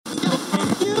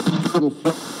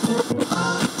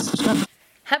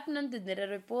Hefnendurnir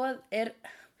eru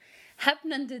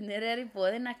í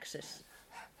boði Nexus.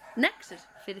 Nexus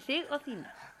fyrir þig og þína.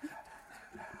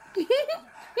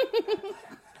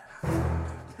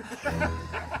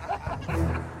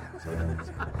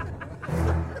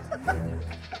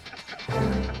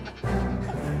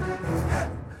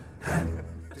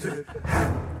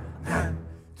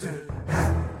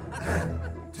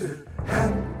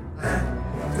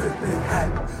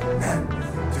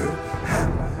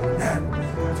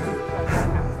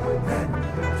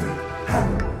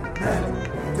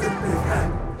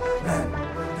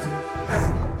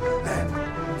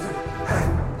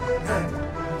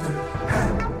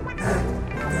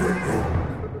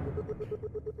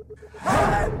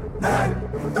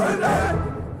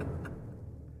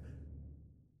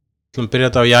 Þú byrja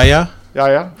þetta á jæja.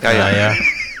 Jæja.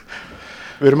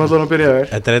 Við erum alltaf að byrja þér.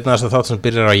 Þetta einn af þess að þátt sem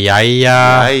byrjar á jæja.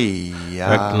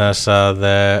 Vegna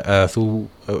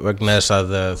þess að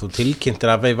þú tilkynntir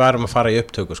að við varum að fara í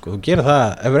upptöku sko. Þú gerir það,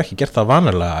 hefur ekki gert það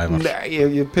vanalega, Ævar. Nei,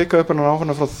 ég pikkaði upp hennar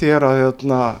áfanna frá þér að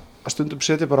stundum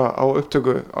setja bara á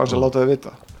upptöku á þess að láta þið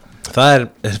vita.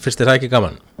 Fyrst er það ekki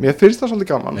gaman? Mér finnst það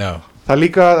svolítið gaman. Já. Það er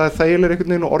líka að það er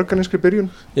einhvern veginn organískri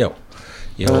byrjun. Já.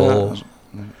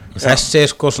 Þessi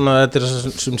sko svona, þetta er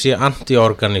sem sé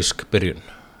anti-organísk byrjun.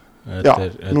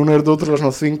 Núna er þetta ótrúlega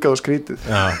svona þvingað og skrítið.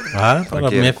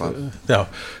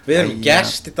 Við erum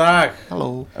gest í dag. Halló.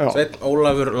 Sveinn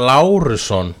Ólafur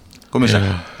Lárusson. Komið sér.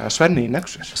 Svenni í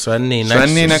Nexus. Svenni í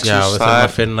Nexus, já, við þurfum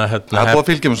að finna það er búið að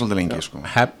fylgja mér svolítið lengi sko.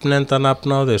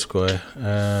 Hefnendanafn á þig sko.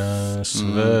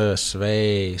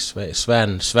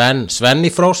 Svenni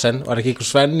Frozen, var ekki ykkur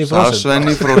Svenni Frozen? Það er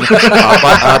Svenni Frozen.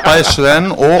 Það er bæði Sven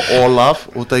og Ólaf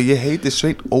og það ég heiti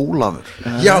Sveinn Ólafur.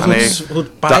 Já, þú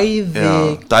bæði.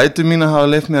 Dætur mín hafa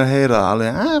leyft mér að heyra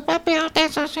alveg, pappi átti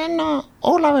þess að Sven og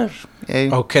Ólafur.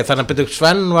 Ok, þannig að byrja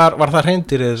Sven var það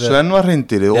hreindýrið? Sven var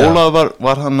hreindýrið, Ólafur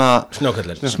var hann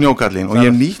Snjókallinn og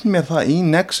ég nýtt mér það í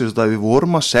Nexus að við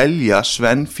vorum að selja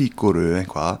Sven fíguru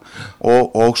einhvað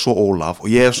og svo Ólaf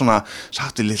og ég hef svona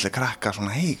sagt við litla krakka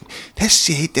svona, hei,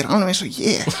 þessi heitir alveg eins og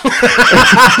ég.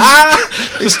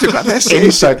 Veistu hvað þessi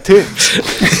Inside tips.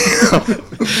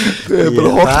 Þau er bara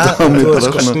hótt á mig.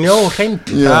 Sko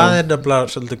snjóhreindýr, það er nefnilega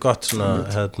svolítið gott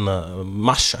svona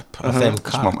mash-up af þeim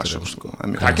karakterum sko.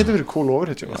 Það getur verið cool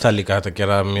overhitjum. Það er líka hægt að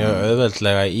gera mjög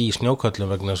auðveldlega í snjóköllum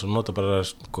vegna þess að nota bara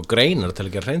sko greinar til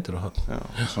að gera hreindir og hot.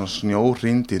 Svona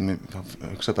snjóhreindir, ég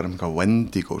hugsa bara eitthvað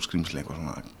Wendigo skrýmsli, eitthvað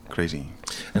svona crazy.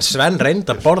 En Sven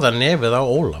reyndi að borða nefið á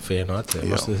Ólaf í einu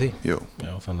atriði, varstu því? Jú.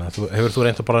 Já, þannig að hefur þú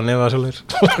reynd að borða nefið á sjálfur?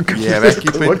 Ég hef ekki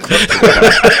beint.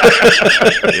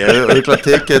 Ég hef örugglega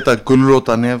tekið þetta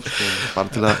gulróta nef sko, bara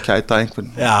til að kæta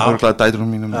einhvern. Örugglega dætrunum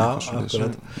mínum og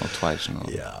tvær svona,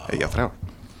 eða þrjár.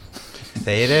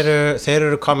 Þeir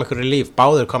eru Comic Relief,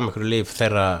 báðir Comic Relief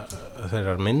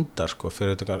þeirra myndar sko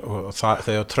fyrir þetta og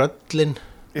þau á tröllin.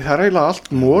 Það er eiginlega allt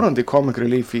morandi Comic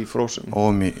Relief í Frozen.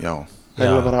 Já. Það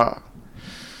er bara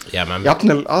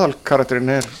jafnvel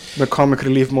aðalkarakterinn er með Comic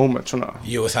Relief moment svona.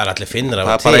 Jú, það er allir finnir af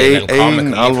það er bara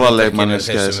ein alvarleg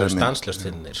manneskja sem er stanslaust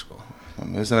finnir sko.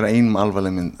 Mér finnst það vera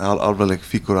ein alvarleg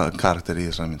fígúra karakter í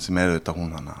þessari mynd sem er auðvitað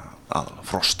hún hana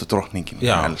Frost drottningin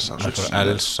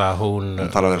Elsa hún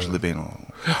þarf að vera svolítið bein og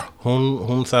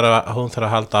hún þarf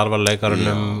að halda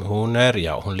alvarleikarunum hún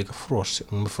líka frosin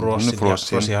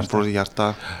í hjarta.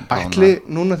 Ætli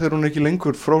núna þegar hún er ekki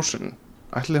lengur Frozen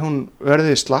ætli hún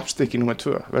verði slapstick í númer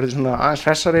 2 verði svona aðeins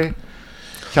hressari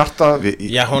hjarta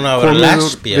hún hafa verið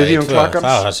lesbía í 2 það er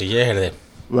það sem ég heyrði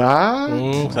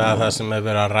það er það sem er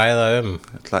verið að ræða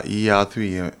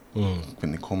því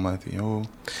hvernig komaði því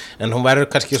en hún verður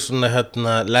kannski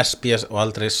svona lesbía og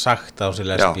aldrei sagt á sig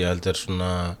lesbía heldur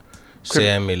svona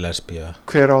semi-lesbía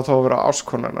hver á þá að vera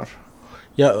áskonarnar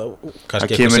það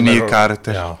kemur nýr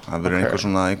karakter það verður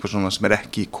einhver svona sem er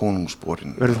ekki í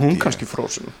konungsborin verður hún kannski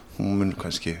Frozen hún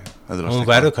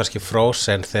verður kannski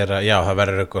Frozen þegar það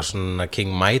verður eitthvað svona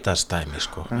King Midas dæmi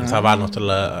sko. En það var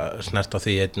náttúrulega snert á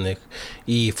því einnig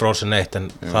í Frozen 1 en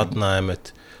þarna einmitt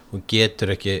hún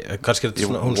getur ekki kannski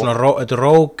hún svona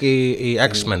rogue í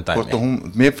X-Men dæmi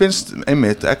mér finnst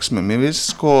einmitt X-Men mér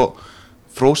finnst sko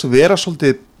Frozen vera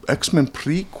svolítið X-Men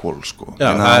prequel sko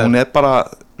hún er bara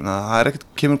það er ekkert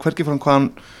kemur hvergi frá hvaðan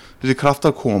þessi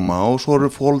kraftar koma og svo eru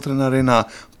fóreldrin að reyna að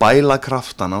bæla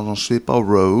kraftana og svipa á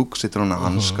Rogue, situr hann að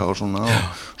hanska og svona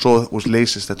og svo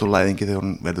leysist þetta úr læðingi þegar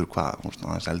hún verður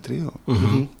aðeins eldri og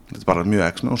þetta er bara mjög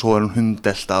X-Men og svo er hún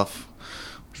hundelt af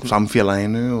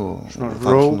samfélaginu og svona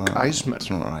Rogue Iceman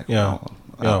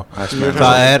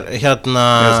það er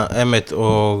einmitt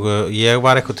og ég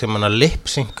var eitthvað tímann að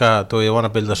lip-synka þá ég var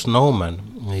að builda Snowman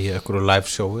í einhverju live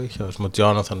showi sem að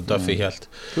Jonathan Duffy hélt.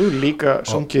 Þú hefur líka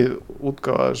sungið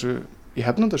útgáfa þessu í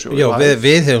hefnendasjói. Já,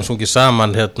 við hefum sungið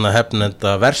saman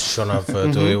hefnenda versjón af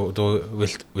þú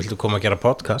viltu koma að gera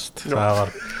podcast. Það var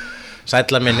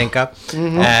sætla minninga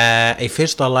í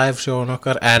fyrsta live showun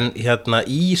okkar, en í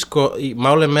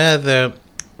máli með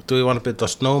Do You Wanna Build a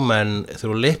Snowman, þegar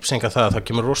þú lipsynga það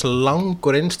kemur rosalega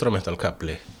langur instrumental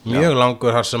kapli, mjög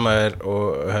langur þar sem og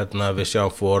við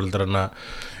sjáum foreldrana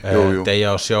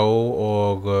deyja á sjó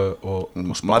og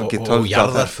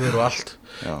jarðarför og allt.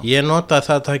 Ég notaði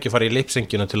það tækifæri í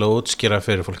lipsynginu til að útskýra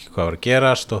fyrir fólki hvað var að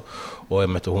gerast og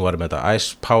hún var með þetta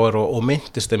Ice Power og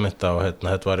myndist þetta og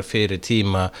þetta var fyrir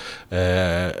tíma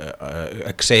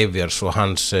Xaviers og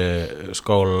hans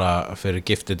skóla fyrir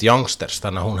Gifted Youngsters,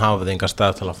 þannig að hún hafði engan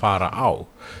stað til að fara á.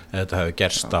 Þetta hefði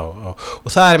gerst á og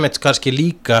það með kannski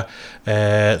líka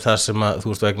það sem að þú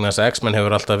veist vegna þess að X-Men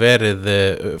hefur alltaf verið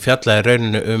fjallaði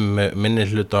rauninu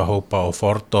minnihlutahópa og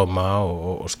fordóma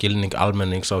og skilning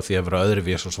almennings á því að vera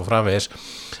öðruvís og svo framvegis,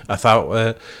 að þá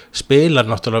spilar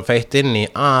náttúrulega feitt inn í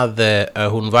að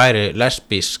hún væri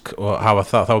lesbísk og hafa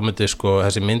það, þá myndi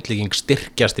þessi myndlíking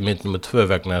styrkjast í mynd nummer 2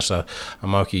 vegna þess að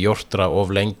má ekki jórtra of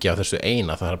lengi á þessu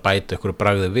eina, það er bæta ykkur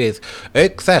bragði við,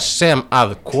 auk þess sem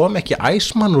að kom ekki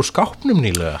Iceman úr skápnum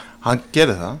nýlega. Hann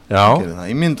gerði það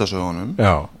í myndasögunum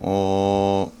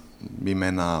og ég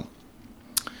meina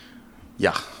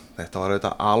þetta var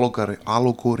auðvitað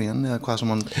allegórian eða hvað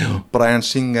sem hann Bryan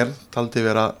Singer taldi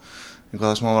vera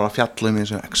eitthvað sem hann var að fjalla í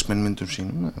þessum X-Men myndum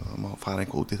sínum, það má fara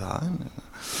eitthvað út í það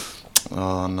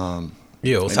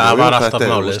Jú, það var alltaf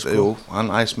málið Jú,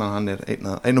 Iceman, hann er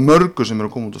einu mörgu sem eru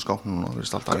að koma út á skápnum núna.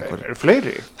 Er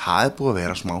fleiri? Það búið að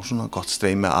vera smá svona gott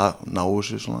streymi að ná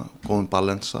þessu svona góðum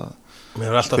balans að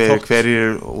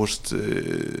hverjir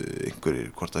einhverjir,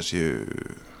 hvort það séu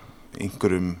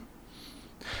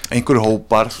einhverju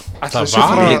hópar. Það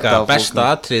var líka besta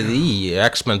atrið í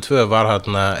X-Men 2 var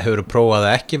hefur prófað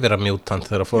að ekki vera mutant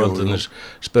þegar foreldrarnir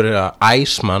spurja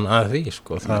Iceman að því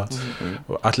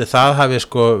allir það hafi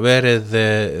verið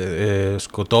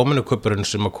dóminukupurinn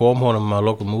sem kom honum að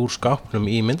lokum úr skápnum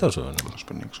í myndasögunum.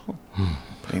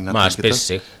 Maður spyr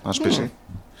sig.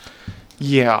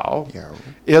 Já.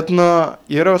 Ég er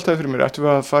að veltaði fyrir mér, ættum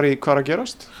við að fara í hvað er að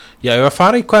gerast? Já, ég var að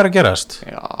fara í hvað er að gerast.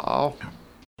 Já.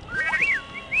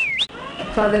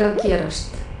 Hvað er að gerast?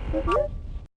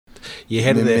 Ég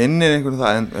heyrði minnir einhvern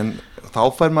það en þá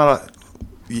fær maður að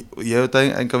ég veit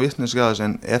enga vitneskju að þessu,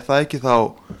 en er það ekki þá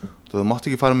þú mátt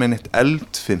ekki fara með neitt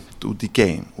eldfimt út í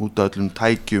game, út af öllum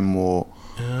tækjum og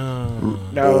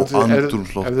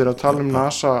andrúmsloft. Ef þið eru að tala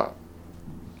NASA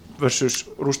versus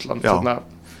Rússland,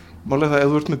 málið það ef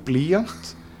þú ert með blýant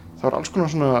þá er alls konar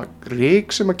svona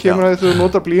rík sem að kemur að því þú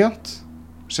notar blýant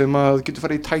sem að getur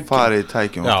farið í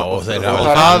tækjum Já, og þeir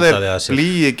það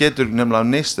blýi getur nefnilega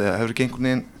nýst eða hefur ekki einhvern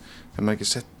veginn hefur maður ekki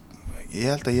sett ég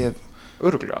held að ég hef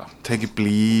tekið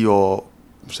blý og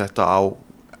setta á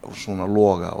svona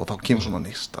loga og þá kemur svona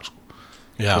nýstar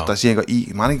það sé eitthvað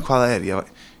ég man ekki hvað það er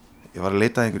ég var að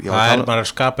leita einhver það er bara að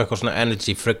skapa eitthvað svona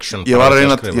energy friction ég var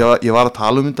að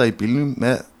tala þetta í bílnum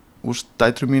með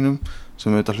dætrum mínum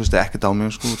sem auðvitað hlusti ekkert á mig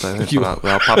það er bara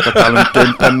við að pappa tala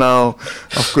gamepenna og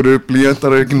af hverju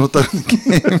blýjantar er ekki notað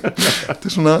þetta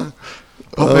er svona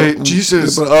Pappi,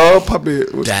 Jesus Pappi,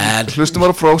 hlustum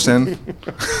bara Frozen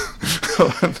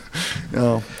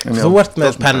Þú ert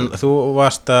með penn þú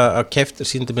varst að keypta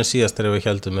sýndi mér síðast þegar við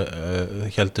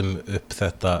héldum upp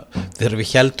þetta þegar við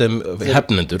héldum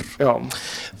hefnendur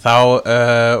þá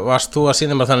varst þú að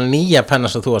sýna mér þannig nýja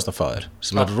penna sem þú varst að fá þér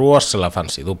sem er rosalega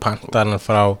fancy, þú pantar hann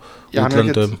frá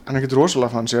útlöndum hann er ekkert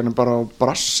rosalega fancy, hann er bara á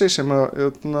brassi sem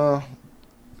að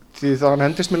því það hann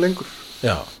hendist mér lengur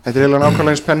þetta er eiginlega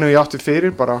nákvæmlega eins pennu ég átti fyrir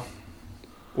bara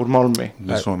úr málmi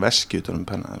það er svona veski utan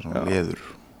penna, svona leður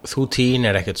þú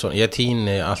tínir ekkert svona, ég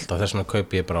tíni alltaf þess vegna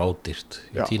kaupi ég bara ódýrt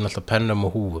ég tíni alltaf pennum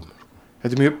og húfum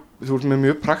þetta er þú ert með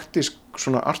mjög praktísk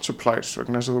svona art supplies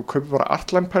vegna þess að þú kaupir bara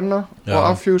Artline penna og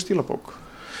A4 stílabók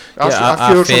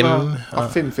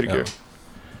A5 fyrir ekki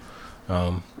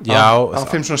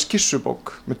A5 svona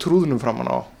skissubók með trúðunum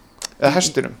framan á eða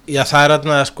hestinum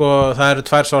það eru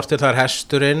tvær sortir, það er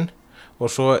hesturinn og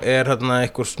svo er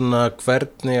einhver svona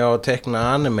hvernig á að tekna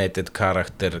animated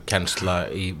karakter kennsla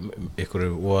í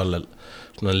einhverju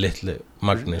svona litlu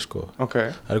magni það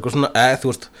er eitthvað svona það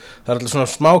er alltaf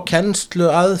svona smá kennslu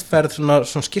aðferð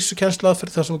svona skissu kennslu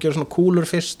aðferð þar sem gerur svona kúlur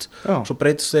fyrst svo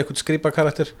breytist það eitthvað skrýpa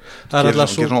karakter það er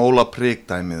alltaf svona Óla Prigg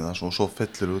dæmið það svo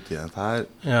fellur út í en það er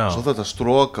svo þetta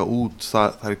stróka út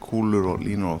það er kúlur og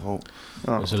línur og þá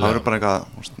það verður bara eitthvað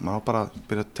maður bara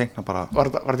byrja að teikna bara var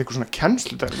þetta eitthvað svona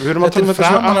kennslu við erum að tala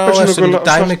framan á þessum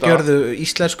dæmigjörðu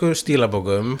íslensku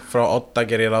stílabókum frá Odda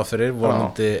gerir ég ráð fyrir,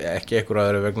 vonandi ekki einhver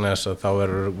aðri vegna þess að þá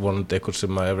verður vonandi einhver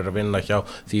sem er verið að vinna hjá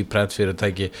því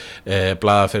prentfyrirtæki,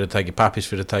 blaðafyrirtæki,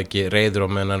 pappisfyrirtæki, reiður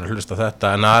og menn hlusta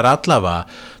þetta, en það er allavega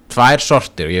 2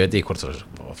 sortir, ég veit ekki hvort það er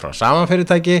frá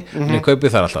samanfyrirtæki, en ég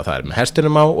kaupi þar alltaf, það er með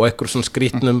hestinum á og einhver svona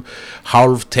skrítnum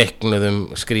hálfteiknuðum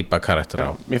skrýpakarakter á.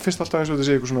 Mér finnst alltaf eins og þetta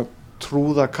sé eitthvað svona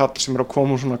trúðakall sem er að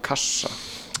koma úr svona kassa.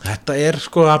 Þetta er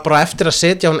sko bara eftir að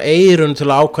setja hún eyrun til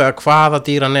að ákveða hvaða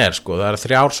dýran er sko. Það eru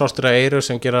 3 sortir af eyru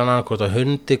sem gera hann annað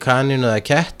hundi, kanínu eða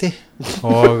ketti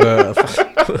og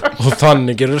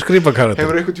þannig gerur skrýpakarakter.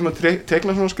 Hefur einhvern tíma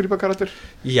teiknað svona skrýpakarakter?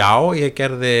 Já, ég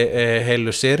gerði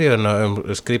heilu seríuna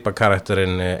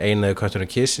skrýpakarakterinn Eineðu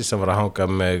kötturinn Kissi sem var að hanga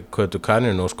með Kötu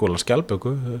kanínu og Skúla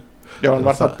Skjaldböku. Já, en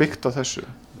var það byggt á þessu?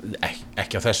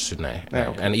 Ekki á þessu, nei.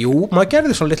 Okay. En jú, maður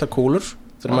gerði svona litla kúlur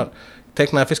þegar maður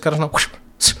teiknaði fiskara svona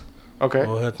okay.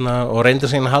 og reyndi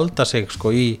sig að halda sig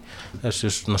sko í þessu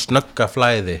svona snögga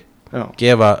flæði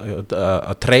gefa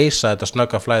að treysa þetta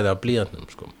snögga flæði af blýantnum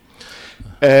sko.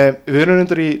 Við erum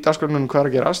undir í dagskránum hvað er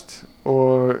að gerast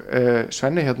og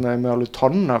Svenni hérna er með alveg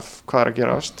tonn af hvað er að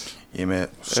gerast. Ég er með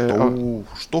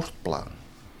stórt blað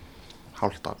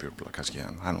hálft A4-blað kannski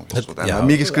en það er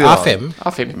mikið skrifað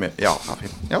A5 Já,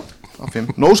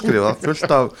 A5 nóskrifað,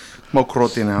 fullt af smá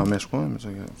krótíni hafa með sko,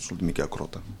 svolítið mikið að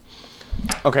króta.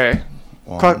 Ok,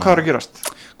 hvað er að gerast?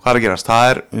 Hvað er að gerast? Það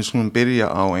er, við skulum byrja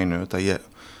á einu, þetta ég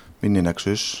vinn í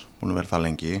Nexus, búin að vera það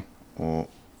lengi og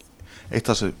eitt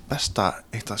af þessu besta,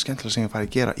 eitt af það skemmtilega sem ég færi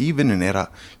að gera í vinnun er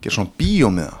að gera svona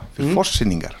bíómiða fyrir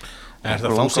forsýningar. Er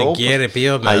það þú sem gerir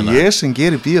bíómiðana? Það er ég sem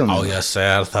gerir bíómiðana. Á ég að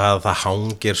segja það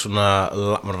hangir svona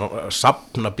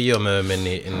safna bíómiðum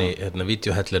inn í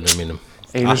vídeóhellinu mínum.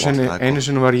 Einu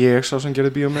sinni var ég sá sem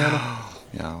gerði bíómiðana.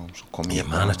 Já, svo kom ég. Ég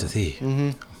man eftir því.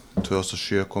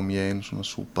 2007 kom ég inn svona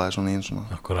súpaði svona inn svona.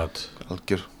 Akkurat.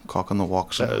 Algjör cock on the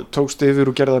walk. Tókst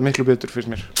yfir og gerði það miklu betur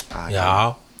fyrir mér.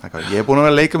 Já. Ég er búin að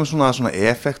vera að leika með svona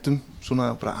effektum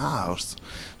svona bara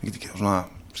ég get ekki svona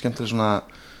skemmtilega svona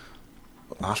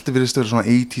allt virðist að vera svona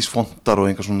 80s fontar og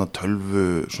einhver svona tölvu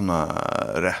svona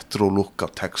retro look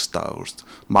af texta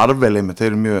Marvel einmitt,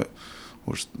 þeir eru mjög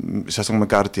sérstaklega með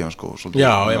Guardian sko Já,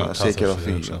 þannig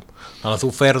að þú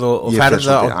ferð og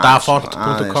ferða á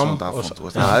dafont.com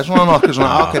það er svona nokkuð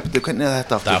svona hvernig er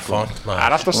þetta Dafont, það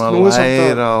er alltaf snúið það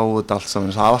er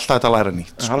alltaf þetta að læra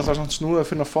nýtt það er alltaf snúið að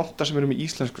finna fonta sem eru með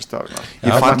íslensku stafna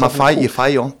ég fæ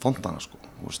fontana sko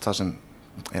það sem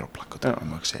er á plakkatum ég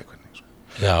má ekki segja hvernig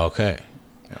Já, ok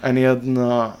En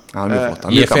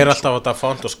ég fer alltaf á þetta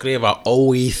font og skrifa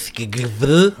óíðgigð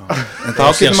en þá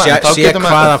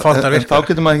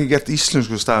getur maður ekki gert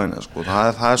íslensku stafina sko.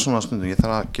 það er svona stundum ég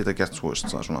þarf að geta gert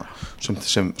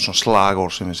svona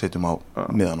slagorð sem við setjum á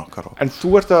miðan okkar En þú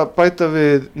ert að bæta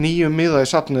við nýjum miða í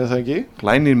safnið það ekki?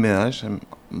 Glænir miðar sem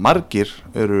margir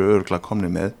eru örugglega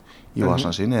komnir með í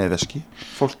vasan sinni eða veski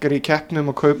Fólk er í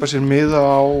keppnum að kaupa sér miða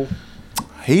á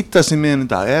heitasti miðan í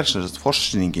dag er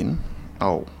forsýningin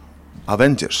á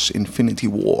Avengers Infinity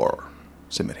War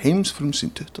sem er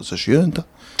heimsfrumsýnd 27.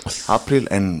 apríl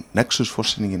en Nexus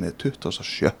forsýningin er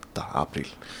 27. apríl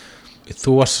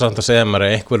Þú varst samt að segja mér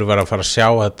að einhverju var að fara að sjá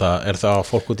þetta er það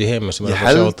fólk út í heimi sem er að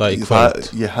fara að sjá þetta í kvöld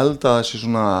Ég held að þessi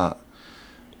svona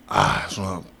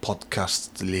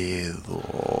podcastlið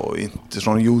og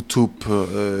svona YouTube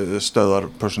stöðar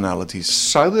personalities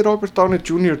Sagði Robert Downey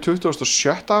Jr.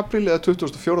 27. apríl eða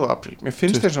 24. apríl? Mér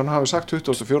finnst eins og hann hafi sagt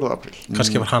 24. apríl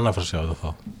Kannski var hann að fara að sjá þetta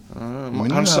þá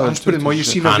Hann spurði, má ég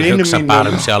sína vinum mínum Hann hugsa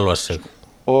bara sjálfa sig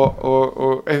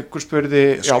og einhver spurði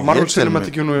Marvel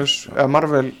Cinematic Universe eða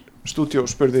Marvel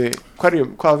Studios spurði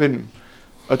hvaða vinum?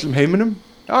 Öllum heiminum?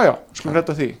 Já, skulum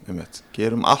redda því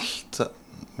Gerum allt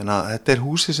þetta er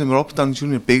húsið sem Robert Downey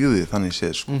Jr. byggði þannig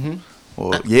séð sko.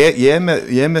 Og ég er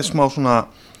með smá svona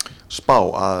spá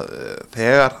að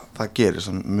þegar það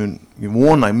gerist ég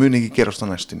vona ég mun ekki gerast á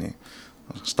næstunni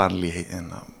Stanley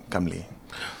gamli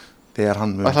þegar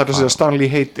hann mun Það er að segja Stanley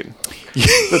heitin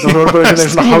Þetta var bara einhvern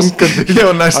veginn svona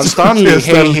hangandi Stanley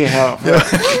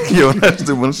Ég var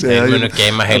næstum búin að segja Ég munu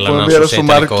geima heilan hans og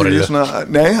setja í góriðu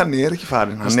Nei, hann er ekki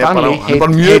farin Hann er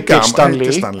bara mjög gammal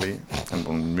Hann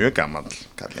er mjög gammal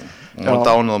kallinn og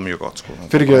dánuð og mjög gott sko.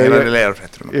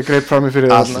 Ég greip fram í fyrir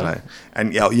það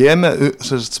En já, ég er með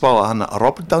spáða hann að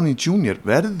Robert Downey Jr.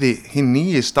 verði hinn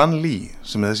nýji Stan Lee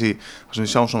sem er þessi sem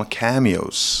við sjáum svona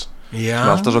cameos Já.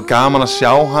 Alltaf svo gaman að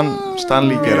sjá hann Stan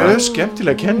Lee gera Mjög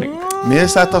skemmtilega kenning Mér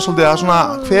finnst þetta svolítið að svona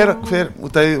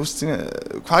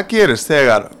hvað gerist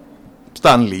þegar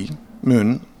Stan Lee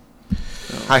mun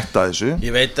hætta þessu.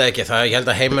 Ég veit það ekki, ég held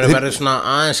að heimurinn verður svona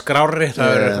aðeins grárri, það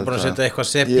verður búin að setja eitthvað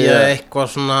sepja, eitthvað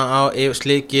svona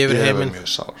slíki yfir heiminn. Ég er mjög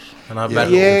sár.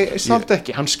 Ég samt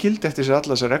ekki, hann skildi eftir sig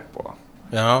alla þessa regnboga.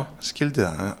 Já. Skildi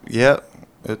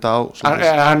það,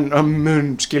 hann mun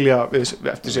skilja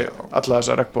eftir sig alla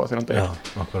þessa regnboga þegar hann deyr. Já,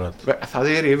 akkurat. Það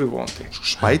er yfirvóandi.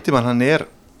 Spiderman hann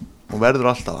og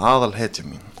verður alltaf aðal hetja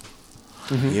mín.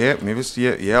 Ég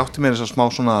átti mér þess að smá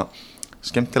svona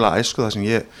skemmtilega æsku það sem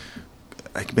ég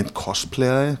ekki mynd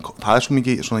cosplayaði, það er svo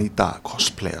mikið svona í dag,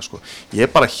 cosplaya sko. Ég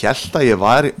bara hélt að ég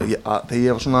var þegar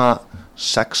ég var svona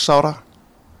 6 ára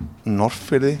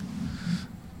Norðfirði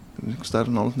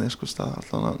einhvers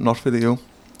staðar Norðfirði, jú,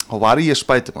 og var ég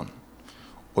Spiderman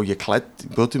og ég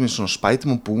bjóti mér svona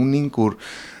Spiderman búning úr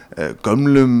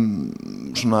gömlum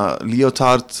svona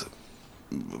leotard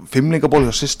fimmlingaból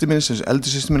hjá systir minni sem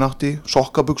eldri systir minni átti,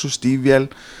 sokkabuxur, stífvél,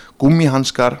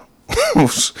 gúmmihanskar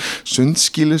og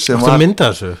sundskílu sem var... Þú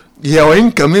myndað þessu? Ég á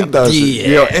enga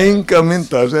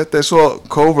mynda þessu, þetta er svo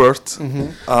covert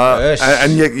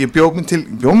en ég bjóð mig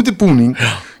til búning,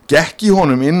 gekk í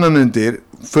honum innan undir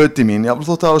föti mín, ég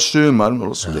þótt að það var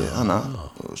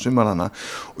sumar hana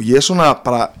og ég svona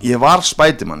bara, ég var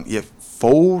Spiderman, ég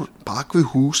fór bak við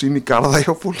hús inn í garða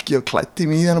hjá fólki og klæddi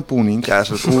mig í þennan búning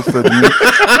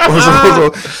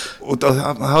og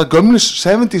það var gömlu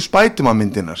 70 Spiderman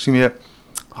myndinar sem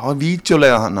það var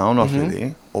vídeolega hana á Norðfirði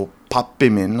og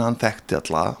pabbi minn, hann þekkti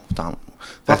alla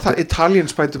Var það Italian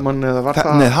Spiderman eða var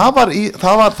það? Nei,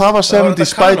 það var 70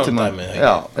 Spiderman.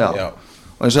 Já.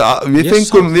 Við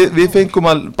fengum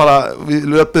við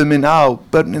löpuðum inn á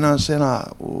börnina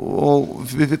og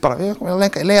við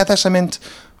leiða þessa mynd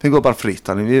fengum bara frýtt,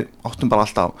 þannig við áttum bara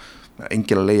alltaf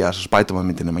enginn að leiða þessa Spiderman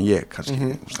myndi nema ég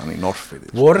kannski, þannig í Norðfirði.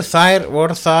 Voru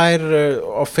þær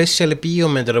officially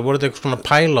bíómyndir eða voru þetta eitthvað svona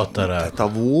pilotar? Þetta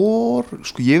voru,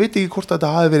 sko ég veit ekki hvort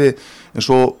þetta hafi verið, en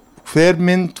svo hver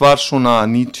mynd var svona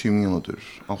 90 mínútur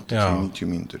 80-90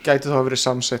 mínútur. Gæti það að verið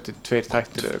samsett í 2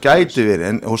 þættir? Gæti verið,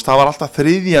 en það var alltaf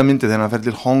 3. myndi þegar hann fer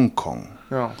til Hong Kong.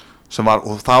 Já.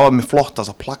 Og það var með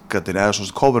flottast að plakkatin eða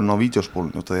svona coverinn á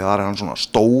vídeospólun því það hann svona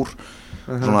stór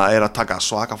svona að taka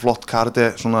svaka flott karate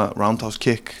svona roundhouse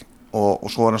kick og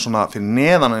svo hann svona fyrir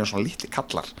neðan hann svona lítið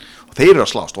kallar og þeir eru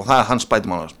að slást og það hans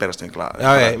Spiderman að berast einhverja.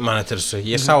 Já, ég man eftir þessu,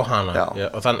 ég sá hana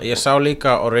og þannig ég sá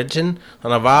líka Origin,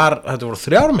 þannig að þetta voru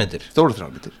 3 myndir. Það voru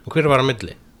 3 myndir. Og hver var á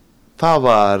milli? Það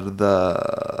var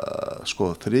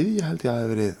þriðja held ég að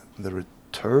hafi verið The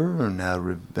Return eða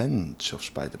Revenge of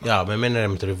Spiderman. Já, mér minnir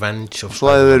einmitt Revenge of Spiderman. Svo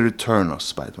hefði verið Return of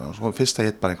Spiderman og svo fyrsta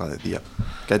hitt bara eitthvað því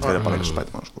gæti verið bara eitthvað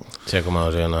Spiderman sko. Tjekum að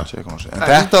það síðan. En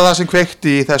þetta það sem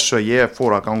kveikti í þessu að ég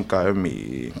fór að ganga í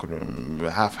einhverjum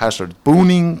haphazard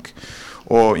búning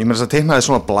og ég meina þess að teiknaði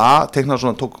svona blað,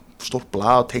 tók stórt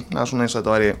blað og teiknaði svona eins og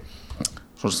þetta væri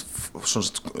svona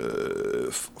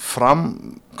fram,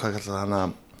 hvað kallar það hana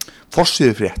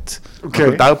forsíðu frétt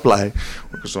dagblæði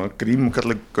og svona grínum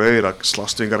kallar gaur að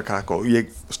slást við einhverja krakka og ég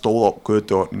stóð á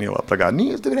götu og nýja bara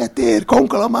nýjastu fréttir,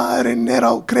 kóngulómaðurinn er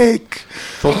á kreik.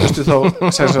 Þóttustu þá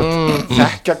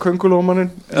þekkja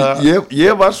kóngulómaðurinn?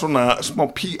 Ég var svona smá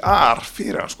PR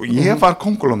fyrir hann sko, ég var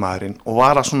kóngulómaðurinn og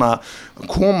var að svona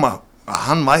koma að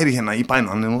hann væri hérna í bænum,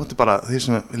 hann er bara þeir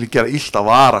sem vilja gera illt að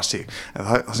vara sig en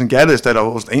það sem gerðist er að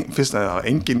fyrst að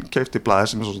enginn keypti blaði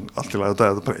sem er svo allt í lagi þetta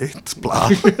er bara 1 blað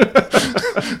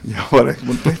ég var ekki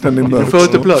múin að beina niður mörg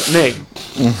Fóðu blað? Nei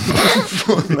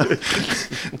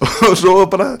og svo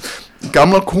bara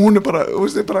gamla kúnu bara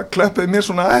klöppuði mér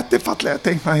svona þetta er fallega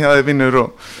teikna hjá þið vinnur og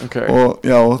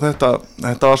já þetta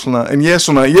var svona en ég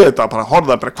þetta bara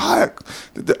horfði bara hvað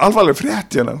þetta er alvarleg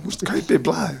frétt hérna kaupið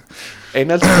blaði. Ein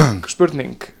eldri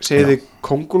spurning, segið þið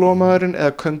kóngulómaðurinn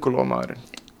eða köngulómaðurinn?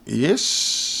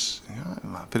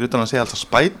 Fyrir utan að segja alltaf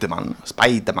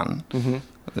Spiderman.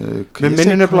 Mér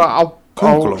minnir nefnilega á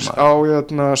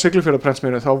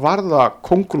Siglufjarðarprentsmiðjunni þá var það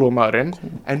kóngulómaðurinn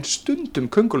en stundum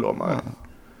köngulómaðurinn.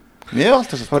 Mér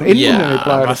alltaf það var innan í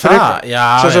blaðinu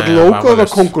sem sagt logoð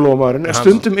var kóngulómaðurinn en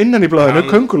stundum innan í blaðinu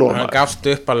köngulómaðurinn. Hann gafst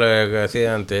upp alveg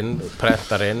þýðandinn,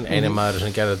 prentarinn, eini maður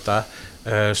sem gerði þetta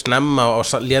snemma og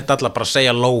lét alla bara segja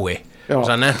lói og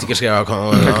það nefndi ekki að skrifa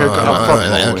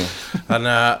þannig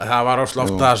að það var ofta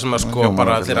það sem að sko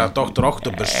bara þegar Dr.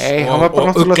 Octopus og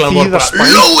Uglan voru bara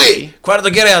lói, hvað er þetta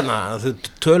að gera hérna þau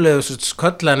töluðu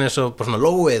köllan eins og bara svona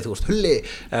lói þú veist hulli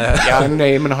já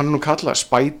nei, ég menna hann nú kallað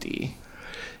Spidey.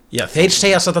 Já, þeir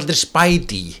segja satt aldrei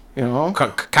Spidey.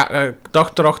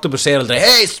 Dr. Octopus segir aldrei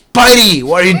hey Spidey,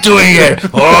 what are you doing here?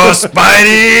 Oh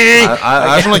Spidey. Það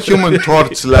er svona Human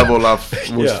Torch level of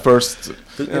first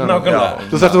nákvæmlega.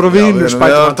 Þú þarft að vera vinur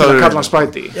Spiderman til að kalla hann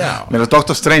Spidey. Mér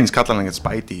Dr. Strange kalla hann ekkert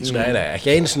Spidey. Nei,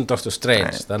 ekki einu sinni Dr.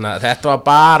 Strange. Þannig að þetta var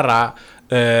bara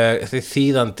því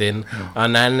þýðandinn að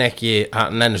hann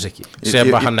nennus ekki sem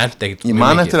hann nennt ekkert ég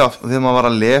man eftir að þegar maður var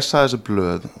að lesa þessi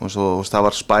blöð og svo það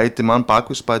var Spiderman,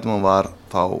 bakvið Spiderman var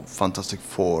þá Fantastic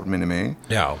Four minni mig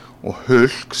og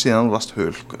Hulk, síðan varst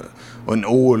Hulk og en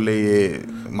ólegi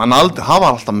mann aldrei, hann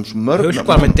var alltaf mörg Hulk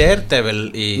var með Daredevil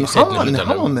í seinni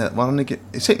hlutanum var hann ekki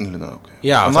í seinni hlutanum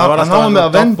já, það var alltaf með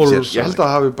Avengers ég held að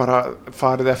það hafi bara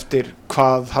farið eftir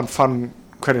hvað hann fann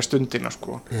hverja stundina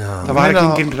sko það var ekki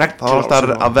engin regla það var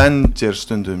alltaf Avengers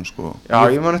stundum sko já,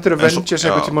 ég man eftir Avengers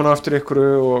eitthvað tíma eftir ykkur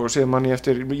og síðan man ég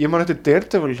eftir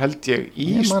Daredevil held ég í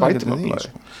Spiderman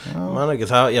man ekki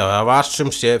það, já það var sem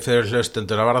sé fyrir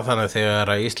hlustendur, það var þannig þegar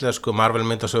íslensku Marvel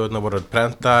myndasögurnar voru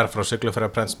prentar frá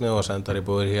Siglufjörður prentsmið og sendar í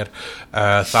búðir hér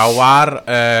þá var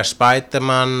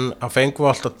Spiderman, hann fengum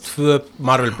alltaf 2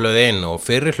 Marvel blöð einu og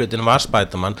fyrir hlutin var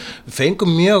Spiderman, við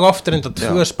fengum mjög oft reynda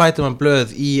 2 Spiderman blöð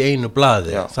í einu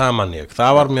blaði það man ég,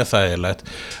 það var mjög þægilegt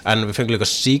en við fengum líka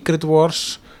Secret Wars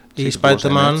í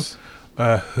Spiderman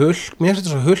Hulk, mér finnst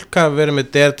þess að Hulk hafi verið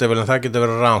með Daredevil en það getur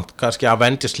verið rámt kannski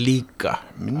Avengers líka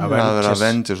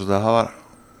Avengers og það var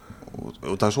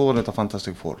og það svo var þetta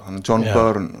Fantastic Four hann John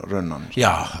Byrne runnan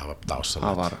já, það var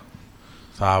dásalegt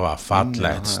það var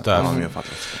fallegt stöf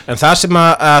en það sem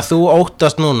að þú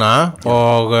óttast núna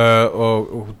og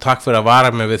takk fyrir að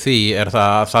vara mig við því er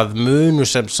það munu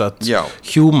sem sagt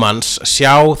humans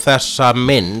sjá þessa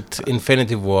mynd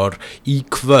Infinity War í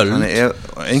kvöld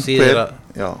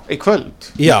í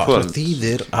kvöld það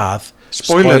þýðir að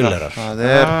spoilerar það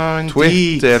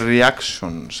Twitter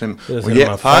reaction sem og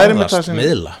það með það sem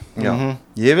miðla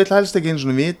ég vil helst ekki einu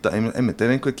svona vita einmitt, ef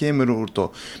einhver kemur út og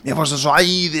mér fannst það svo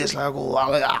æðislega góð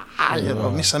ég var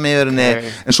að missa með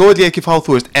en svo vil ég ekki fá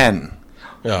þú veist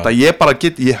það ég bara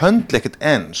ég höndla ekkert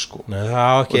sko nei,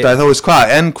 og það þú veist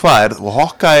hvað og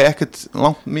Hawkeye ekkert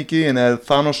langt mikið en eða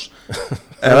Thanos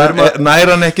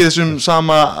næra hann ekki þessum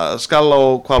sama skala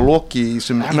og hvað Loki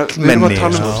sem illmenni við erum að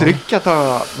tala 3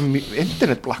 daga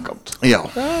internet blackout já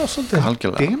svolítið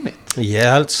ég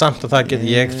held samt að það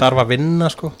ég þarf að vinna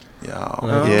sko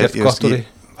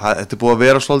þetta er búið að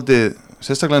vera svolítið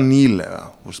sérstaklega nýlega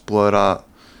búið að vera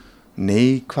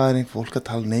neikvæðing fólk að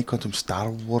tala neikvæðum Star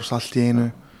Wars allt í einu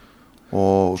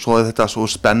og svo er þetta svo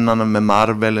spennana með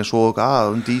Marvel en svo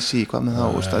DC, hvað með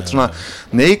það þetta er svona,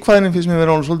 neikvæðin finnst mér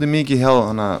vera svolítið mikið hjá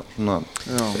þannig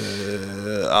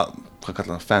hvað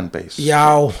kallar það, fanbase já,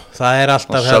 það er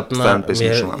alltaf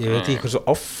ég veit ekki hversu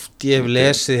oft ég hef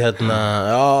lesið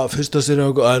já, fyrsta seri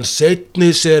en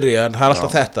seinni seri, en það er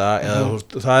alltaf þetta eða,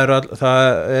 það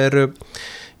eru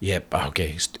í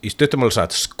stuttumáli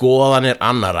sagt skoðanir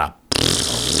annara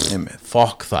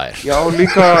fokk þær já,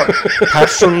 líka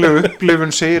persónleg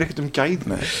upplifun segir ekkert gæð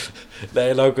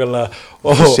nei, nákvæmlega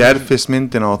þú sér fyrst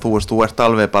myndina og þú ert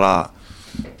alveg bara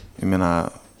ég meina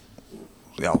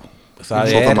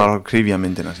svo það maður að krifja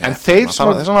myndina en þeir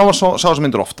sem sá sem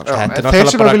myndir ofta en þeir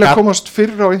sem vilja komast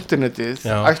fyrir á internetið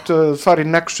ættu að fara í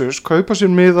Nexus kaupa sér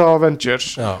miða á Avengers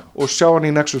og sjá hann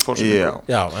í Nexus fórsendingum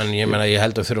en ég meina ég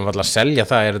held að þurfum alltaf að selja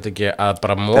það er þetta ekki að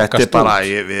bara mókast út það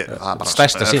er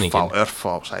stærsta sýningin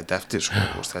örfá sæti eftir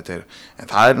en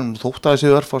það er þótt að þessi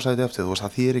örfá sæti eftir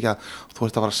það þýðir ekki að þú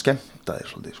ert að fara að skemmta þér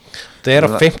svolítið það er á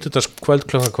 50. kvöld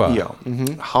klukkan hvað? já,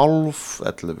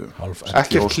 10:30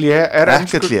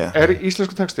 ekkert hlé er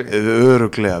íslensku texti?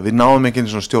 Örugglega, við náum ekki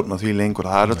einu svona stjórn á því lengur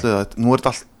það er alltaf, nú er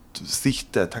þetta allt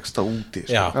þýtt eða texta úti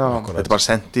þetta er bara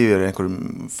sendið yfir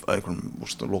einhverjum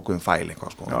lokuðum fæl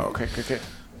eitthvað sko.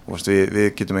 Við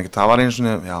getum ekki, það var einu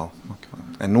svona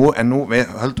en nú við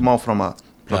höldum áfram að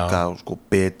plugga sko,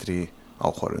 betri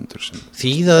áhorfundur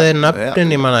þýða þeir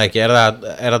nöfnin, ég manna ekki er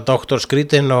það Dr.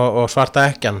 Skrítin og Svarta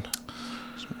ekkjan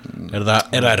er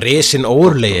það risin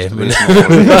órlegi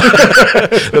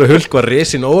Hulk var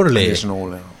risin órlegi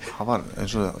það var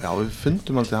eins og, við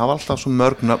fundum alltaf það var alltaf svo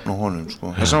mörg nöfn á honum sko.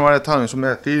 þess vegna var ég að tala eins og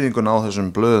með þýðinguna á þessum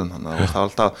blöðum það var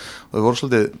alltaf, og þau voru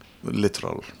svolítið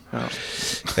literal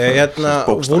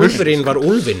Wolverine var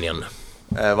Úlfinjan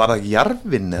var það ekki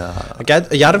Jarvin eða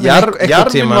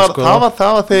Jarvin var það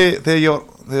var þegar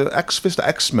fyrsta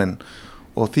X-Men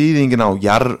og þýðingin á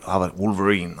það var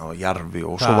Wolverine og Jarvi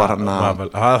og svo var hann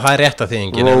það er rétt að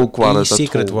þýðingin í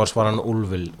Secret Wars var hann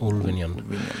Úlfinjan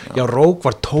já, Rogue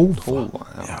var Tova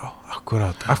já,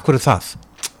 akkurat, af hverju það?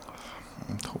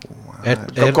 Er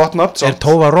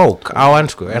Tova Rogue á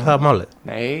ensku, er það málið?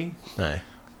 Nei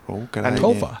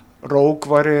Tova Rogue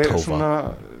væri svona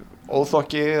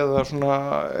óþokki eða svona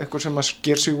eitthvað sem að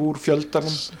sker sig úr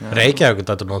fjöldanum Reykjavík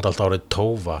þetta er alltaf árið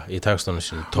Tova í textunum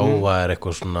sínum Tova er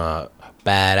eitthvað svona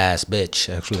badass bitch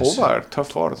Tova er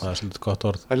töff orð það er svolítið gott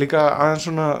orð það er líka aðeins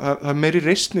svona það er meiri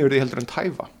reisni yfir því heldur en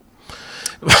tæfa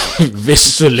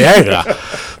vissulega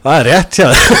Það rétt hjá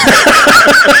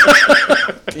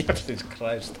Jesus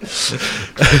Christ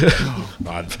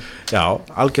Já,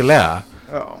 algjörlega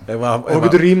og þú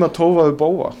getur rýma tófaðu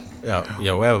bóa Já, ef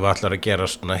við ætlar að gera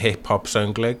svona hip-hop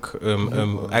söngleik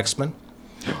X-Men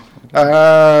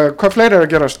Hvað fleiri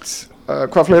að gerast?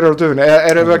 Hvað fleiri á döfunni?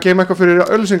 Erum við að geima eitthvað fyrir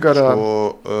ölsingar?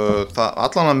 Það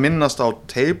allan að minnast á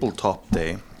Tabletop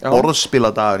Day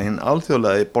borðspiladagurinn,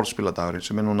 alþjóðlegi borðspiladagurinn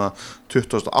sem núna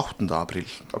 28. apríl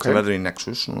sem verður í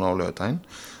Nexus núna á laugardaginn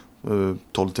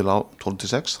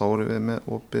 12-6 þá vorum við með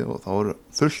opið og þá voru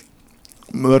fullt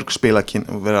mörg spil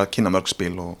verið að kynna mörg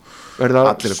spil og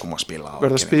allir að koma að spila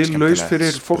verða spil laus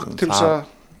fyrir fólk til þess að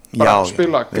bara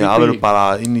spila það verður bara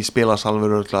inn í spilasal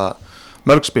verður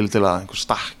mörg spil til að einhver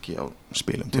stakki á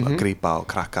spilum til að grípa og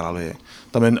krakkar alveg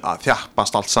það mun að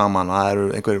þjappast allt saman það eru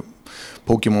einhver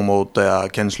Pokémon mót eða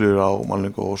kennslur á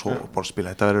málningu og svo borðspil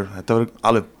þetta verður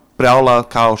alveg brjálað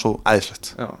kaos og æðislegt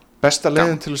besta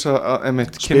leiðin til þess að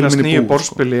kynnast nýju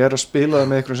borðspili að spila það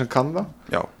með einhverjum sem kann það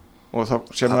og þá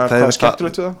sér maður hvað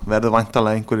skemmtilegt við það verður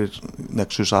væntanlega einhverjir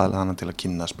Nexus aðeins til að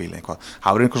kynna spila eitthvað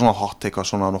það verður einhver svona hot eitthvað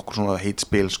svona nokkur svona heit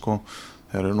spil sko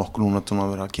þeir eru nokkur núna til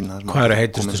að vera að kynna hvað eru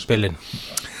heitustu spilin?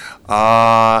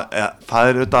 Það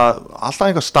er alltaf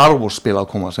einhver Star Wars spil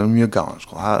að koma sem er mjög gaman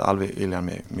sko. Það er alveg ilja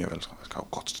mjög vel sko.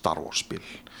 Gott Star Wars spil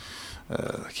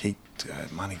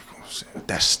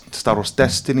Star Wars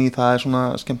Destiny það er svona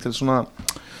skemmtilegt svona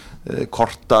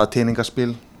korta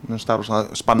teiningaspil Star Wars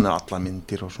það spannir alla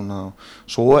myndir og svona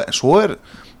svo er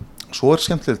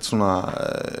skemmtilegt svona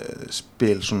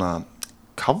spil svona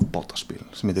kafbátaspil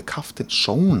sem heitir Captain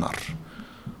Sonar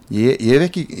ég hef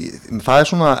ekki það er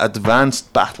svona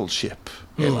Advanced Battleship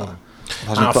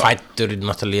hann fættur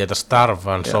náttúrulega þetta starf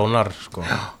hann Sonar sko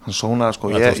hann Sonar sko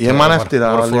ég man eftir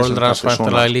að fóreldrar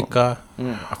svæntalega líka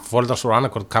fóreldrar svo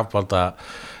annarkvort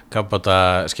kafbáta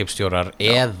skipstjórar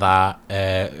eða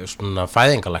svona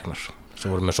fæðingalæknar sem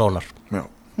voru með Sonar já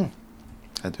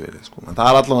þetta verið sko en það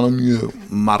er allavega mjög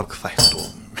margþætt og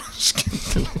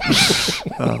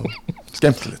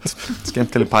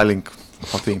skemmtileg pæling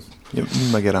á því ég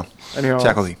að gera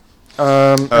tjekka á því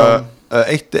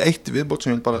eitt viðbót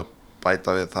sem ég vil bara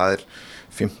bæta við það er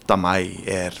 5. maí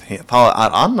það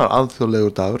er annar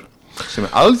alþjóðlegur dagur sem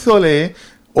er alþjóðlegi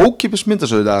ókeypis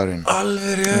myndasögu dagurinn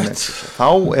alveg rétt þá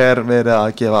er verið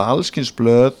að gefa allskins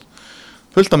blöð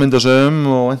fullt af myndasögum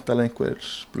og væntanlega einhver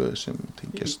blöð sem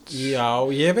tengist já,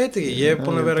 ég veit ekki, ég hef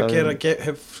búin að vera að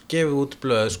hef gefið út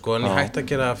blöð sko en ég hætti að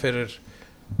gera það fyrir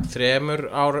 3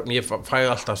 árum, ég fæði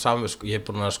alltaf samvisku, ég er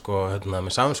búin að sko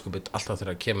með samviskubit alltaf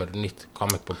þegar kemur nýtt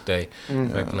comic book day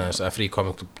vegna þess að free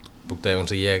comic book day og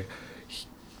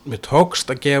mér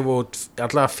tókst að gefa út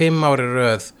allavega 5 ári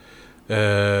röð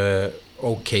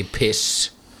OK Piss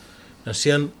en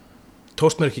síðan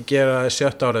tókst mér ekki gera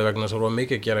 7. árið vegna þess að það var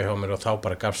mikið að gera hjá mér og þá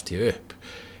bara gafst ég upp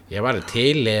ég var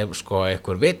til ef sko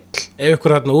einhver vill ef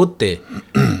einhver þarna úti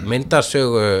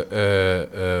myndasögu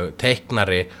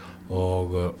teiknari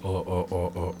og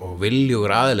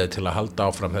viljugur aðileg til að halda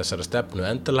áfram þessari stefnu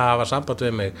endilega hafa samband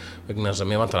við mig vegna þess að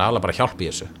mér vantar alveg bara hjálp í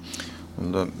þessu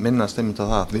minnast einmitt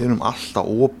að það við erum alltaf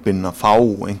opin að fá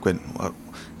einhvern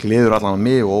gleður allan að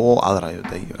mig og aðra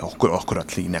okkur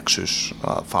allir í Nexus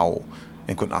að fá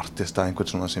einhvern artista einhvern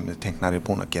svona sem teiknari er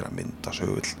búin að gera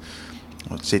myndasögu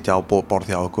og sitja á borð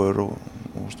hjá okkur og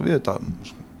við þetta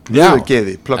við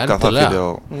geði plugga það fyrir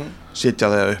og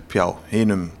sitja það upp hjá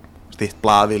hinum þitt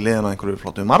blaði liðan að einhverju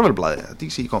flottu Marvel blaði,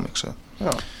 DC Comics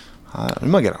það er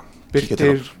að gera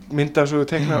Birtir myndasögu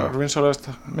teiknar vinsalegast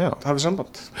hafið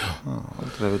samband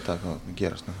aldrei að vita hvað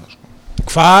gerast með það sko.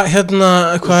 Hvað er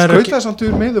skautaði samt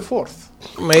úr May the 4th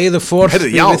May the 4th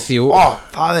be with you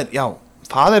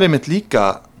það er einmitt líka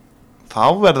þá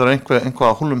verður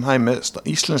einhvað húlum hæ með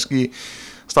íslenski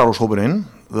Star Wars hópurinn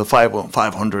The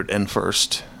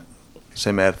 501st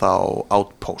sem þá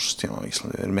Outpost á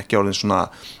Íslandi við erum ekki orðin svona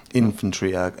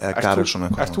infantry eða garrison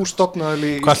þú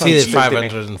stofnaði í hvað þýðir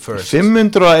 501st?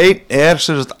 501 er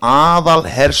aðal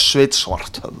hersveit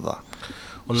Svarthöfða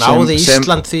og náði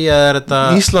Ísland því að þetta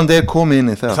Ísland er komið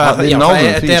inn í þegar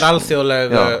þetta er alþjóðleg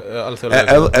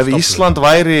ef Ísland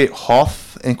væri Hoth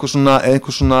einhver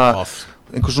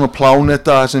svona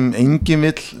pláneta sem enginn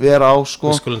vill vera á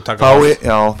sko,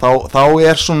 þá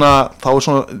er svona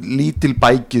lítil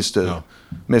bækistöð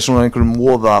með svona einhverjum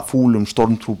voða fúlum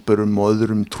stormtrúperum og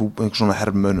öðrum einhver svona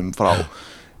hermönum frá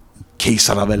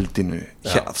keisaraveldinu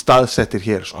staðsettir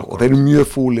hér sko. Og þeir eru mjög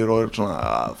fúlir og eru svona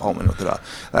fámenn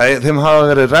þeim hafa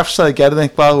verið refsaði gerði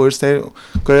eitthvað og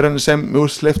þeir sem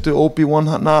sleiftu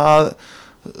Obi-Wan hana að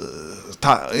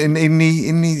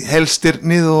inn í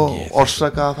helstirnið og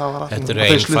orsaka að það var allt þetta eru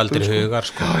einfaldir hugar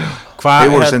sko. Þeir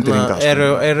voru Hvað sendir hingað, sko.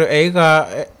 eru eiga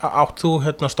átt þú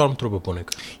stormtrúpubúning?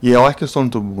 Ég á ekki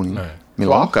stormtrúpubúning. Mér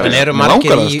langar en eru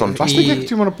margir í Varstu ekki ekkert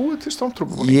tímann að búið til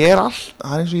stormtrúpubúning? Það er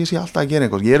eins og ég sé alltaf að gera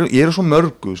einhvers. Ég er svo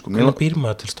mörgu sko. Hvernig býr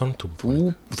maður til stormtrúpubúning?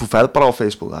 Þú ferð bara á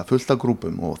Facebook, það er fullt af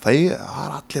grúpum og það er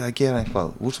allir að gera eitthvað.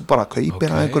 Þú bara kaupir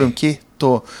að einhverjum kit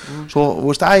og svo, þú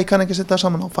veist, ég kann ekki setja það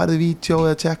saman og færði vídeo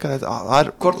eða tjekka þetta.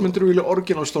 Hvort myndir þú vilja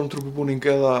orginal stormtrúpubúning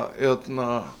eða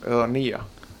nýja?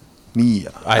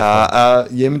 Nýja.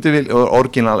 Ég myndi vilja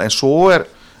orginal, en svo er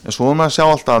maður að sjá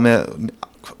alltaf með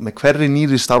hverri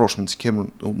nýri Star Wars mynd sem kemur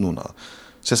út núna,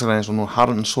 sérstaklega eins og nú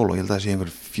Han Solo, ég held að það sé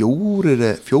einhver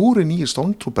fjóri nýjir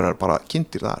stormtrooperar bara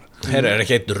kynntir þar. Er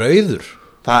ekki einn rauður?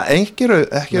 Það er ekki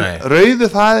rauðu,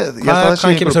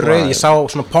 Hvað kemur svo rauð? Ég sá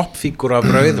svona popfígur af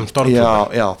rauðum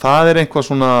stormtrooper. Já, það er einhvað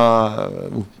svona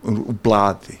úr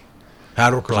blaði. Það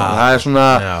er úr blaði. Það er svona,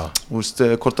 þú veist,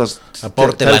 hvort það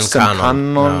Borderline Canon.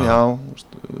 Já,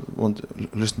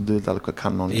 hlustundu við alveg hvað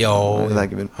Canon. Já,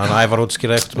 hann ævar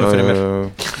útskýra eftir með fyrir mér.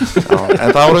 En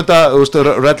það voru þetta, þú veist,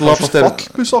 Red Lobster.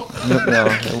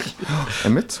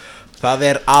 Einmitt. Það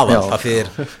er aðal, það fyrir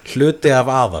hluti af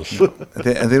aðal. En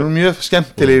þeir eru mjög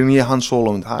skemmtilegir í Han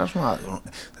Solo. Það er svona,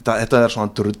 þetta er svona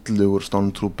drullugur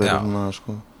stormtrooper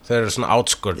sko. Þeir eru svona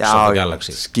outskirts of the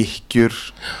galaxy. Skikkjur.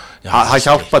 Það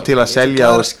hjálpa til að selja.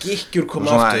 Það er skikkjur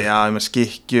koma aftur. Já, með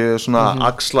skikkju, svona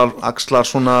axlar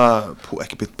svona,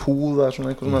 ekki byggt púða,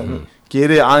 svona eitthvað svona.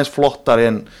 Gerið aðeins flottar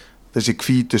en þessi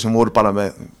hvítu sem voru bara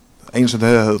með eins og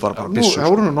þau höfðu bara byssur.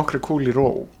 Það voru nú nokkri cool í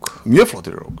Rogue. Mjög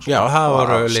flottir í Rogue sko. Já, það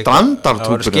voru líka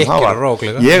strandartrúper. Skikkjur í Rogue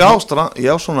líka. Ég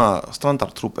á svona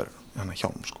strandartrúper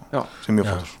hjálm sko, sem mjög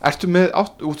flottur. Ertu með,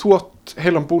 þú átt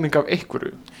heilan búning af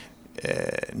einhverju?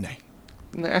 Nei,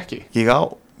 ekki.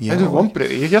 Þetta er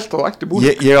vonbrigði, ég held að þú ætti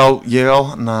búning. Ég á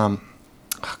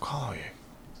hvað á ég?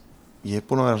 Ég er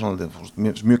búin að vera svona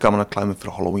mjög gaman að klæða mig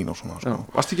fyrir Halloween og svona sko.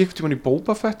 Varstu ekki einhvern tímann í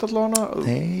Boba Fett allavega?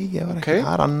 Nei, ég var ekki,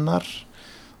 það er annar.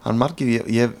 Það er margir,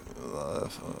 ég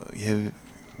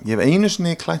hef einu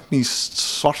sinni klætt mig í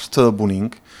svarthöðabúning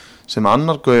sem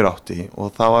annar gaur átti og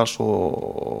það var svo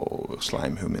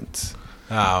slæm hugmynd.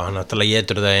 Já, hann náttúrulega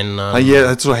getur það inn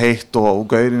þetta er svo heitt og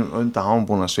gaurinn undan hann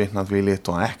búin að svitna því lit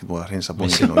og ekkert búin að hreinsa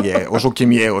búningin og svo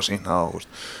kem ég og svitna og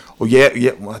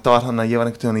þetta var hann að ég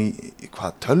var einhvern veginn í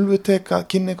tölvutek að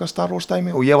kynna eitthvað Star Wars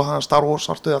dæmi og ég var hann Star Wars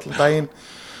svartuð allan daginn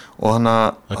og hann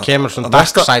það kemur svona dark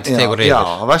side tegur yfir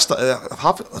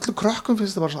öllu krökkum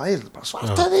finnst þetta bara svo æðilegt bara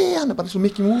svartaði, hann er bara svo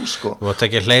mikið mús sko. Þú vart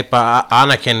ekki hleypa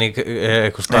Anakin í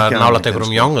eitthvað stað nálægt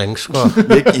einhverjum youngling sko.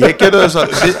 ég gerði þess að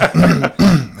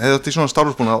hefði þetta í svona Star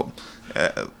Wars búin að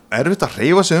erfitt að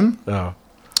hreyfa sig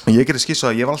ég gerði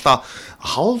skissa að ég var alltaf að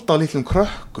halda á litlum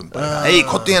krökkum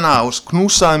kotti hérna og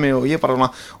knúsaði mig og ég bara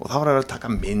og það var að taka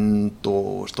mynd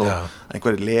og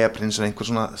einhverjir leprins og einhver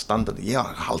svona standard ég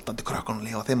var haldandi krökkunum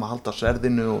og þeim að halda á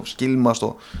sverðinu og skilmast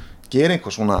og gera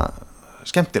einhver svona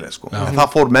skemmtileg sko. En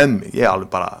það fór með mig, ég alveg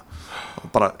bara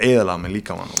eðlaði mig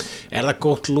líka mann Er það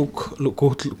gott lúk?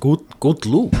 Good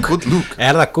look?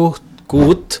 Er það gott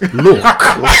lúk?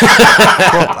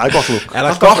 Það er gott lúk Er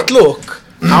það gott lúk?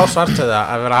 Á svartöða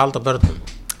að vera að halda börnum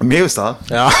Mér veist það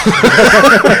Já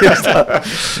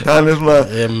Það er svona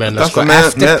Ég menna sko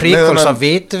eftir prequels að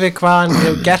vitum við hvað hann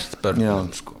hefur gert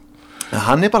börnum sko.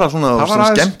 Hann er bara svona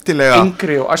skemmtilega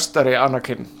yngri og æstari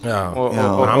Anakin og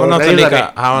hann var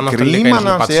náttúrulega gríman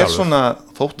hans er svona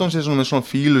þótt hann sé svona með svona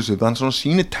fílusip hann svona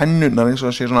sýnir tennunar eins og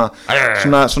hann sé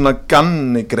svona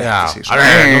ganni gretti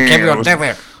nú kemur hann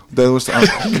tegveg þú veist,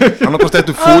 annarkost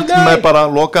þetta fúll með bara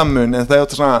loka mun en það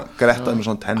er svona grettað með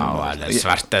svona tennum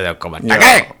svartaði að koma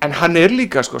en hann er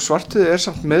líka sko, svartaði er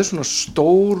samt með svona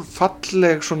stór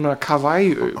falleg svona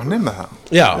kawaii hann er með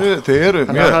það já, þeir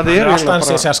eru alltaf hann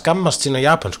sé að skammast sína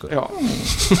japansku hann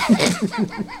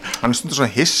er stundur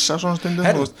svona hissa svona stundum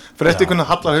fyrir eftir einhvern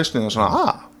hallar hausnið og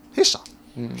svona hissa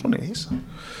svona hissa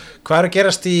hvað er að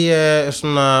gerast í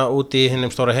svona út í hinnum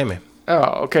stóra heimi Já,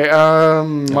 ok,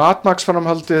 Mad Max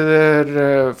framhaldið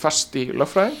er fast í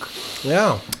lögfræðing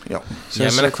Já, ég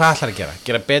meina hvað ætlar að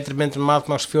gera betri mynd en Mad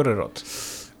Max 4 rót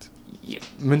Ég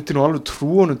myndi nú alveg trú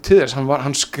honum til þess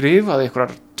hann skrifaði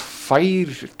einhverjar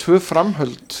tvö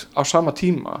framhöld á sama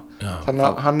tíma þannig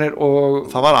að hann er og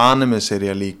það var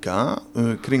anime-sería líka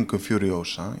kringum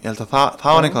Furiosa ég held að það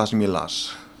var eitthvað sem ég las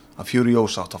að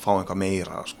Furiosa átt að fá eitthvað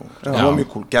meira sko. Það var mjög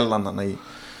cool, gellan hann í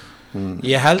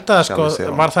Ég held að sko,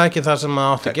 var það ekki það sem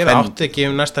átti að gera átti ekki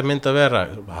næsta mynd að vera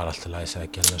það er alltaf læg að segja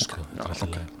gæla sko.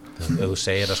 Ef þú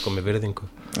segir það sko með virðingu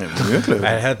mjög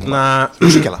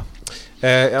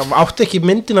átti ekki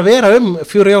myndin að vera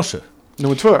Furiosa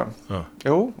Númer 2? Já.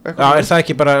 Jú, Já, er það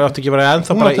ekki bara, áttu ekki bara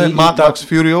ennþá Hún bara átti Mad Max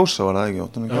Furiosa var það ekki,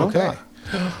 áttu ekki Ok.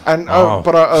 En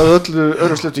bara að öllu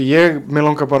öðru slutu, mér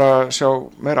langar bara að sjá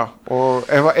meira og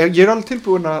ég alveg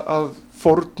tilbúin að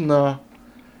fórna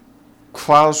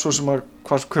hvað svo sem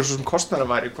hversu sem kostnara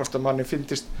væri, hvort að manni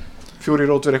fyndist Fury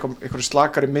Road verið eitthvað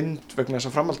slakari mynd vegna þess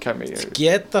að framhaldkæmi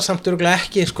geta samt örugglega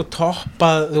ekki sko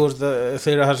toppað þú veist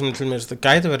þegar það sem til mér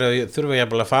gæti verið þurfa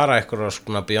ég að fara eitthvað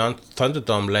svona Beyond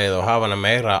Thunderdome leið og hafa hana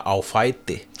meira á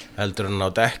fæti heldur en á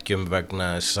dekkjum vegna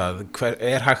þess að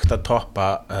er hægt að toppa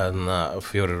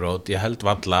Fury Road, ég held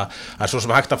valla að svo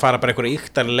sem hægt að fara bara eitthvað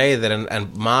yktar leiðir en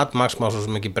Mad Max má svo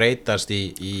sem ekki breytast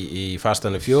í Fast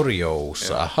and the Furious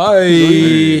hæ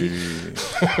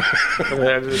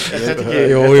Þetta ekki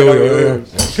Jú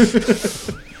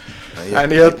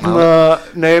En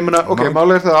nei, ég meina, ok,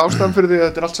 málið er það að ástæðan fyrir því að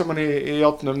þetta er allt saman í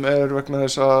játnum er vegna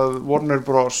þess að Warner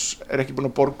Bros er ekki búin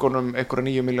að borga honum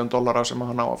einhverja $9 million sem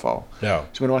hann á að fá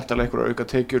sem er væntanlega einhverja auka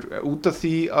tekjur út af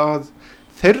því að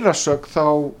þeirra sögn þá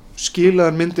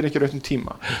skilaði myndin ekki réttum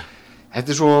tíma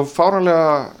þetta er svo fáránlega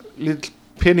lítill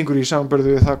peningur í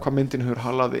samanburði við það hvað myndin hefur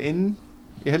halaði inn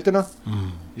í heldina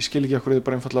ég skil ekki okkur þið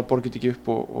bara einfallega borgið ekki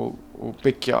upp og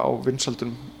byggja á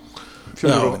vinsaldum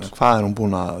hvað er hún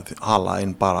búin að hala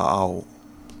inn bara á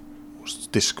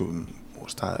diskum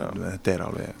þetta er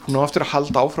alveg hún á eftir að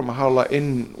halda áfram að hala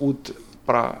inn út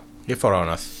bara ég fór á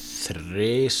hana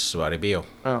 3 var í bíó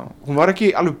hún var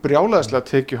ekki alveg brjálæðislega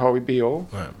tekjuhá í bíó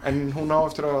en hún á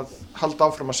eftir að halda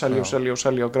áfram að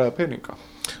selja og græða peninga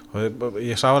og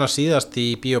ég sá hana síðast í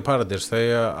Bíó Paradís þau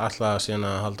alltaf síðan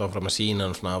að halda áfram að sína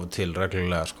hann svona af og til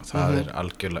reglulega sko. Það er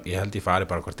algjörlega, ég held ég fari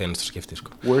bara hvert einasta skipti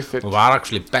sko. hún var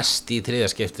actually best í 3.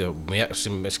 skipti og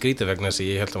sem skrítið vegna þess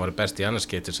að ég held að hann var best í 2.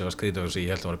 skipti sem var skrítið vegna þess að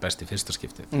ég held að hann var best í 1.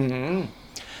 skipti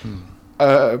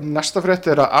Næsta frétt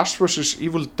er að Ash vs.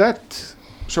 Evil Dead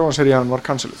sjónvarserían var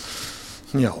canceluð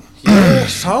Já Ég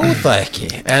sá það ekki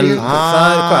en það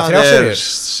er hvað, 3 seríur?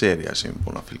 Sería sem ég er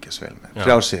búin að fylgjast vel með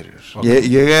 3 seríur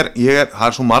það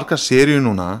er svo margar seríur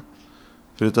núna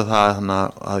fyrir þetta það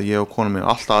að ég og kona mín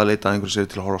alltaf að leita að einhverju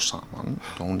seríu til að horfa saman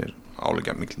og hún er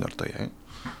álega mikil nörd og ég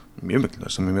mjög mikil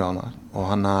nörd sem er mjög annað og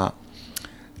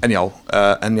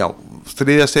en já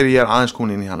 3. seríu ég er aðeins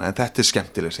komin inn í hana en þetta er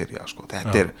skemmtileg sería sko.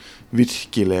 þetta er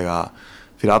virkilega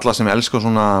fyrir alla sem elskar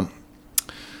svona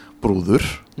brúður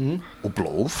og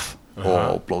blóð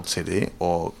og blóðseri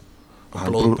og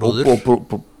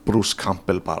Bruce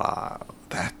Campbell bara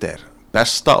þetta er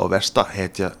besta og versta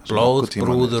hetja blóð,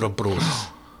 brúður og brúð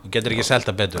þú getur ekki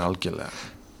selta betur algjörlega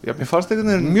Já, mér fannst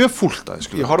einhvern veginn mjög fúlt að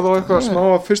ég horfði á eitthvað smá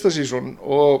af 1. season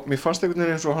og mér fannst einhvern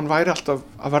veginn eins og hann væri alltaf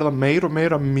að verða meira og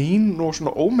meira mín og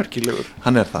svona ómerkilegur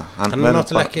hann er það hann er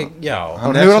náttúrulega ekki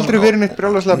hann hefur aldrei verið neitt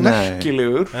brjálæðislega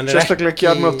merkilegur sérstaklega ekki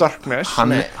Army of Darkness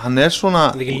hann er svona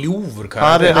hann er ekki ljúfur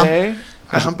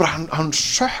hann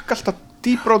sökk alltaf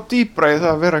dýbra og dýbra í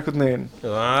það að vera einhvern veginn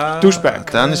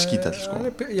douchebag hann er skítall sko.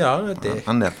 já,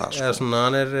 hann er það sko. svona,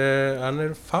 hann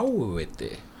er fáviti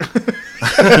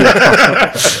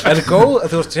er góð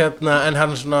þú veist en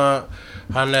hann svona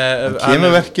hann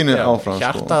kemur verkinu áfram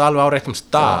hjartað alveg á réttum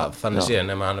stað þannig séð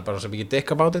nema hann er bara svo mikið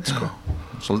dick about it sko.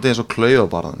 svolítið eins og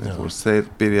Klaufabarðan þeir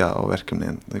byrja á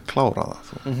verkefni en þeir klára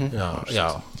það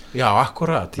já,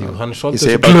 akkurat hann er ég svolítið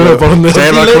segi bara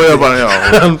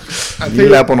Klaufabarðan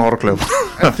nýlega búin að horfa Klaufabarðan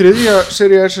en 3.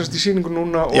 sería er sérst í sýningu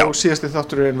núna og síðasti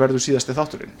þátturinn verður síðasti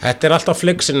þátturinn þetta er alltaf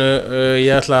flixinu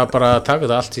ég ætla bara að taka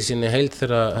það allt í síni heild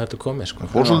þegar þetta er komið sko.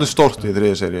 fór svolítið stort í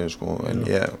 3. seríu sko, en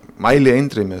ég mæli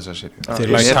eindrið með þessa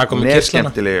seríu hún er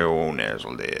skemmtileg og hún er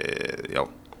svolítið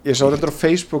ég sá þetta á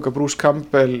Facebook að Bruce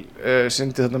Campbell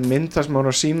sendi þarna mynd þar sem hann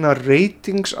var að sína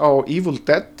ratings á Evil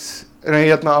Dead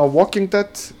á Walking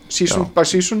Dead season by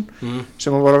season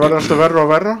sem var að verða alltaf verra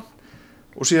og verra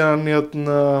og síðan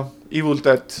Evil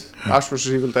Dead Ash vs.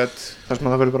 Evil Dead þar sem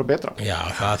það verður bara betra já,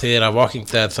 það þýðir að Walking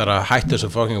Dead þarf að hætta þessu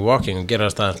fucking walking og gera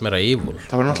það aðeins meira evil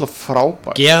það verður náttúrulega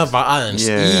frábært gefa aðeins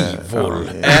evil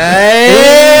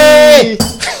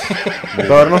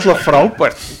það verður náttúrulega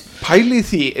frábært pælið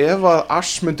því ef að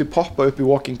Ash myndi poppa upp í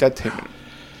Walking Dead heiminum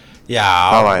já,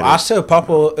 Ash hefur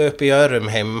poppað upp í öðrum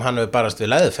heimum hann hefur barast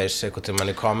við Leatherface eitthvað til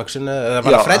mann í komiksinu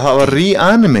það var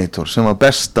Reanimator sem var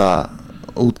besta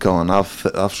útgáfan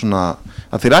af svona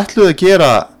að þeir ætluðu að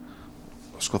gera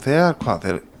sko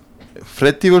þegar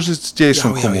Freddy vs.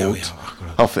 Jason kom út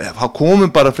þá komum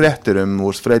bara fréttir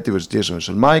Freddy vs. Jason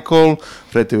vs. Michael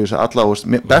Freddy vs. alla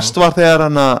best var þegar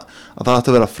að það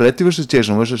ætti að vera Freddy vs.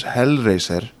 Jason vs.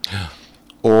 Hellraiser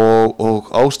og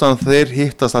ástæðan þeir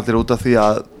hittast allir út af því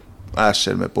að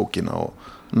Ash er með bókina og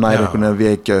nær einhvern veginn að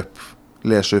vekja upp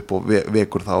lesa upp og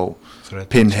vekur þá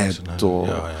Pinhead og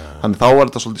þannig þá var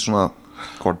þetta svolítið svona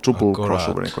quadruple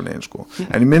crossover einhvern veginn sko.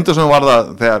 En í myndu sem var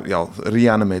það þegar, já,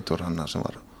 Reanimator hann sem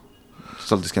var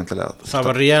svolítið skemmtilega. Það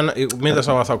var mynda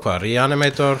sem var þá hvað?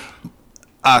 Reanimator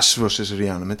Ash vs.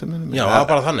 Reanimator Já, það var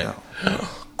bara þannig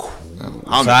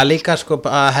Það er líka sko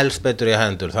að helst betur í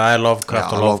hendur. Það er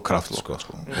Lovecraft og Lovecraft sko.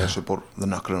 Þessu bor The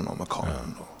Necronomicon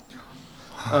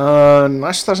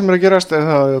Næsta sem að gerast er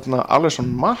það Alison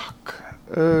Mack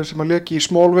sem að leki í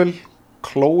Smallville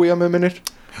Chloe að með minnir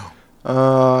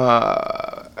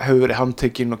hefur verið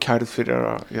handtekinn og kærð fyrir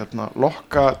að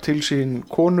lokka til sín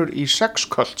konur í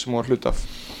sexköld sem hún var hlut af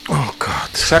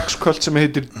sexköld sem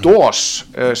heitir DOS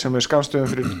sem er skammstöfum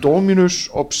fyrir Dominus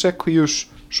Obsequius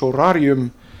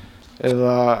Sorarium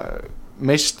eða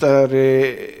meistari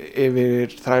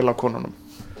yfir þrælakonunum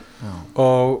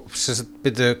Og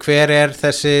byrju, hver er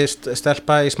þessi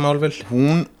stelpa í Smallville?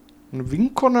 Hún er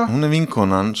vinkona Hún er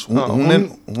vinkonans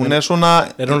Hún er svona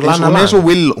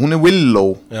Hún er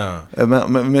Willow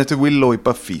Við heitum Willow í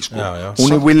Buffy sko.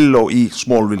 Hún er Willow í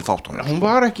Smallville þáttunum Hún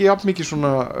var ekki jafn mikið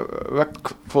svona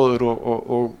veggfóður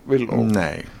og Willow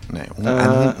Nei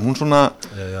en hún svona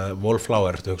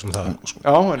Wallflower, þú hugsa það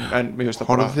Já, en mér finnst það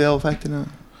bara Horfðu þið á þættina?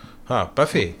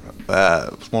 Buffy?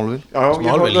 Smallville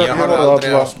Smallville, ég horfði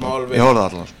aldrei á Smallville Ég horfði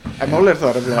alla En málið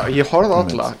er það, ég horfði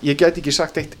alla Ég get ekki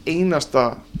sagt eitt einasta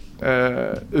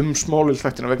Smallville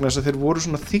þættina vegna þess að þeir voru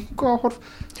svona þingu áhorf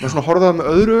maður svona horfði það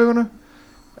með öðru augunu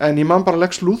en ég man bara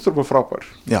Lex Luthor var frábær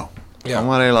Já, hann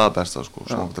var eiginlega það besta sko,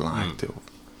 svona hætti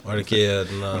Var ekki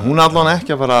Hún er allan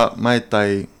ekki að fara að mæta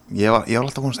í Ég var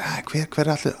alltaf vonast, hver er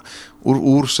allir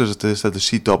úr þetta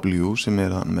CW sem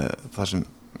er hann með það sem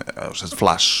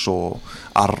Flash og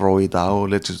Arrow í dag og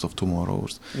Legends of Tomorrow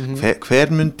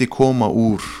hver myndi koma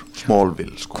úr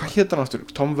Smallville sko. Hvað hétt hann aftur?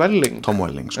 Tom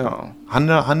Welling sko.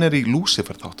 hann er í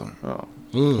Lucifer þáttunum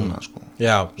sko.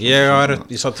 Já,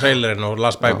 ég sá trailerinn og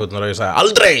las bækurnar og ég sagði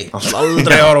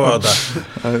aldrei horfa á þetta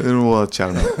Það er nú að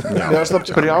tjárna Ég var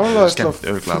það brjálaðist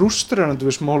frustrerandi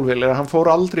við Smallville er að hann fór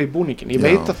aldrei í búningin Ég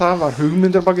veit að það var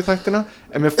hugmyndir baki þættina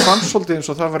en mér fannst svolítið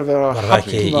eins og það var verið að Var það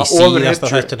ekki í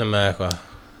síðasta þættinum með eitthvað?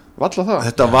 Valla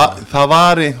það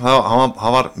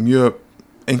það var mjög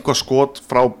einhver skot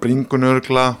frá bringun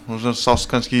örgla og svo sást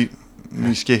kannski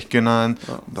í skikkjuna en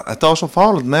þetta var svo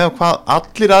fálegt með hvað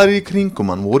allir aðrir í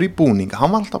kringum hann voru í búning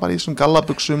hann var alltaf bara í þessum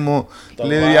gallabuxum og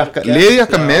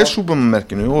leðjakka með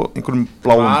Superman-merkinu og einhverjum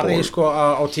bláum ból Var í sko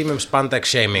á tímum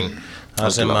spandex shaming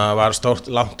það sem var stórt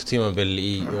langt tímabil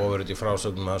í ofurhuti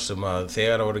frásögnum sem að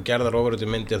þegar voru gerðar ofurhuti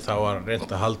myndir þá var reynt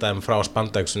að halda þeim frá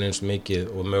spandexun eins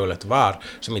mikið og mögulegt var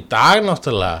sem í dag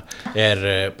náttúrulega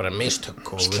er bara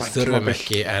mistök og við þurfum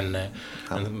ekki en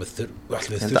við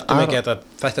þurfum ekki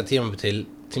þetta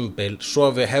tímabil svo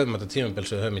við hefum þetta tímabil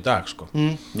sem við höfum í dag sko.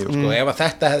 Sko ef að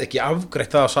þetta hefði ekki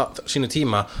afgreitt það á sínu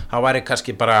tíma þá væri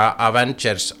kannski bara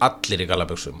Avengers allir í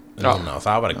gallabuxum núna og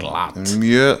það var glat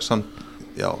mjög samt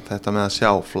Já, þetta með að sjá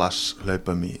Flash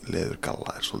hlaupa í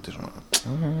leðurgalla er svolítið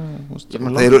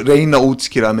svona þeir reyna að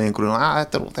útskýra með einhverjum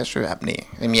þetta er þessu efni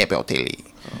sem ég bjóð til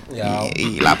í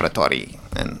laboratóri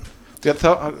en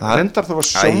reyndar það var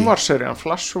sjónvarserían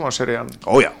Flash sjónvarserían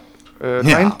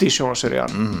 90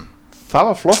 sjónvarserían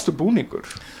það var flottu búningur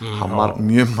hann var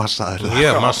mjög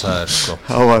massaður sko.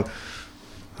 það var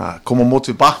kom á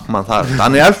mót við Batman þar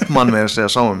Danny Elfman með að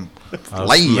segja sáum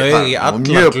lægi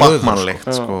mjög Batmanlegt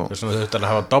sko. Þess vegna þurfti að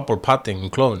hafa double padding í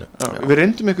klófinu Við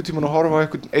reyndum einhvern tímann að horfa á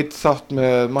eitt þátt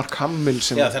með Mark Hamill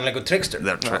sem þennan leikur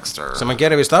Trickster sem hann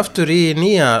gerir vist aftur í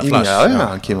nýja Flash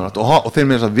hann kemur aftur og þeir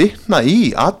með þess að vitna í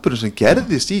atburðum sem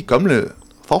gerðist í gamlu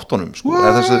þáttunum sko.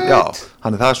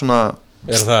 Þannig það er svona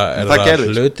Er það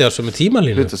hluti á sömu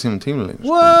tímalínu?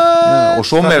 Og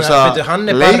svo með þess að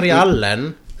hann er Barry Allen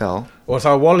og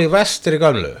þá Wally West í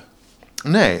gamlu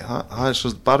Nei, það er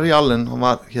svo Barry Allen hann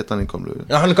var hérna í gamlu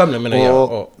hann er gamlu minna ég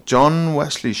og John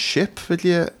Wesley Shipp vil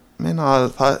ég meina að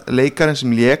það leikarinn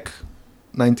sem lék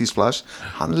 90s Flash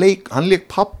hann lék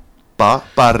pappa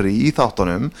Barry í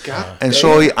þáttunum en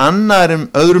svo í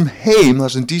öðrum heim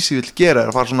það sem DC vil gera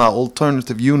er að fara svona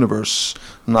alternative universe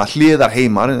hliðar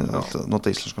heimar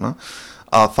nota íslenskuna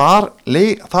að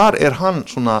þar er hann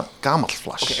svona gamall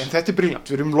Flash en þetta er brilljant,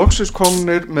 við erum loksins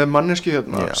komnir með manneski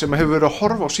hérna sem hefur verið að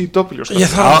horfa á CW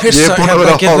Ég þarf að pissa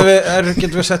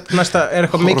getum við sett næsta, er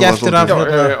eitthvað mikið eftir af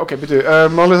Ok, byrju,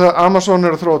 málið það Amazon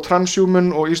er að þróa Transhuman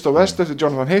og East og West eftir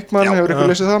Jonathan Hickman, hefur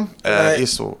ykkur lesið það?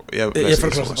 Ég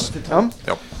fyrir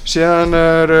East Síðan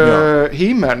er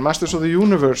He-Man, Masters of the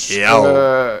Universe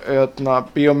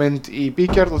bíómynd í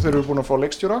bígerð og þeir eru búin að fá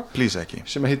leikstjóra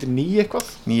sem heitir Ný eitthvað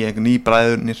Ný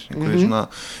bræðurnir svona,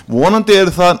 vonandi er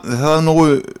það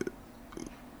nógu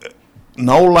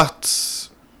nálægt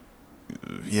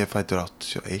ég fættur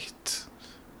 81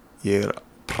 ég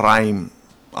prime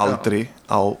aldri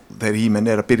á þegar He-Man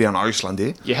að byrja hann á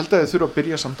Íslandi. Ég held að þið þurfa að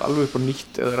byrja samt alveg upp á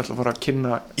nýtt eða þeir ætla að fara að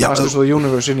kynna Masters of the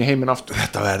Universe inn í heiminn aftur.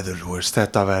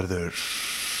 Þetta verður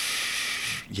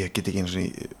ég get ekki eins og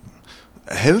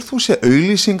hefur þú séð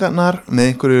auglýsingarnar með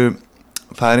einhverju,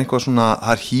 það er einhver svona,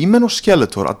 það er He-Man og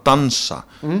Skeletor að dansa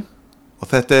og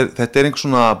þetta er einhver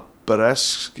svona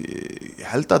bresk, ég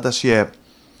held að þetta sé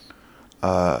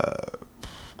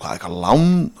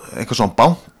eitthvað svona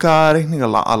bankareikning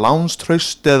að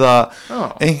lánstraust eða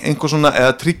einhver svona,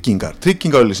 eða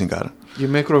tryggingaauglýsingar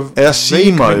eða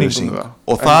símaauglýsing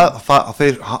og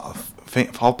þeir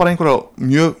fá bara einhverja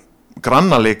mjög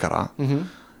granna leikara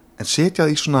en setja það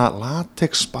í svona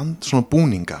latexband, svona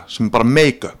búninga sem er bara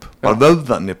make-up, bara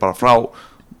vöðvanir bara frá,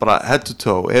 bara head to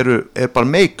toe er bara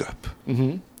make-up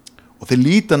og þeir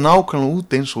líta nákvæmlega út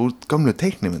eins og úr gömlu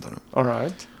teiknimyndunum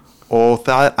og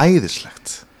það er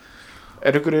æðislegt.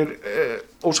 Er einhverjir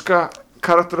óska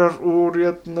karakterar úr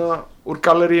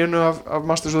galleríinu af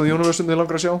Masters of the Universe sem þið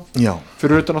langar að sjá? Já.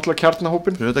 Fyrir utan náttúrulega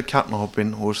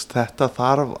kjarnahópin? Og þetta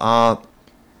þarf að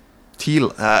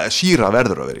She-Ra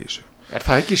verður að vera í þessu. Er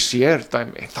það ekki sér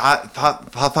dæmi?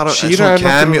 Það þarf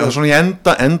svona í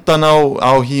endan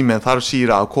á He-Man þarf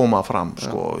She-Ra að koma fram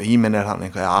sko. He-Man er hann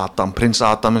einhver prins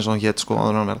Adam eins og hann hét sko.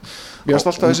 Mér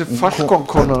finnst alltaf þessi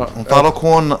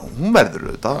Falcon-kona hún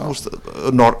verður þetta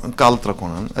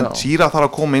galdrakonan en She-Ra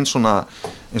þarf að koma inn svona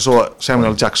eins og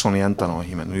Samuel Jackson í endan á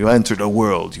He-Man you entered a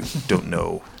world you don't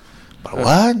know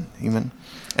what? He-Man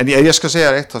en ég skal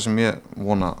segja eitt það sem ég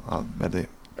vona að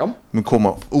verði mun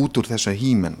koma út úr þessu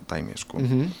He-Man dæmi sko.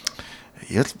 Ég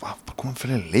held að koma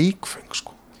fyrir leikföng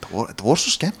sko. Þetta voru svo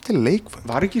skemmtileg leikföng.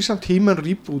 Var ekki samt He-Man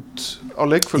reboot á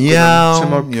leikföngunum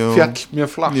sem að fjall mjög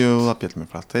flatt? Jú, það fjall mjög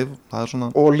flatt. Það er svona...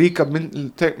 Og líka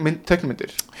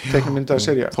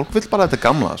teiknumyndaserja. Fólk vill bara þetta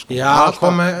gamla sko.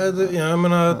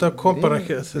 Þetta kom bara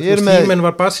ekki. He-Man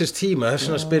var basist tíma. Þess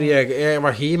vegna spyr ég, ef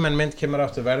að He-Man mynd kemur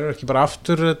aftur, verður ekki bara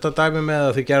aftur þetta dæmi með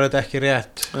að þau gerðu þetta ekki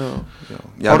rétt?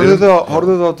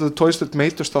 Horfðu þá The Toys That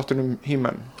Made Us þáttunum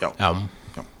He-Man? Já.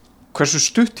 Hversu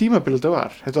stutt tímabil þetta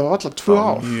var? Þetta var alltaf 2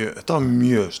 ár. Þetta var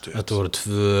mjög stutt. Þetta voru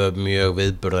 2 mjög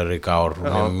viðburðarík ár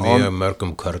mjög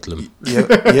mörgum körlum.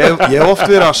 Ég oft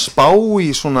verið að spá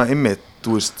í svona einmitt,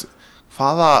 þú veist,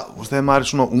 þegar maður er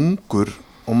svona ungur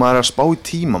og maður er að spá í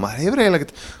tíma, maður hefur eiginlega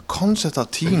ekkert koncept af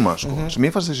tíma, sko, sem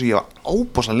ég fannst þess að ég var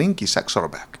ábúsa lengi í 6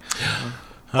 ára bekk.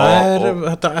 Það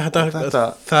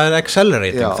er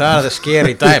accelerating, það er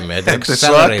scary dæmi, þetta er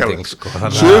accelerating sko,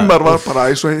 sumar var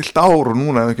bara eins og heilt ár og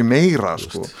núna er ekki meira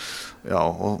sko. Já,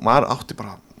 og maður átti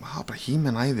bara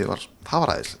He-Man æði það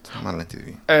var æðislegt maður lenti í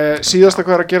því. Síðasta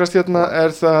hvað er að gerast hérna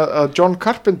er það að John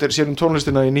Carpenter sér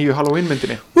tónlistina í nýju Halloween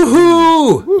myndinni.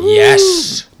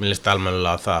 Yes, mér líst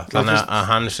almennilega það þannig að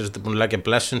hann er búin að leggja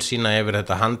blessun sína yfir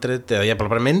þetta handrit eða ég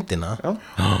bara myndina.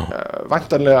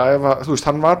 Væntanlega ef að, þú veist,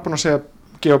 hann var búin að segja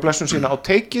gefa blessun sína á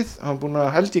teikið, hann búin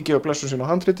að held ég gefa blessun sína á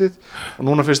handritið og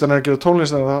núna fyrst hann er að gera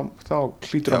tónlistina þá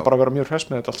hlýtur hann bara að vera mjög hress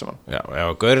með þetta allt saman. Já,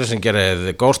 ef Gaurið sem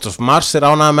gerir Ghost of Mars er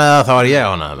ánægð með það, þá er ég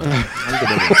ánægð með það.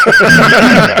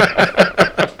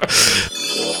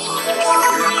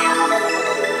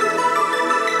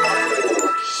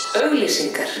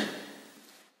 Auglýsingar.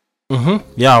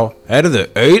 Já,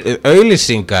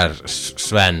 auglýsingar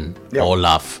Sven,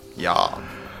 Ólaf. Já.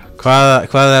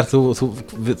 Hvað er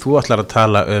þú ætlar að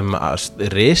tala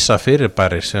risa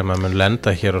fyrirbæri sem að mun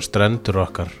lenda hér á strendur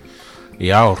okkar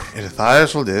í ár? Það er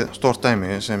svolítið stórt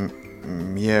dæmi sem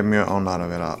ég er mjög ánægður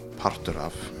að vera partur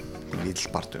af,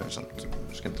 lítill partur en samt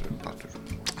skemmtilegur partur.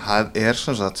 Það er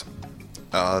sem sagt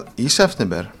að í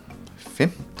september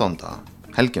 15.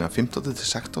 helgina 15. til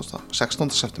 16.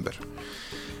 september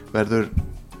verður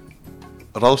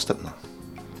ráðstefna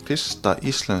fyrsta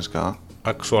íslenska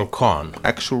Actual Con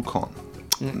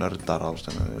nördar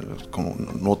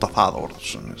ástæðan nota það orð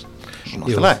svona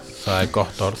Jú, það er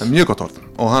gott orð, það er mjög gott orð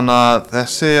og hann að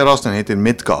þessi ástæðan heitir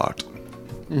Midgard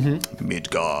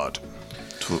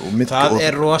það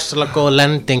er rosalega góð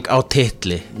lending á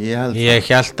titli. Ég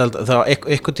held að það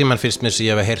eitthvað tímann fyrst mér sem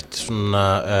ég hef heyrt svona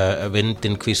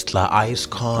vindin hvísla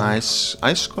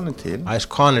Icecon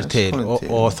er til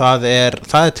og það er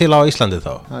til á Íslandi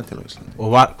þá. Það er til á Íslandi. Og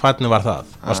hvernig var það?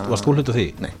 Varst þú hluta því?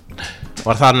 Nei.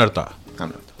 Var það nörda?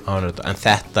 En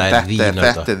þetta er því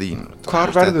nörda. Hvar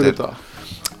verður þetta?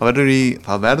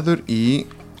 Það verður í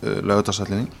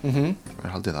Laugardalshöllinni.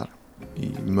 Er haldið þar í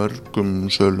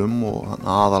mörgum sölum og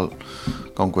aðal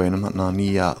gangveginum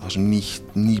það sem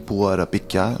nýbúið er að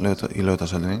byggja í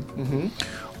Laugardalshöllinni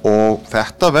og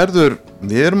þetta verður,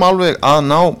 við erum alveg að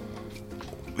ná,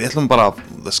 við ætlum bara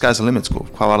the sky's the limit sko,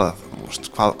 hvað var það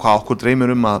hvað okkur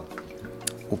dreymir að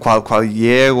og hvað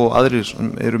ég og aðrir sem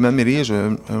eru með mér í þessu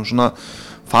hefum svona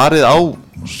farið á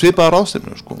svipaðar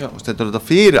ráðstefnur sko. Þetta er þetta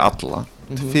fyrir alla,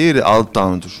 fyrir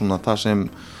aðdáendur svona það sem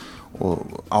og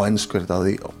á ensku er þetta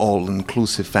the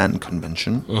all-inclusive fan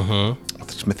convention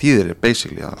það sem þýðir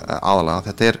basically aðalega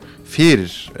þetta er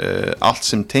fyrir allt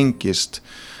sem tengist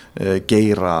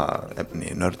geira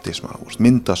efni, nördisma,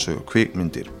 myndasögur,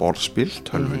 kvikmyndir, borðspil,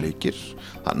 tölvuleikir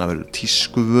þannig að verður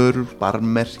tískuvörur,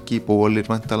 barmerki, bólir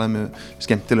væntanlega með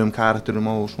skemmtilegum karakterum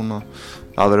og svona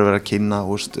það verður að kynna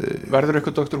verður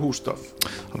eitthvað Dr. Hústaf?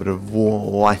 Það verður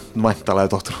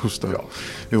væntanlega Dr. Hústaf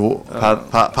Jú,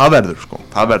 það verður sko,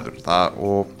 það verður það,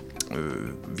 og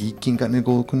Víkingarnir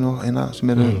góðu kunni eina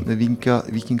sem eru með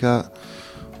Víkinga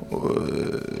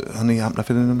þannig í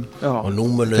Hafnarfirðinum og nú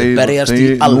munu berjast í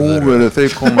alvöru nú munu þau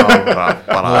koma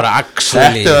bara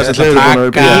axli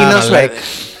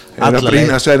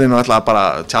brýna sveðinu og alltaf bara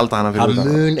tjalda hana fyrir það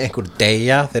mun einhver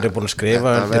deyja þeir eru búin að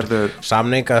skrifa undir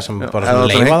samninga sem bara leifa það ef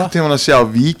það einhvern tímann að sjá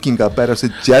Víkinga berjast í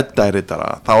Jedi-rittara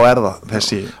þá er það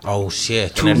þessi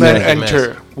shit two men enter,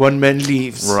 one man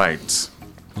leaves right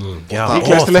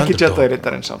líklegast til ekki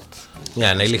Jedi-rittarinn samt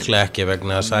Já, nei, líklega ekki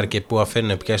vegna þess að það er ekki búið að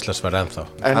finna upp geislasverð ennþá.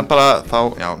 En bara þá,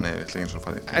 já, nei, við ætlum eins og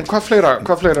farið. En hvað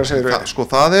fleira segir við? Sko,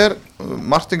 það er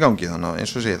margt í gangi þannig að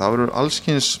eins og sé, það verður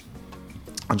allskyns,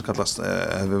 hans kallast,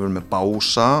 við verðum með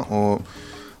bása og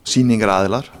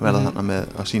sýningaraðilar verða þannig með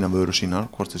að sýna vöru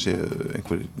sínar, hvort þessi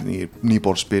einhver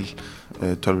nýborðspil,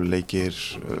 tölvuleikir,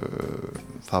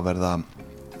 það verða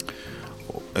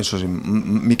eins og sé,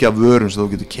 mikið af vörum sem þú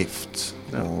getur keypt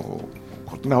og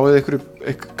náðu ykkur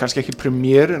kannski ekki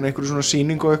premiér en einhverju svona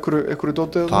sýning og einhverju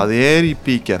dótið það er í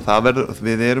bíkja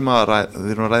við erum að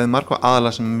ræða marga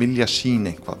aðalega sem vilja sýna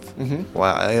eitthvað og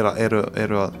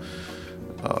eru að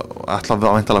ætla að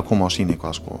væntanlega koma að sýna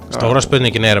eitthvað sko. Stóra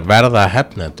spurningin er verða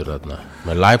hefnendur þarna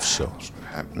með live show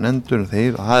hefnendur,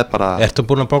 það er bara Ertu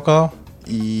búin að bóka þá?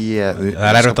 Það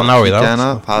er erfitt að ná í þá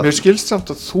Mér skilst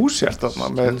samt að þú sért þarna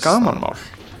með gamanmál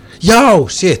Já,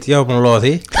 shit, ég var búin að lofa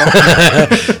því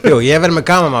Jú, ég verð með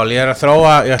gamanmál ég er að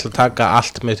þróa, ég ætla að taka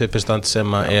allt mitt uppistand sem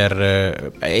er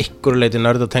einhver leiti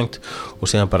nördatengt og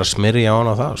síðan bara smyrja á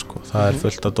það sko. Það er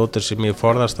fullt af dótir sem ég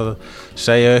forðast að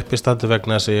segja uppistandi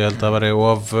vegna þess að ég held að veri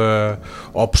of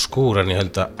obskúr en ég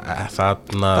held að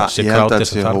þarna sé krátið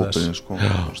sem þarf þess sko.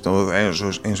 eins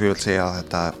og ég vil segja að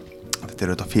þetta er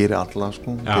auðvitað fyrir alla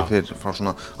sko. Fyrir frá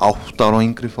svona 8 ára og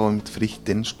yngri fáum við frítt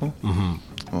inn sko.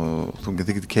 Og þú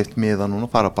getur keypt miða núna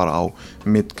fara bara á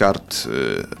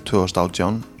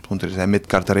midgard2018.is eða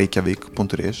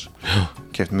midgardreykjavík.is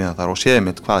keypt miða þar og séð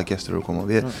mitt hvaða gestur eru að koma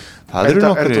við það er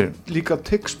þetta líka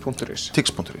tix.is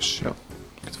já,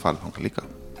 getur farið þangað líka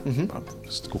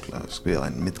bara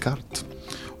skrifa inn Midgard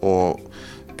og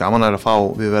gaman er að fá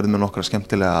við verðum með nokkra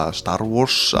skemmtilega Star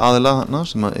Wars aðila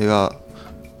sem að eiga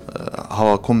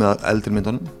hafa komið að eldri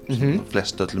myndunum sem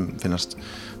flest öllum finnast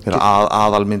fyrir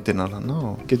aðalmyndirnar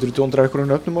Getur þú dóndrað ykkur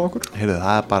nöfnum á okkur? Heyrðu,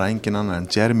 það er bara engin annar en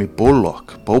Jeremy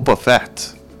Bullock Boba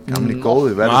Fett gamli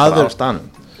góði verður bara á stanum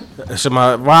sem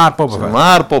var Boba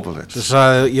Fett sem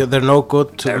sagði they're no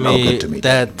good to me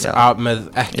dead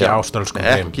með ekki ástralskum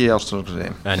en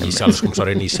nýsjálfskum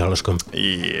He's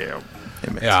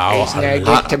no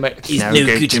good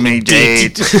to me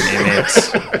dead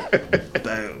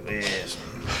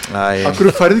Akkur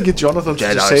færði ekki Jonathan til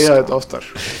að segja þetta oftar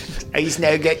He's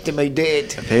no good to me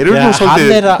dead Þeir eru nú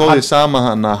svolítið góðið sama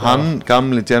hann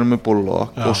gamli Jeremy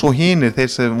Bullock og svo hinir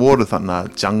þeir sem voru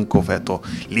þannig Jango Fett og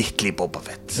litli Boba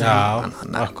Fett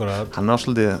akkurat hann er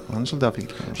svolítið að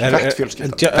fylgja Fett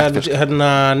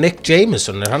fjölskylda Nick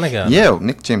Jameson, er hann ekki það? Já,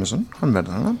 Nick Jameson, hann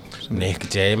verður hann Nick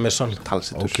Jameson,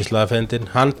 ókíslaða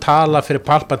fyndin hann tala fyrir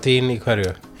Palpatine í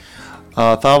hverju?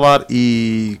 Það var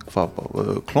í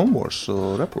Clone Wars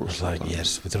og Rebels við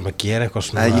þurfum að gera eitthvað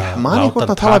svona ég man ekki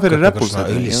hvort að tala fyrir Rebels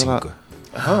auðlýsingu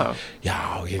já,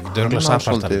 ég get örgulega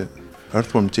samfælt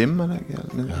Earthworm Jim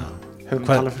hefur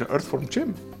talað fyrir Earthworm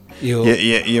Jim?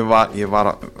 Ég var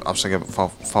að afsækja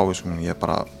fávísum ég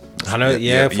bara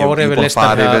ég fór yfir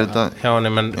listan hjá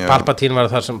hann menn Palpatine var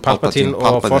það sem Palpatine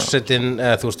og forsetinn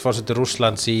þú veist forsetinn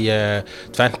Rússlands í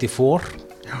 24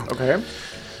 ok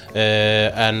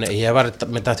en ég var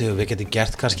með þetta við getum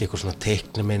gert kannski eitthvað svona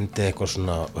teiknumyndi eitthvað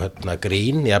svona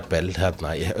grín jafnvel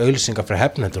auðlýsingar fyrir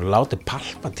hefnendur og láti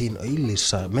Palpatine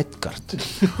auðlýsa Midgard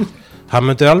hann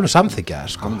myndi alveg samþykja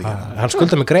sko. hann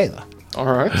skulda mig greiða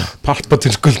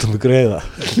Palpatine skulda mig greiða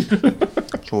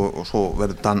og svo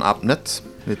verður Dan Abnett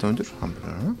rithöfundur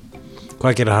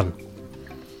hvað gerir hann?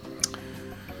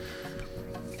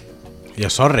 Já,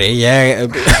 sorry,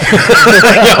 ég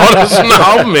horfði svona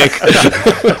á mig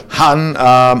hann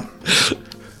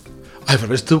Ævar,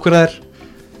 veistu þú hvað það er?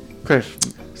 Hver?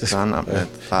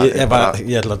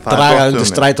 Ég ætla að draga undir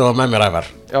strætó á með mér ævar.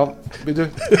 Já, býtu.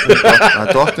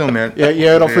 Það dottið á mér.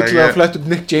 Ég á fullu að fletta upp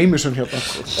Nick Jameson hérna.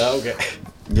 Já, ok.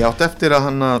 Ég átti eftir að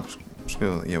hann að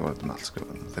skrifa, ég var með allt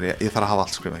skrifað. Ég þarf að hafa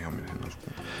allt skrifað hjá mér hérna.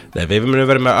 Nei, við munum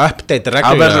verið með update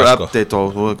reglulega. Það verður update og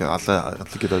þú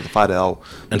allir geta farið á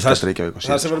Reykjavík og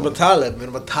það sem við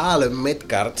erum að tala um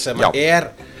Midgard sem er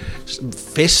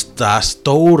fyrsta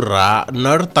stóra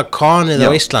nördakonið á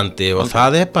Íslandi og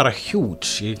það er bara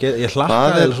huge. Ég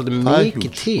hlakkaði svolítið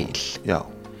mikið til. Já.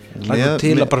 Hlakkaði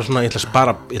til að bara svona, ég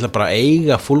ætla bara að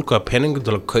eiga fúlgóða peningum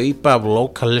til að kaupa af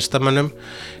lokal listamönnum.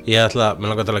 Mér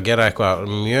langar til að gera eitthvað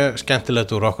mjög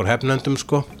skemmtilegt úr okkur hefnöndum,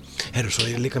 sko. Herru, svo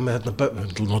ég er líka með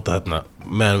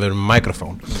meðan við erum með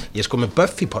mikrofón. Ég er sko með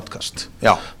Buffy podcast.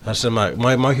 Já. Það sem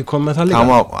má ekki koma með það líka. Það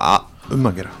má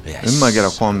að gera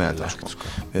að koma með þetta, sko.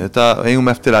 Þetta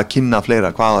eigum eftir að kynna fleira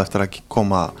hvaða eftir að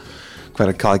koma,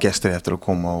 hvaða gestir eftir að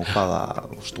koma og hvaða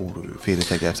stóru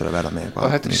fyrirtæki eftir að vera með.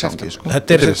 Þetta er í september, sko. Þetta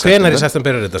er hvenær í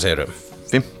september þetta, segirðu?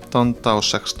 15. og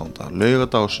 16.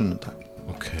 laugardag og sunnudag.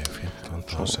 Ok,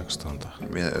 15. og 16.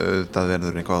 Það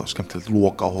verður eitthvað skemmtilegt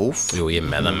lokahóf. Jú, ég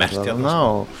með það merkt hérna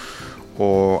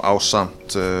og ásamt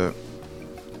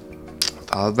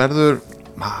það verður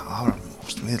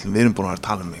við erum búin að vera að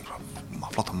tala um eitthvað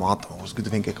flotta mat og þú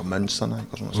getur fengið eitthvað mönsana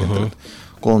eitthvað svona skemmtilegt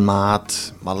góðan mat,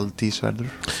 Maldís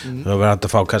verður það verður hægt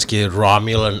að fá kannski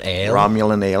Romulan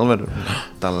Ale verður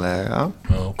dalega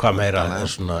og hvað meira er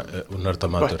svona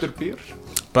nördamatur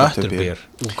Butterbeer,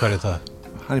 hvað er það?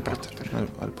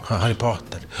 Harry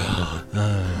Potter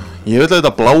Ég vil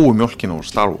þetta bláu mjólkina úr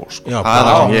Star Wars sko. Það er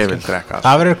það sem ég vil drekka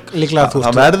Það verður líklega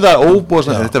Það verða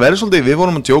óbúðslega Þetta verður svolítið, við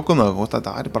vorum að djóka um það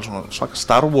Þetta er bara svona svaka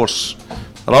Star Wars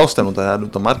ráðstefn Það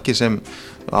er margir sem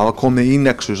hafa komið í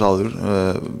Nexus áður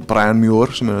Brian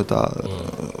Muir sem er þetta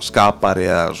skapari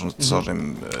eða svona sá sem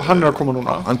Hann er að koma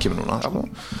núna Hann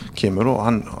kemur og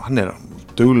hann er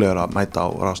duglegur að mæta á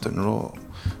ráðstefnur og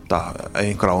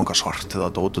einhver á einhver svart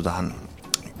eða dót hann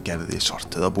gerði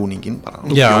svart eða búningin bara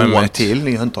bjóðan til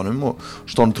í höndunum og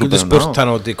stormtrúperuna. Þú spurt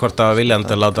hann út í hvort það var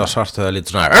viljandi að láta svart eða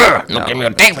lítið svona nú kemur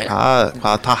ég deg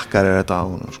hvaða takkar er þetta á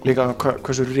hún sko. Líka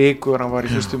hversu ríkur hann var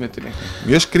í fyrstu myndinni.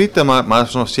 Mjög skrítið að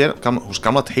maður svona sér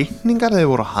gamla teikningar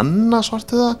þegar voru að hanna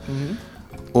svart eða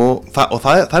og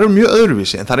það eru mjög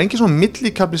öðruvísi en það er engin svona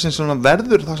millikabli sem svona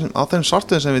verður það sem, á þeim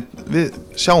svartuðum sem við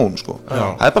sjáum sko.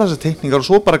 Það er bara þessi teikningar og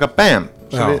svo bara eitthvað bam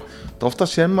það ofta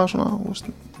sér maður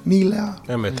svona nýlega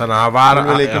þannig að það var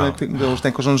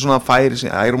einhver svona færi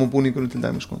ærum og búningunum til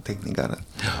dæmis sko, teikningar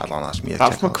það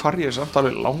var svona hvarjir samt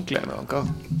alveg langlega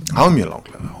það var mjög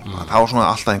langlega það var svona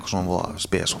alltaf einhver svona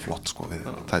spes og flott sko, við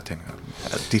það teikningar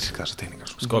dýrka þessar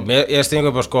teikningar sko, ég stinga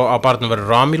upp sko, á barnum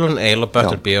verður Romulan Ale og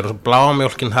Butterbeer og bláa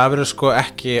mjólkin það verður sko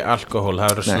ekki alkohól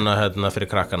það verður svona fyrir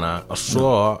krakkana og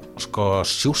svo sko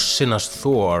Sjússinas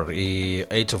Thor í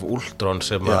Age of Ultron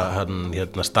sem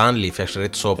að Stanley fekk sér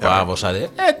eitt sopa af og sagði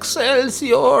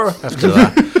Excelsior eftir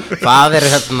það er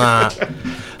svona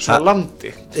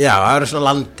landi það er svona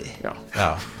landi já.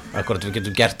 Akkurat við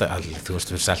getum gert það þú veist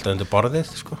við selta undir borðið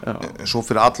sko. Svo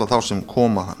fyrir alla þá sem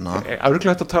koma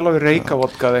Örgulega hægt að tala við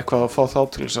Reykjavík eða eitthvað að fá þá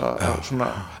til þess að svona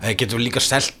getum við líka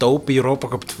selt dópi í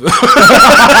Robocop 2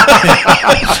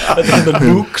 Þetta er svona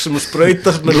núk sem að sprauta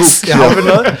svona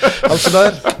alls það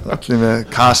er allir með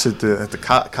kassetu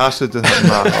kassetu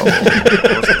hvað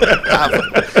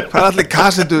er allir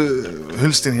kassetu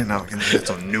hulstinn hérna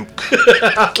þetta er núk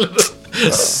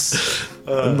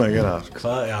að gera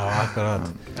hvað, já, akkurat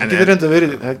það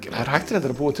er hægt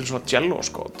að búa til svona jello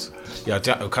skot já,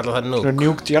 kalla það núk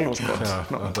núk jello skot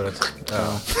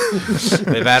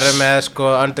við verðum með sko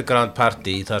underground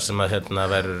party þar sem að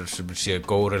verður séu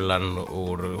górillan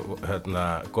úr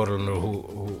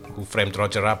who framed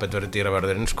Roger Rabbit verður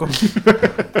dýraverðurinn sko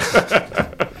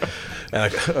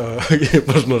ég er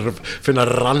bara svona að finna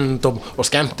random og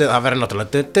skemmtið það verður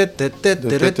náttúrulega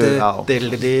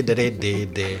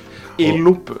í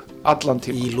lúpu allan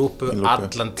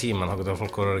tíman þá getur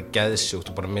fólk verið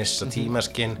geðsjúkt og bara missa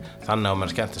tímaskinn þannig að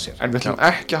maður skemmta sér en við ætlum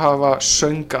ekki að hafa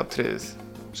söngatrið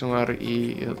sem var í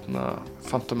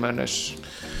Phantom Menace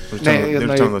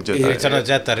Return of the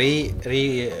Jedi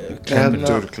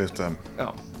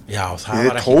Já, það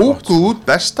var ekki gott. Þið tóku út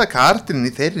besta kartinn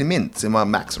í þeirri mynd sem var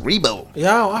Max Rebo.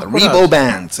 Já, akkurat. Rebo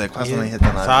Band, hvað svona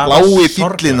hérna, blái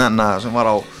bíllinn hana sem var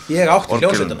á Ég átti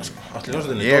hljómsveitina sko. Í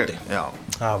dóti. Já.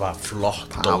 Það var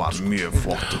flott. Það var mjög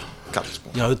flott. gall sko.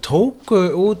 Já, þau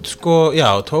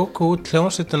tóku út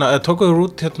hljómsveitina, tóku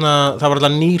út hérna, það var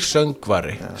alltaf nýr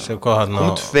söngvari sem kom þarna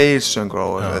og 2 söngur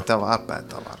og þetta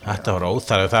var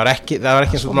óþarfi, það var ekki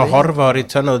eins og að horfa á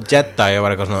Return of the Jedi, ég var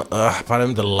eitthvað svona bara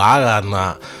að laga þarna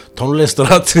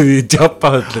tónlistaratið í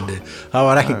Jabbahöllinni, það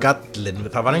var ekki gallin,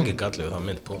 það var engin galli og það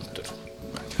mynd punktur.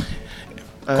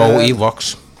 Go Evox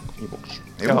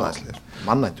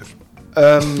mannætur.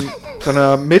 Þannig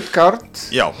að Midgard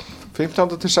Já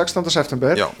 15. til 16.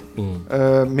 september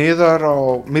miðar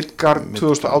á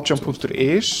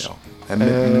midgard2018.is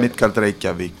Midgard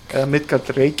Reykjavík eða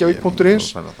midgardreykjavík.is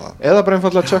eða bara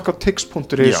einfallega að tjekka á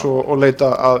tix.is og leita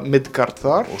að Midgard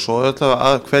þar og svo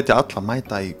að hvetja alla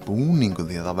mæta í búningu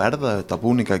því að það verða þetta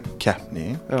búningakeppni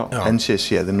NCC,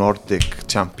 The Nordic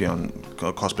Champion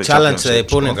Cosplay Challenge eða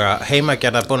búninga,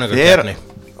 heimagerða búningakeppni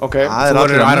okay. Þú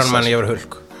verður Iron Man, ég verður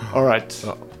Hulk alright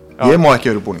Ég má ekki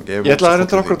verið búning Ég ætla að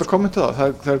reynda okkur að kommenta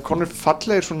það er konur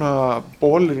fallegir svona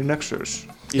bólir í Nexus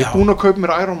Ég er búinn að kaupa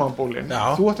mér Iron Man bólin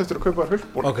Þú ætti eftir að kaupa þér Hulk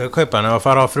bólin Ok, kaupa hann, ef að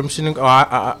fara á frumsýning á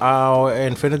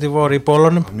Infinity War í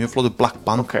bólunum Mjög flótu Black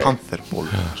Panther ból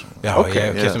Já,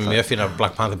 ég kefti mjög fína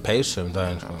Black Panther peysu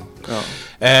daginn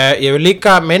Ég vil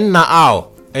líka minna á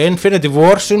Infinity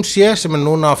War sem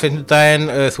núna á 5.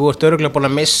 daginn þú ert örugglega búin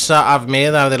að missa af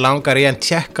miða ef þið langar í en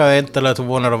tjekkaðu endalega þú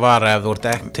vonar að vara ef þú ert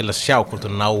ekki til að sjá hvort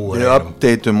þú náir Við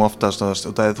updateum oftast og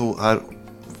það er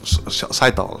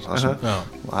sæta á það er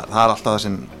alltaf það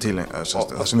sem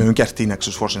við höfum gert í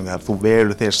Nexus Forcing þegar þú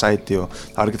velur þér sæti og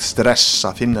það er ekkert stress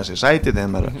að finna sér sæti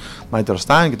þegar maður mætir á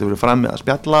staðinn getur verið frammi að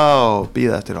spjalla og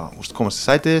bíða eftir að komast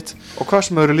til sætið þitt Og hvað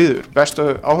sem öðru líður? Bestu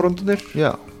áhorfendurnir?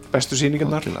 Já Bestu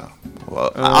sýningarnar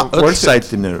öll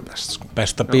sætin eru best sko.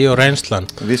 Besta bíóreynslan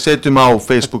Við setjum á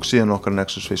Facebook síðan okkar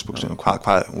Nexus Facebook síðan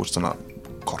hvað svona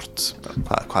kort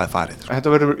hvað farið Þetta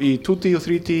verður í 2D og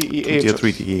 3D í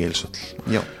Egilshöll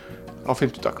á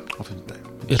 50 dag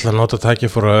Ég ætla að nota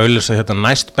tækifæri að auglýsa hérna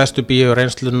næst bestu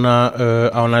bíóreysluna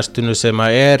á næstinu sem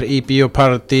er í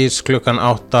Bíóparadís klukkan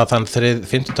 8 þann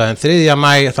 5. daginn 3.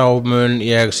 maí þá mun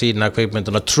ég sýna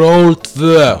kvikmynduna Troll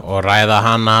 2 og ræða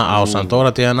hana á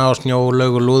Sandora DNA og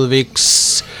Snjólaugu Lúðvíks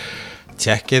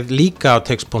Tjekkið líka á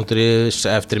tix.is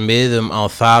eftir miðum á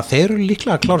það þeir eru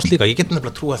líklega að klárast líka ég get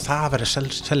nefnilega trú að það verið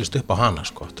seljast upp á hana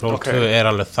sko. Troll 2 er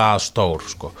alveg það stór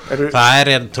sko. Það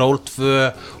er Troll 2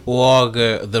 og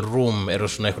The Room eru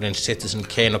svona einhvern veginn Citizen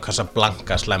Kane og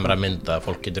Casablanca slæmra mynda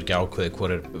fólk getur ekki ákveðið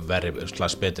hvor er verið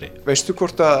slags betri Veistu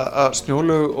hvort að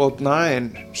Snjólaug og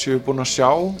Næn séu búin að sjá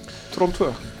Troll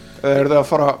 2? Eða það að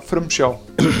fara frumsjá?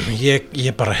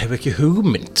 Ég bara hef ekki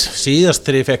hugmynd síðast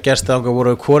þegar ég fekk gesti þangað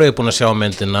voru hvorið búin að sjá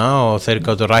myndina og þeir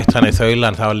gátu rætt hana í þaula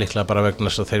en það var líklega bara vegna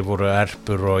þess að þeir voru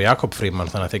Erpur og Jakob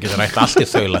Frímann þannig að þeir getur rætt allt í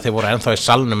þaula þeir voru ennþá í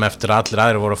salnum eftir að allir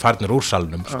aðrir voru farnir úr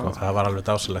salnum sko. Það var alveg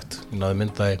dásalegt ég náði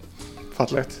myndaði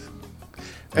fallegt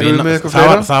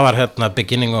það var hérna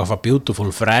Beginning of a Beautiful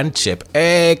Friendship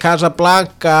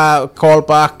Casablanca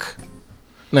callback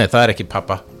nei það er ekki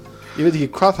pappa ég veit ekki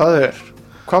hvað það er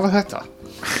hvað var þetta?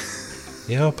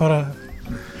 Já, bara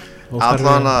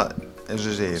allan að, eins og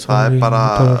ég segi það er bara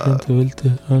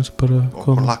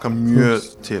og hlakka mjög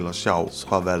til að sjá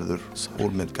hvað verður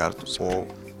úr Midgard og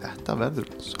þetta verður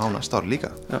á næsta ári líka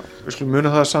Já, við skulum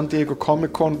muna það að San Diego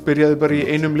Comic Con byrjaði bara í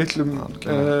einum litlum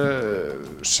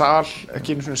sal,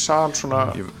 ekki einu svona sal svona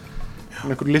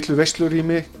einhver litlu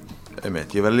veislurými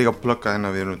ég verði líka að plugga hérna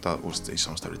við erum þetta í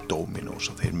samstæðri Dominos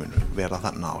og þeir munu vera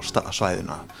þarna á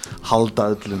svæðina halda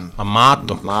öllum að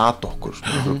mat okkur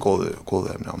góðu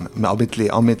efni á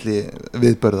milli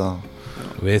viðbörða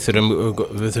við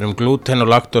þurfum glúten og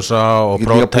laktósa og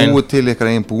prótein ég get líka búið til ykkar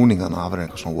eigin búning þannig að það verður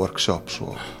eitthvað svona workshops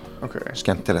og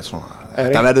skemmtilegt svona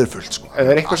þetta verður fullt sko eða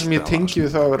er eitthvað sem ég tengi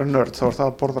við það að vera nörd þá er það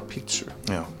að borða pítsu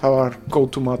það var go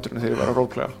to maturinn þegar ég var að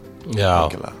roleplega já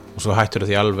og svo hættur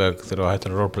því alveg þegar þú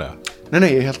hættur að roleplega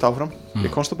nei, ég held áfram,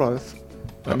 ég komst að bræðið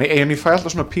en ég fæ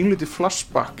alltaf svona pínlítið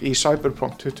flashback í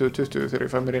Cyberpunk 2020 þegar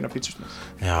ég fæ mér eina pítsasnöð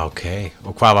já, ok,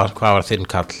 og hvað var þinn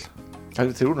kall?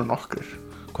 Þeir eru nokkrir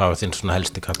hvað var þinn svona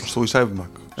helsti kall? Þú í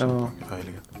Cyberpunk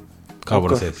hvað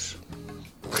voru þið?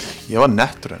 Ég var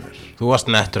Netrunner Þú varst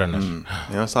Netrunner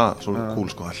Ég veist það, svo cool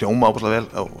sko, það hljóma ábúrslega vel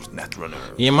Netrunner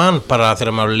Ég man bara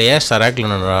þegar maður lesa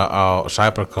reglunar á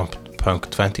Cyberpunk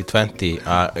 2020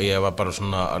 að ég var bara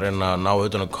svona að reyna að ná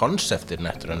utan á konseptir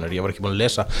Netrunner ég var ekki búin að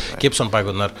lesa Gibson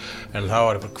bækurnar en þá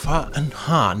var ég bara,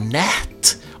 net?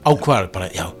 Á hvað? Bara,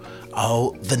 já, á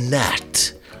The Net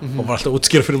og var alltaf að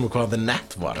útskýra fyrir mig hvað The Net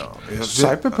var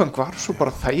Cyberpunk var svo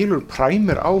bara þægilegur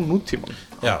præmir á nútíman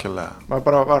maður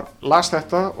bara las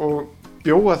þetta og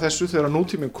bjóða þessu þegar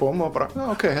nútíminn kom og bara,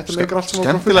 ok, þetta meikar allt sem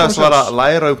skemmtilegast var að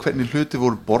læra hvernig hluti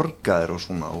voru borgaðir og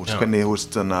svona og hvernig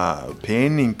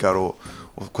peningar og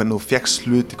hvernig þú fékkst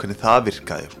hluti, hvernig það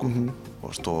virkaði sko.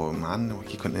 Og mann og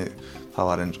ekki hvernig það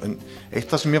var eitt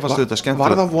það sem ég fannst auðvitað skemmtilegt.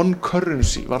 Var það one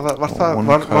currency? Var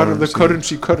the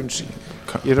currency?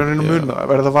 Ég er að reyna að muna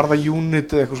það. Var það unit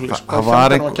eða eitthvað svolítið? Hvað var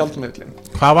gjaldmiðlinn?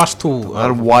 Hvað varst þú? Það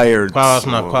er wired.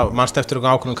 Manstu eftir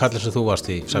eitthvað ákveðnum kallir sem þú varst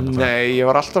í Cyberpunk? Nei, ég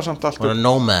var alltaf Var það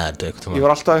Nomad? Ég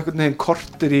var alltaf einhvern veginn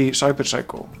kortir í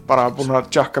Cyberpsycho. Bara búin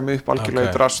að jacka mig upp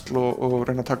algjörlega í drasl og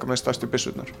reyna að taka með stærstu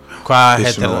byssurnar. Hvað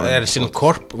heitir,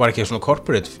 var ekki svona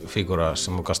corporate fígúra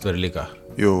sem þú gast verið líka?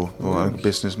 Jú, þú var einhver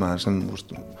businessman sem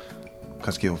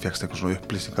kannski þú fékkst eitthvað svona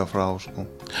upplýsingar frá sko.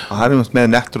 Og það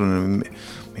með nettrunum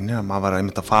minnir að maður var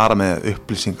einmitt að fara með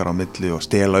upplýsingar á milli og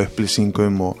stela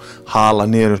upplýsingum og hala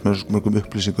niður með mörgum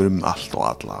upplýsingur allt og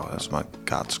alla sem maður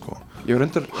gat sko.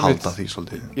 Halda því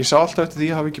svolítið. Ég sá alltaf eftir því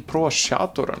að ég hafi ekki prófað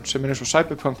Shadowrun sem eins og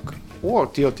Cyberpunk og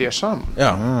D&D saman.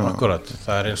 Já, akkurat.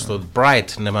 Það eins og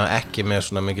Bright nema ekki með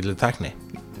svona mikil tækni.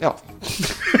 Já.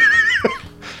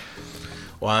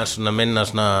 Og aðeins svona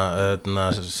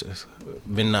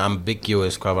minna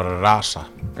ambiguous hvað var að rasa.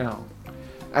 Já.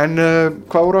 En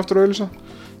hvað voru aftur að auðlýsa?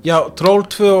 Já, Troll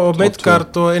 2 og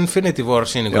Midgard og Infinity War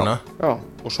sýninguna. Já.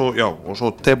 Og svo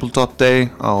Tabletop Day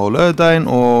á laugardaginn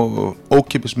og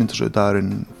ókeypis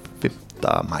myndasögudagurinn 5.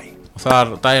 maí. Og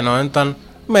þar daginn á undan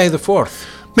May the 4th.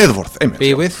 May the 4th, einmitt.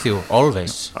 Be with you,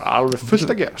 always. Alveg fullt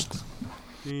að gerast.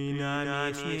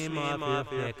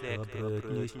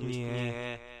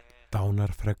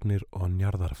 Dánarfregnir og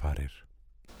njarðarfarir.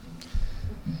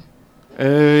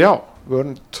 Já,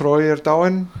 Vern Troy er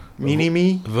dáinn,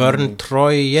 Mini-Me. Vern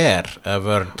Troyer, eða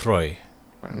Vern Troy.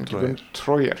 Vern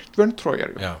Troyer.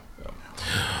 Já.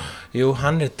 Jú,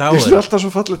 hann er dáinn. Ég finnst alltaf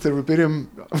svo fallegt þegar við byrjum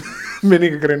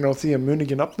minningagreina á því að muni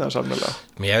ekki nafnið hans almennilega.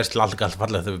 Mér finnst alltaf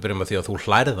fallegt þegar við byrjum á því að þú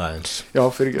hlærið það eins. Já,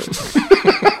 fyrir ekki.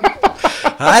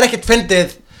 Það er ekkert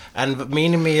fyndið, en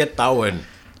Mini-Me er dáinn.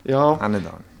 Já. Hann er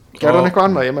dáinn. Gerði hann eitthvað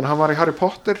annað? Ég menn, hann var í Harry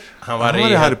Potter. Hann var í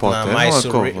Harry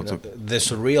Potter. The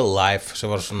Surreal Life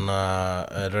sem var svona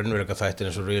raunveruleika þættir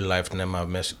eins og Real Life nema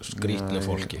með skrítnu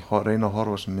fólki. Reyna að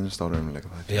horfa sem minnst á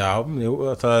raunveruleika þættir. Já, jú,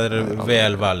 það er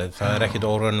vel valið. Það er ekkit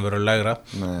óraunverulegra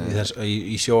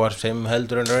í sjóar sem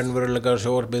heldur en raunveruleika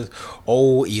sjóarbið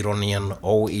óíronían.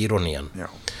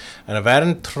 Já. En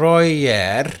Vern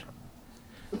Troyer,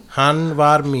 hann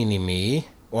var Mini-Me.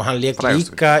 Og hann lék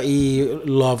líka í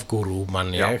Love Guru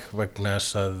mann ég vegna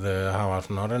þess að hann var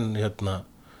svona orðin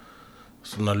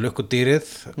svona lukkudýrið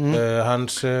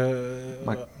hans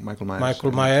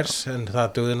Michael Myers en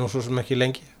það dugði nú svo sem ekki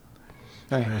lengi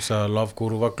þess að Love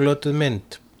Guru var glötuð mynd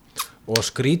og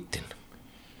skrítin.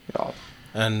 Já.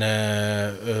 En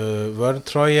Vern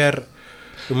Troyer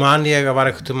man ég að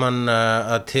var einhvern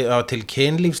að til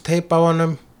kynlífsteip á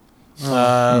honum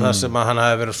það sem að hann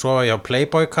hafi verið að sofa hjá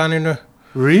Playboy kaninu.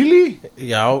 Really?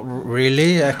 Já,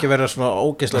 really, ekki vera svona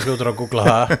ógeðslega fljótur að googla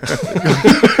það.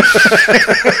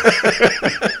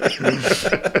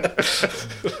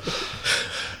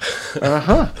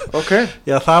 Ok.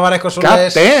 Já, það var eitthvað svona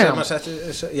God damn.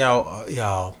 Já,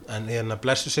 en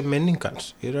blessu sér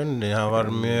minningans í rauninni, hann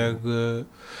var mjög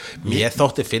mér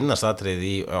þótti finnast atrið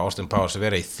í Austin Powers að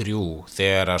vera í 3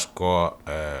 þegar að sko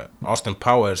Austin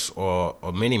Powers og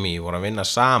Mini-Me voru að vinna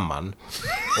saman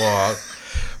og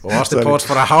Austin Powers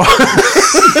fór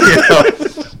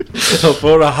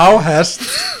að háhest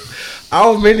á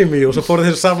Mini-Me og svo fóru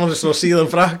þeir saman og síðan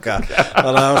frakka þannig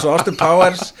að það var svo Austin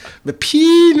Powers með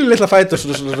pínu litla fætur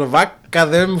svona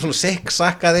vaggaði svona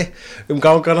sikksakkaði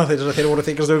gangana þeir voru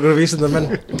þykjast ykkur vísindamenn.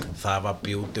 Það var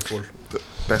beautiful.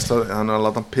 Best að hann að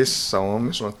láta hann pissa og hann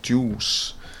með svona juice.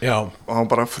 Já. Og hann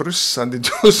bara frussandi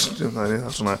juice það er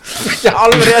svona já,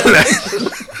 alveg rétt.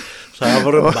 Það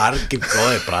voru margir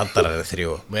góðir brandarar 3.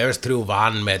 Mér finnst 3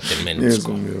 vanmetin mynd ég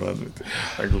sko. Mjög vanmetin.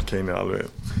 Michael Caine alveg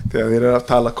þegar þeir eru að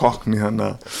tala kokkni hann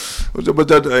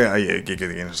ég get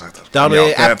ekki einu sagt það. Down the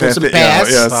apples and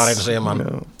pears það var einu að segja mann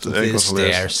to the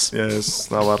stairs. Yes,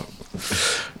 það var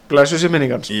Blessu sér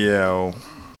minningans. Já.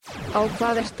 Á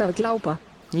hvað ertu að glápa?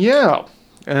 Já,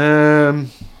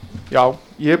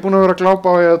 ég er búin að vera að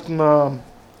glápa á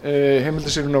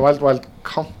heimildasýruna Wild Wild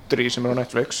Country sem er á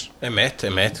Netflix. Einmitt.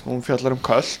 Hún fjallar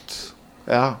köld.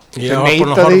 Já, ég er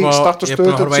búin að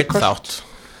horfa einn þátt.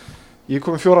 Ég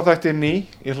kom 4 þætti inn í,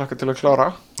 ég hlakka til að klára.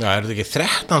 Já, er þetta ekki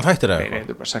 13 þættir eða? Nei,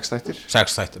 þetta er bara 6 þættir.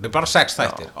 6 þættir, þetta er bara 6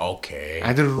 þættir. Ok.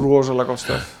 Þetta er rosalega gott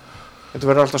stöð. Þetta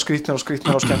verður alltaf skrítnar og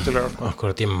skemmtilegar.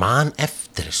 Akkurat, ég man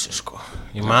eftir þessu sko.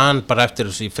 Ég man bara eftir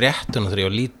þessu í fréttunum þegar ég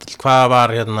var lítill. Hvað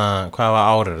var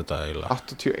árið þetta eiginlega?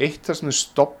 81 þar sem þau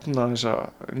stofna þessa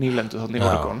nýlendu þarna í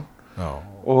Oregon.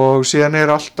 og síðan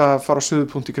alltaf að fara á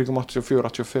suðupunkt í kringum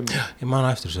 84-85. Ég man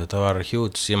eftir þessu, þetta var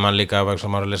huge. Ég man líka að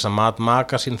maður að lesa Mad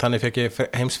Magazine, þannig fekk ég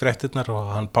heimsfréttirnar og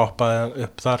hann poppaði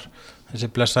upp þar, þessi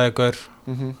blessaði gaur,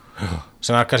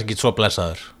 sem var kannski ekki svo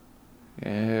blessaður.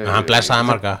 Hann blessaði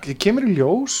marga. Það kemur í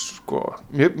ljós, sko.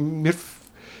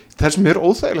 Það sem er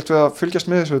óþægilegt við að fylgjast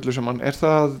með þessu öllu saman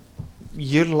það að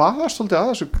ég laðast svolítið að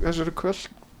þessari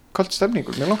kvöld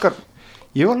stemningu. Mér langar,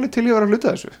 ég var alveg til að vera að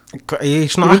hluta þessu. Í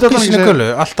svona appelsínugulu,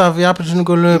 alltaf í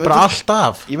appelsínugulu, bara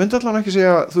alltaf. Ég myndi allan ekki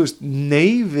segja, þú veist,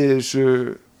 nei við þessu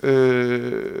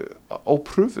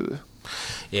ópröfuðu.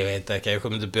 Ég veit ekki, ef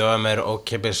ég myndi bjóða mér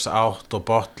ókeypis átt og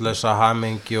bottlausa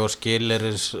hamingju og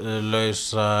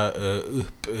skilyrðislausa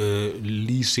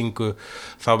lýsingu,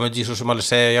 þá myndi ég svo sem alveg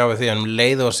segja já við því, en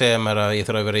leiðu að segja mér að ég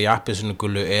þarf að vera í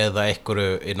appelsínugulu eða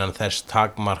einhverju innan þess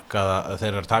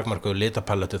þeirrar takmarkuðu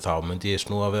litapaletu, þá myndi ég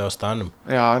snúa við á staðnum.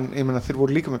 Já, en ég meina þeir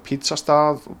voru líka með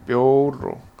pizzastað og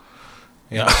bjór og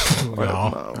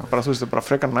bara þú veist, það er bara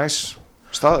frekar næs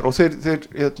staður og þeir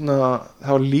það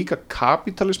var líka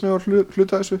kapitalismi á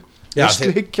hluta þessu.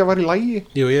 Veisluhyggja var í lagi.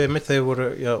 Jú, ég mitt þeir voru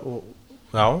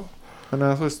þannig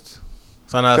að þú veist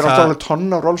þeir áttu alveg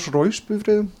tonna af Rolls-Royce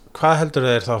bifreiðum. Hvað heldur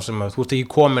þeir þá sem að þú ert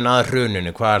ekki komin að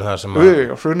hruninu, hvað er það sem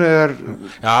hrunið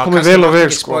komið vel á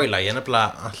veg, sko. Ég er nefnilega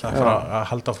alltaf að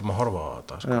halda áfram að horfa á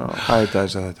þetta, sko.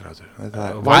 Þetta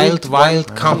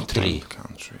Wild Country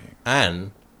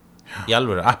en í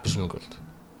alvöru appelsínugult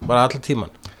bara allir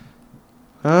tíman.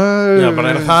 Já,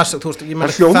 bara það, þú veist, ég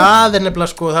meina það er nefnilega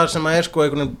sko það sem er sko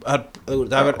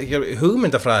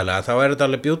hugmyndafræðilega, þá er þetta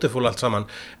alveg beautiful allt saman,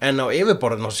 en á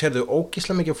yfirborðinu þá sérðu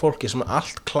ógeðslega mikið fólki sem er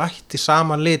allt klætt í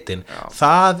sama litin.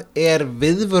 Það er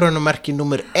viðvörunumerki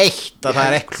númer 1 að það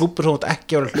er ekki klúbbur sem þú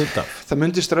ekki verið hluta. Það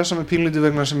myndi stressa mig pínlítið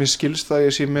vegna sem ég skilst það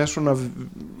ég sé með svona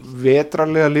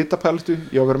vetrarlega litapaletu,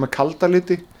 ég á að vera með kalda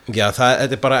liti. Já,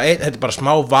 þetta er bara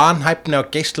smá vanhæfni á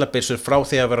geislabyssur frá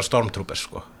því að vera stormtroopers,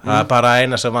 sko. Það er bara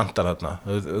eina sem vantar þarna.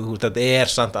 Þetta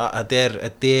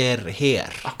er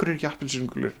hér. Akkur er ekki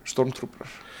appelsíngulir stormtrooperar?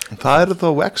 Það eru þá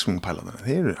X-Wing pælarnir,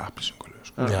 þeir eru appelsíngulir,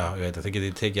 sko. Já, ég veit að þið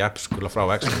getið tekið appelsíngula frá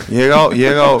X-Wing.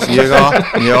 Ég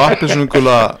á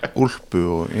appelsíngula úlpu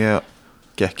og ég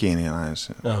gekk inn í hérna eins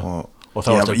og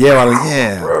ég var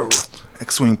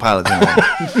X-Wing pilot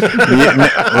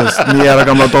mér er að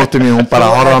gamla dóttir mín, hún bara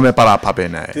horfa á mig bara, pabbi,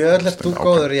 nei. Þú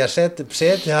góður í að setja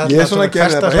ég svona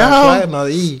gerði þetta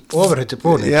í ofurhutti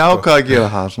búning. Ég ákvað að gera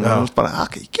það svona, bara,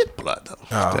 ég get bara þetta.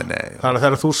 Þannig að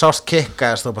þegar þú sást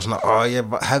Kick-Ass þá bara svona, ég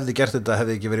hefði gert þetta,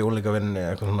 hefði ekki verið í unglingavinninni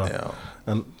eitthvað svona.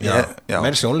 En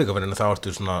meira sér unglingavinninni þá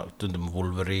ertu svona stundum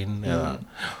Wolverine eða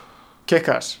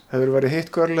Kick-Ass, hefur verið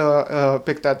Hit Girl eða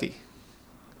Big Daddy?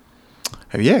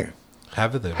 Hef ég?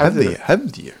 Hefði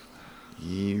ég?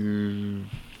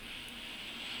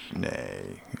 Nei,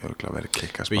 ég hefur ekki verið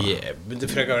Kick-Ass bara. Ég myndi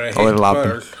frekar verið Hit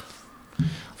Girl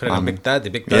frekar Big Daddy.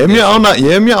 Ég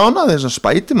er mjög ánað þess að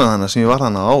spæti með hana sem ég var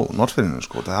hana á Norðfirðinu,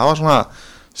 sko. Það var svona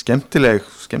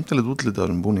skemmtilegt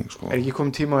útlitaður búning, sko. Er ekki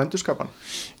komið tíma á endurskapan?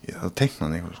 Það teikna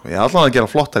hann einhver, sko. Ég er alltaf að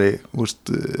gera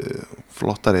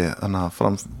flottari þannig að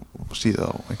fram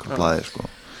síða á einhverju blaði, sko.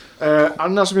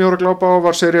 Annað sem ég voru að glápa á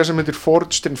var sería sem heitir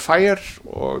Forged in Fire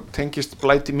og tengist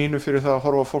blæti mínu fyrir það að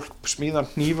horfa á fólk smíða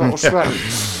hnífa og sverð.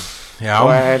 Og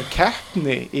er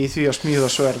keppni í því að smíða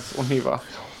sverð og hnífa.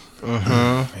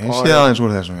 Ég sé aðeins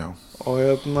úr þessum, já. Og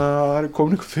það er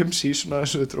komin einhver 5 season að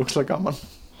þessu, þetta er ógeðslega gaman.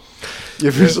 Ég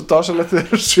finnst svo dásalegt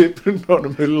þegar svipurinn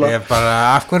honum hulla. Ég bara,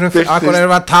 af hverju erum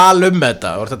við að tala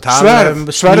þetta? Þú ert að tala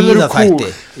smíðaþætti.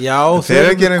 Já, þeir eru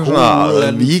að gera einhver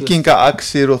svona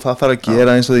víkingaaxir og það þarf að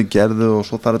gera eins og þið gerðu og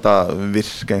svo þarf þetta að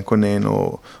virka einhvern veginn og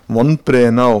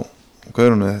vonbrigðin á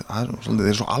gaurunum, þeir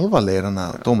eru svo alvarlegir hann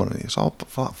að dómarunni, ég sá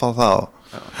það á.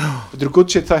 Þetta eru good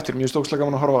shit þættir, mjög stókslega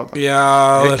gaman að horfa á þetta. Já,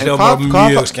 það hljómar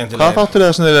mjög skemmtilega. Hvað þáttur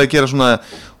það sem þeir að gera svona,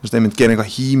 þú veist, einmitt gera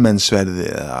eitthvað He-Man sverði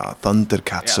eða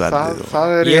Thundercat sverði? Það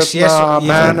er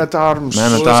Man at Arms.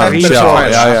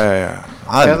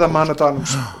 Eða Man at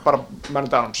Arms, bara Man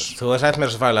at Arms. Þú hefði sætt mér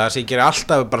þess að fæla þess að ég gerir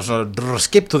alltaf bara svona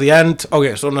skip to the end, ok,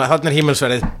 svona þannig er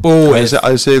He-Man-sverðið búið.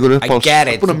 I get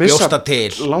it, bjósta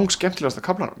til. Langskemmtilegasta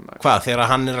kaflanum. Hvað,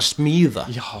 þegar hann er að smíða?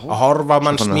 Já. Að horfa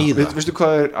mann smíða. Veistu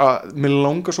hvað er að mér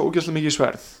langar svo ógeðslega mikið í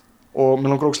sverð og mér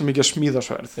langar ógeðslega mikið að smíða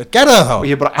sverð. Gerðu það þá? Og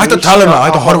ég bara hættu að tala það,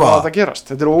 hættu að horfa það gerast.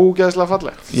 Þetta er ógeðslega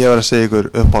fallegt. Ég var að segja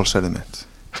ykkur uppáhaldsverðið mitt.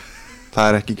 Það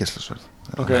er ekki geislarsverð.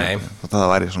 Okay. Það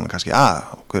væri svona kannski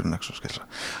hverjum ekki svo skilsa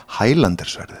Highlander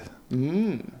sverðið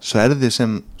sverðið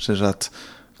sem sagt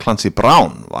Clancy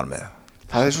Brown var með.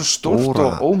 Það er svo stórt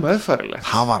og ómeðfærilegt.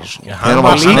 Það var svo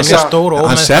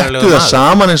hann settu það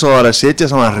saman eins og var að setja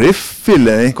saman riffil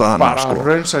eða einhvað bara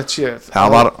raunsætt séð. Það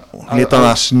var lét hann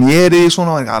að sneri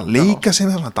svona að leika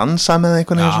sem það, dansa með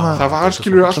einhvern veginn svona. Það var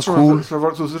skilur allt svona cool.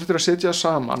 þú þurftir að setja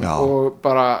saman og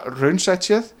bara raunsætt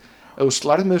séð ef þú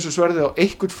slærið með þessu sverði á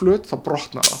einhvern flut þá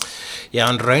brotnar það. Já,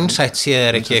 en raunsætt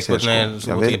séð ekki einhvern veginn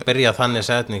þú ert ekki byrjað þannig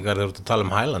setningar þegar þú ert að tala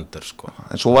Highlander sko.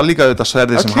 En svo var líka þetta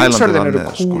sverði sem Highlander var með. Sverðin eru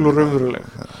cool og raunveruleg.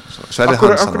 Sverði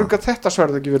Akkur gat þetta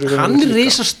sverði ekki verið Hann er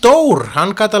risa stór,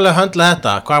 hann gat alveg höndla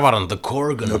þetta. Hvað var hann? The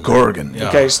Gorgon.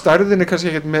 Ok, stærðin er kannski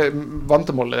ekkert með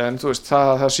vandamáli en þú veist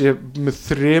það sé með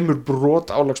 3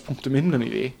 brot álagspunktum innan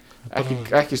í því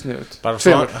ekki sniðut bara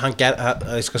svo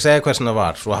ég skal segja hversin það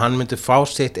var svo hann myndi fá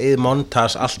sitt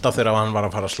montas alltaf þegar hann var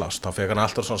að fara að slást þá fekk hann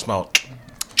alltaf svona smá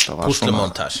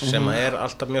púslumontas sem er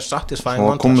alltaf mjög satisfying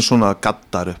montas og komið svona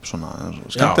gaddar upp svona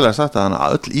skemmtilega sagt að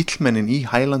öll illmennin í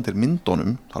Highlander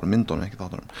myndunum það var myndunum ekki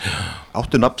þáttunum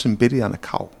áttu nafn sem byrjaði með K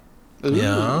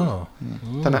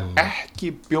þannig að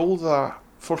ekki bjóða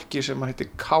fólki sem heitir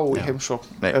K í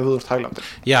heimsókn ef þú ert Highlander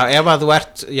ef þú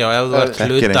ert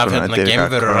hluta af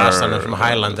geimverur rastanum sem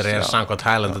Highlander er samkvæmt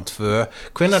Highlander 2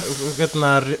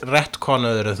 hvenær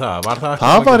retconuður það?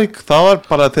 Það var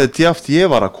bara þegar DFD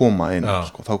var að koma inn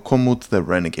sko, þá kom út The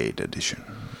Renegade Edition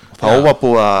og þá var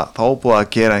búið að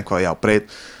gera einhvað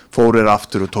fórir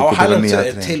aftur og tóku þetta nýja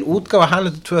til útgáfa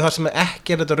Highlander 2 þar sem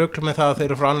ekki er þetta rugl með það að þeir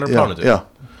eru frá annar plánutu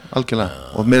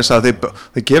algjörlega og mér sagði að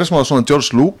þeir gera svona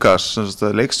George Lucas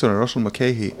leikstjórinn Russell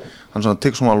McKay hann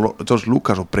tekur svona George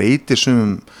Lucas og breytir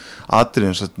sumum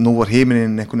atriðum nú var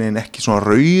himinin einhvern veginn ekki svona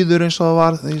rauður eins og það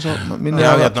var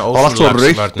það var allt svo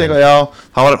rautt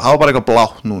það var bara eitthvað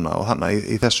blátt núna og þannig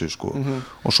í þessu sko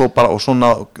og svo bara og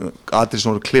svona atrið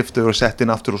sem voru klift og sett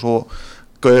inn aftur og svo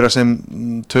gauðra sem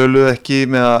töluðu ekki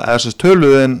eða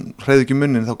töluðu en hreyðu ekki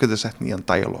munnin þá getur sett nýjan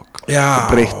dialog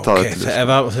og breytt það ef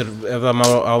það má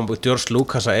á George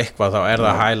Lucas að eitthvað þá er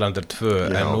það Highlander 2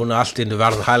 en núna allt í einu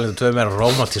verður Highlander 2 meira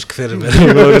romantísk fyrir mér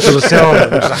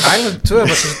Highlander 2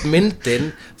 var svona myndin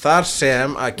þar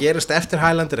sem að gerist eftir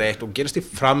Highlander 1 og gerist í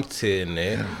framtíðinni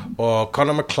og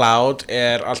Conor McLeod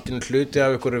er allt í einu hluti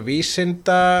af einhverju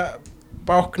vísinda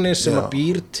bákni sem að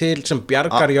býr til sem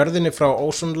bjargar jörðinni frá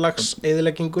ósonlags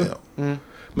eyðileggingu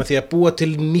með því að búa til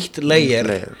nýtt layer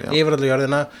yfir allir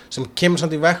jörðina sem kemur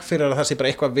samt í veg fyrir að það sé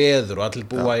bara eitthvað veður og allir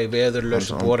búa í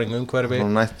veðurlausu boring umhverfi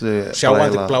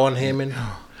sjáandi bláan heiminn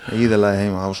íðilega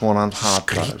heima, það var svona hann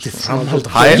skrítið framhald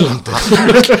af Highlander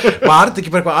var þetta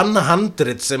ekki bara eitthvað annað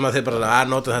handrit sem að þeir bara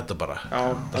nota þetta bara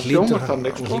það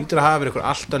hlýtur að hafa verið eitthvað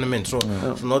allt önnur mynd svo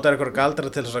notaði eitthvað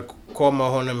galdra til þess að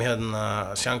koma honum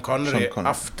Sean Connery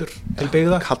aftur til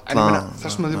byggða en það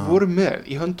sem að þið voru með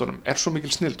í höndunum er svo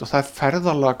mikil snild og það er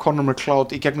ferðalega Conor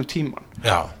McLeod í gegnum tíman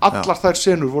allar þær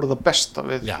senur voru það besta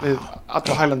við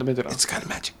alla Highlander myndina it's kind of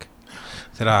magic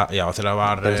þegar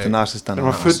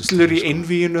var fullur í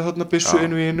einvíinu þarna byssu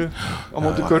einvíinu á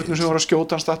móti görnum sem var að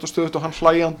skjóta hann statt og stöðut og hann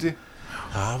hlæjandi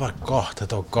það var gott,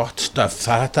 þetta var gott stöf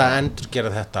þetta endur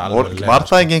gera þetta alveg var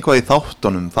það ekki einhvað í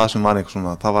þáttunum það sem var eitthvað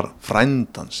svona það var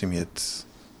frændan sem hétt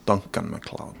Duncan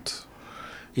MacLeod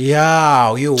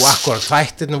akkurat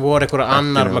þættirnir voru einhverja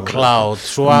annar MacLeod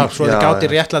svo þið gátti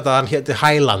réttlætt að hann hétti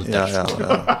Highlander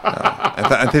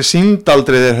en þeir sýnd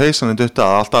aldrei þeir hausaninn dutta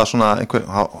alltaf svona einhver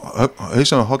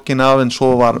hausaninn hoggin af en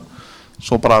svo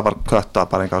bara var kötta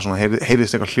bara eitthvað svona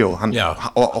heyrðist eitthvað hljóð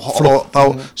og þá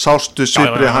sástu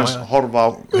sviprið hans horfa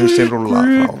á hausinn rúlla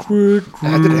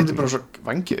þetta er bara svo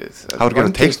vangið það var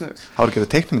að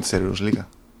gera teiknumyndaseríur líka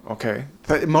ok,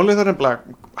 málið það er nefnilega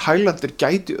Highlander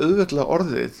gæti auðveldlega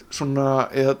orðið svona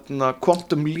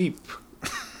quantum leap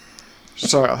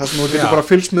saga, það sem þú getur bara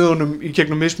fylgst með honum í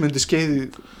gegnum mismunandi skeiði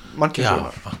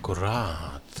mannkynnsögunar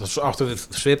akkurat það áttu við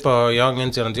svipa á Young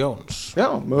Indiana Jones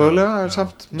mögulega en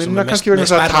samt minna kannski verið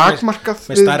þess að takmarkað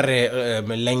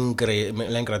með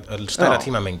lengra stærra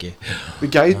tímamengi við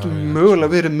gætum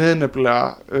mögulega verið með nefnilega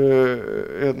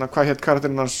hvað hétt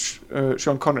karakterinn hans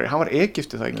Sean Connery, hann var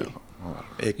Egypti það ekki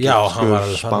hann var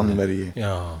alveg Spanverji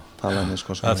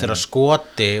það þegar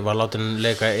Skoti var látin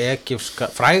leika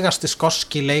frægasti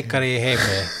skoski leikari í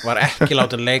heimi var ekki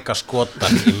látin leika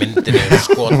Skotan í myndinni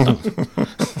Skotan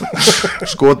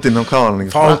Skotin á káðan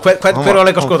hver var að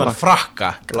leika Skotan? Frakka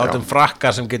látin Frakka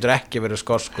sem getur ekki verið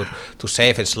skoskur to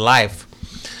save his life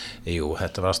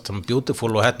þetta var svona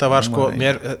beautiful og þetta var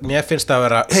mér finnst það að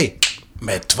vera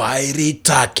með 2 í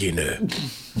takinu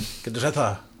getur sett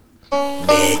það?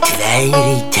 Með 2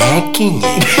 í takinu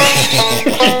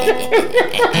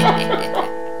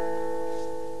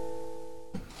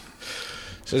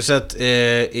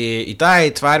í dag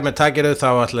í 2 með takinu þá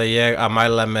ætla ég að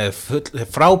mæla með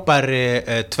frábæri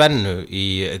tvennu í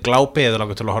glápi eða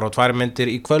langar til að horfa á 2 myndir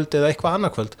í kvöld eða eitthvað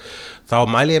annað kvöld þá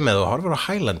mæli ég með að horfa á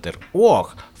Highlander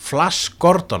og Flash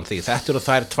Gordon því þetta eru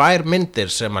þær 2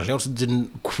 myndir sem að hljómsveitin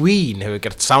Queen hefur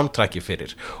gert soundtracki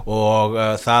fyrir og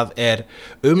það er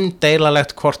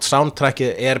umdeilanlegt hvort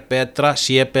soundtrackið er betra,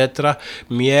 sé betra.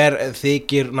 Mér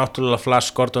þykir náttúrulega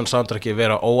Flash Gordon soundtrackið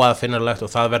vera óaðfinnarlegt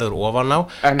og það verður ofan á.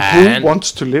 En Who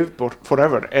Wants to Live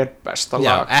Forever er besta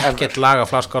lag ever. Já, ekkert lag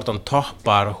af Flash Gordon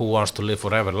toppar Who Wants to Live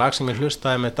Forever, lag sem ég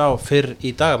hlustaði með á fyrr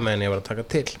í dag meðan ég var að taka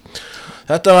til.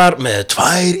 Þetta var með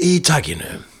 2 í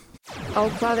takinu. Á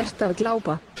hvað ertu að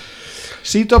glápa?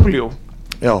 CW,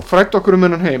 Já, frækt okkur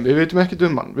hennan heim, við veitum ekkert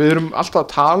hann. Við erum alltaf að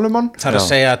tala hann. Það er að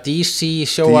segja DC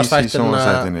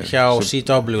sjóastættina hjá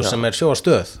CW sem er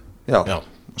sjóastöð. já.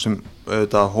 Sem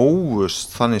auðvitað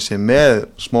hófust þannig sem með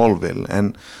Smallville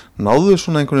en náðu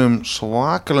svona einhverjum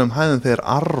svakalegum hæðum þegar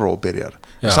Arrow byrjar.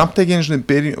 Samt ekki einu svona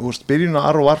byrjun á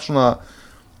Arrow var svona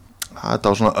þetta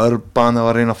var svona urban, það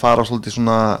var að reyna að fara svolítið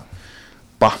svona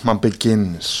Batman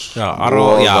Begins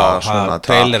Arrow,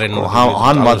 trailerinn og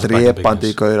hann var drepandi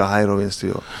í gauðra hægri og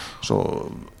vinstri og svo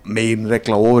megin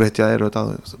regla ofurhetja þetta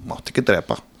mátti ekki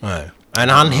drepa. Nei. En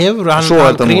hann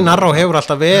Green Arrow hefur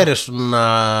alltaf verið svona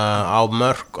á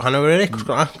mörk, hann hefur verið eitthvað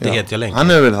sko anti-hetja lengi.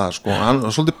 Hann hefur verið það sko, hann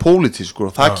er svolítið pólitískur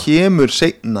og það kemur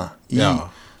seinna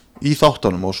í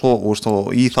þáttunum og svo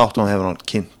í þáttunum hefur hann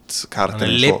kynnt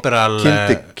karakterinn liberal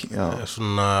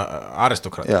svona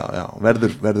aristokrat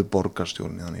verður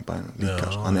borgarstjóri þannig í bænum líka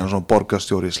hann er svona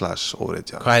borgarstjóri /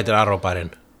 ofurhetja. Hvað heitir Arrow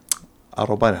bærinn?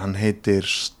 Arrow bærinn, hann heitir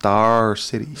Star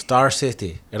City.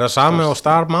 Er það sami og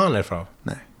Starman er frá?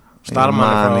 Nei, Starman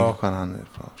er frá hvað hann er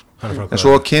frá en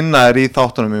svo kynna er í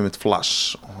þáttunum mitt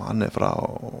Flash og hann er frá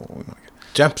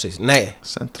Jump City, nei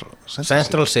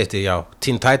Central City, já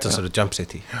Teen Titans eru Jump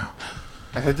City.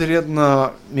 En þetta er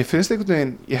mér finnst einhvern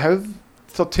veginn, ég hef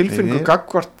þá tilfinningu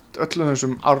gagvart öllum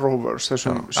þessum Arrowverse,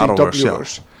 þessum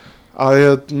CW-verse að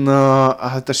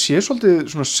þetta sé svolítið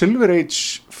svona Silver Age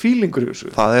feelingur í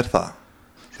þessu. Það er það.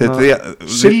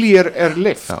 Silly er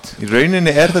lift. Í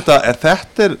rauninni er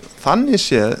þetta þannig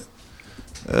séð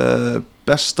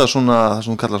besta svona það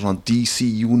sem hún kallar svona DC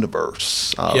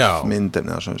Universe af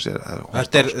myndinni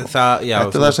þetta er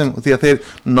það sem því að þeir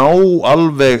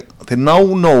ná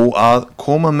nóg að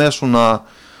koma með svona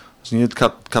sem ég vil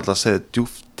kalla að segja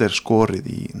djúpt er skorið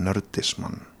í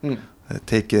nördisman þeir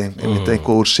tekið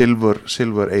eitthvað úr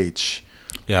Silver Age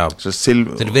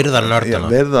þeir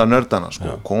virða nördana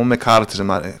sko, koma með karakter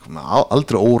sem er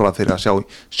aldrei órað fyrir að sjá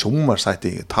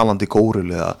sjónvarpsþætti talandi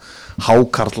górilu eða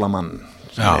hákarlamann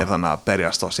sem er þannig að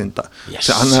berjast á að synda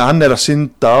hann er að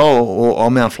synda og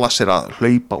meðan Flash er að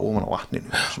hlaupa ofan á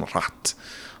vatninu svona hratt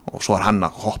og svo er hann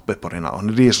að hoppa upp og reyna og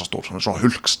hann er risastór, svona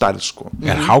hulkstærð sko.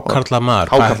 Er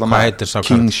hákarlamaður, hvað heitir sá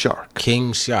King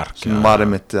Shark sem var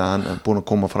einmitt hann er búin að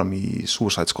koma fram í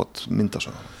Suicide Squad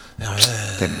myndasögum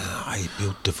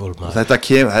beautiful maður. Þetta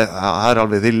kemur, það er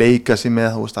alveg þeir leika sér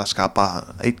með að skapa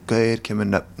einn gaur, kemur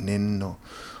nöfnin og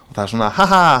það er svona,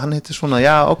 haha, hann heitir svona,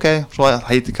 já, ok svo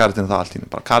heitir karakterinn það allt í henni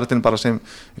karakterinn bara sem,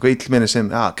 einhver illmenni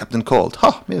sem Captain Cold,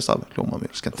 mér finnst það hljóma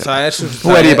mér skemmtilega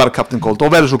nú er ég bara Captain Cold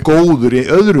og verður svo góður í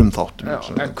öðrum þáttum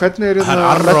en hvernig er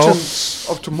Legends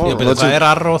of Tomorrow? Það er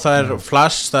Arrow, það er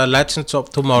Flash, það er Legends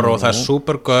of Tomorrow það er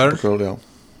Supergirl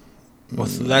og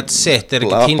that's it, er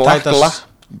ekki Teen Titans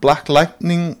Black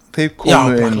Lightning þeir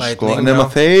komu inn sko, en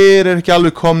ef þeir ekki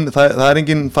alveg komni það er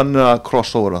enginn fannir að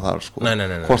crossover að það sko,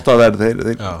 hvort það verður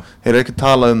þeir ekki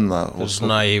talað það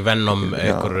svona í Venom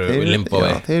einhverju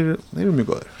limbói þeir eru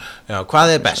mjög góðir.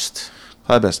 Hvað er best?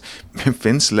 Mér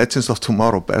finnst Legends of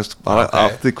Tomorrow best bara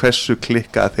af því hversu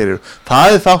klikkað þeir eru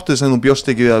það er þáttið sem þú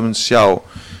bjóst ekki við að sjá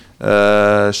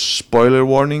spoiler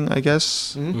warning I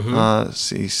guess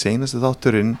í seinasti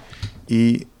þátturinn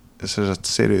í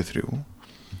seríu 3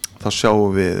 þá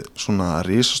sjáum við svona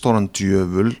risastóran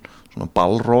djöful svona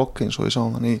balrog eins og við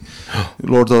sáum hann í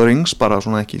Lord of the Rings bara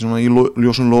svona ekki svona í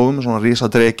ljósum logum svona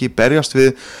risadreki berjast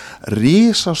við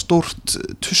risastórt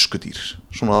tuskudýr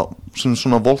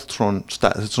svona Voltron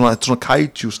stærð svona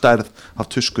kaiju stærð af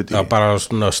tuskudýr bara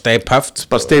svona Stay Puft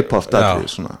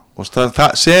svona og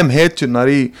það sem hetjunar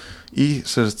í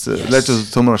Legends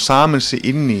of Tomorrow saman sig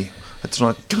inn í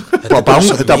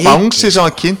þetta bangsi sem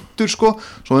var kynntur sko,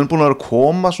 svo við erum búin að vera að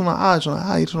koma svona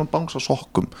í svona bangsa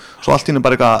sokkum svo allt í henni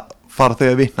bara eitthvað fara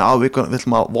þegar við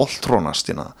ætlum að Voltronast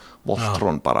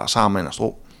Voltron bara sameinast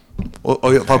og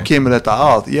þá kemur þetta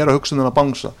að ég er að hugsa þennan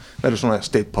bangsa verður svona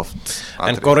Stay Puft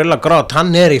en Gorilla Grodd,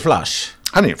 hann er í Flash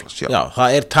já,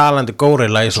 það er talandi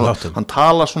Gorilla í svona þáttum hann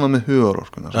tala svona með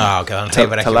hugarorkuna ok, hann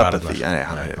hefur ekki varð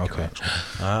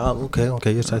ok,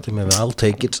 ég sætti mig við I'll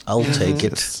take it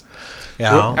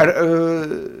er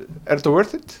þetta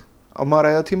worth it? Á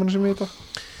maður eða tímanu sem ég þetta?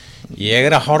 Ég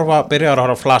er að byrja að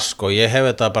horfa Flash sko, ég hef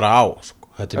þetta bara á sko.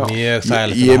 Þetta er mjög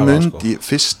þægilegt Ég að hafa, myndi,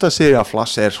 fyrsta sería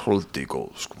Flash svolítið góð,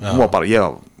 sko. Hún var bara,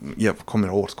 ég kom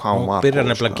mér óvart hvað hún var. Byrjar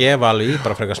nefnilega að gefa alveg í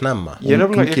bara frekar snemma. Ég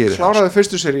kláraði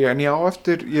fyrstu seríu en ég á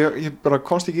eftir, ég bara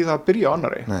komst ekki í það að byrja á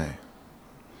annari. Nei.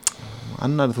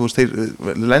 Annari, þú veist, þeir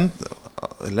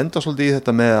lenda svolítið í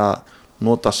þetta með að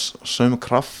nota sömu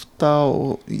krafta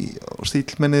og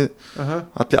stílmennið,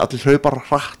 allir hlaupar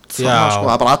hratt, sko,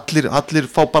 það er bara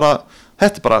allir fá bara.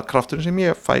 Þetta er bara krafturinn sem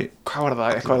ég fæ. Hvað var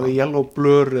það? Eitthvað yellow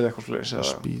blur eða eitthvað slúðis?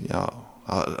 Já,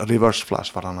 reverse flash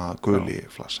var hann að guli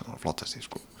flash sem var flottast í,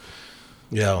 sko.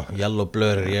 Já, yellow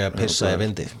blur ég að pissa í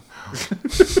vindi.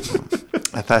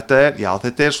 En þetta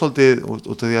er svolítið, út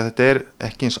af því að þetta er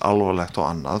ekki eins alvarlegt og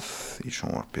annað í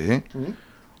sjónvarpi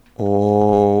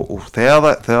og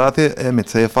þegar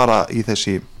þið fara í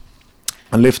þessi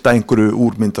að lifta einhverju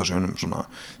úr myndasögnum svona,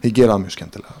 þeir gera það mjög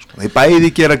skemmtilega, sko. Þeir bæði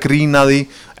gera grína því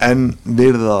en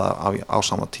virða það á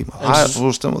sama tíma.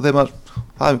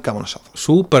 Það er gaman að sjá það.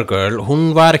 Supergirl, hún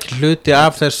var ekki hluti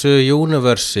af þessu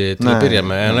universi til að byrja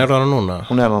með, en er það núna?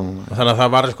 Hún er það núna. Þannig að það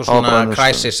var eitthvað svona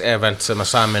crisis event sem að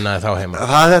sameinaði þá heima.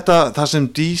 Það er það sem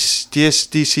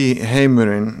DC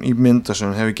heimurinn í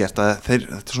myndasögnum hefur gert, að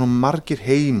þetta er svona margir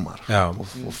heimar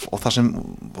og það sem,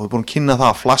 og við búin að kynna það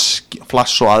að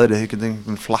Flash og aðri, þeir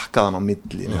geta flakkaðan á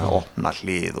milli með að opna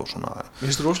hlið og svona. Mér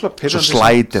finnst rosalega pirrandi. Svo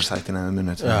slætir þættina við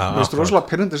munið. Mér finnst rosalega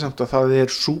pirrandi samt að það er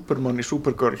Superman í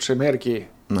Supergirl sem er ekki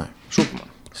Superman.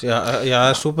 Já,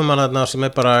 Superman þarna sem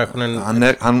er bara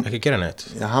ekki gera neitt.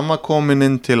 Já, hann var komin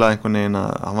inn til að einhvern veginn að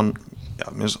hann,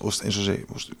 eins og segi,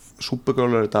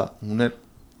 Supergirl er þetta, hún er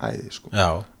æði, sko. Já.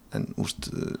 En,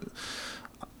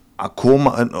 að koma,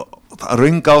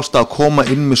 röng ástæða að koma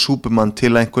inn með Superman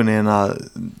til einhvern veginn að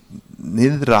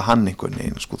niðra hann einhvern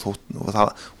veginn, sko,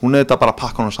 hún er þetta bara að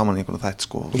pakka hann saman í einhvern veginn,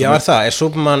 sko. Já, er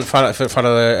Superman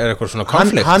er eitthvað svona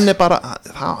konflikt? Hann er bara,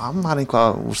 hann var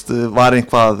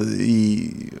einhvað í,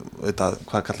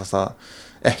 hvað kallast það,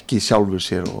 ekki sjálfur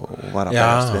sér og var að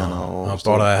berjast við hana og hann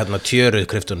borðaði hérna tjöruð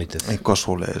kryptonítið eitthvað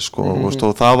svoleiðis, sko,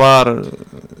 og það var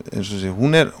eins og sé,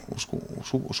 hún er, sko,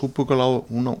 Supergirl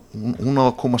hún á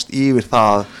að komast yfir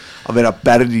það að vera að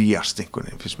berjast einhvern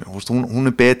veginn, finnst mér, hún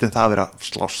er betur en það að vera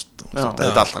slást, þetta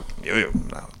er alltaf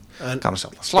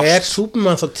Er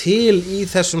Superman þá til í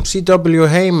þessum CW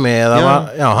heimi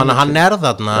eða hann er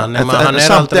þarna nema hann er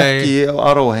samt aldrei ekki á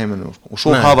Arrow heiminu, sko, og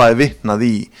svo hafaði vitnað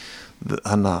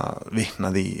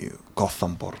í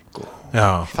Gothamborg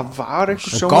það var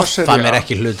einhver sjónvarsería Gotham er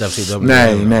ekki hluti af CW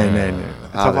nei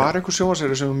það var einhver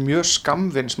sjónvarsería sem var mjög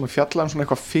skammvinn sem að fjalla svona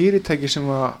eitthvað fyrirtæki sem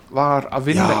var að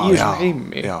vinna í þessum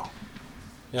heimi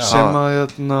sem að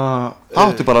það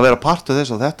átti bara að vera part af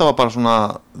þess og þetta var bara svona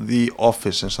The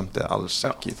Office en samt alls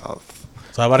ekki það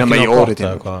var ekki nóg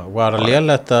gott var að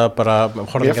lélegt að bara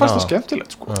ég fannst það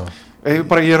skemmtilegt, sko. Ég er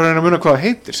að reyna að muna hvað það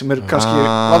heitir sem er kannski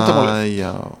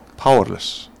vandamálið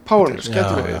Powerless,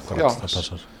 skemmtileg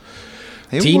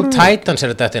Teen Titans er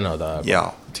þetta inn á það já,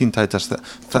 Teen Titans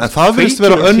það virðist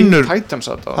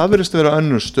vera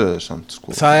önnur stöð samt,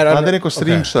 sko. Það er einhver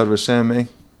stream service sem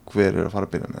einhver er að fara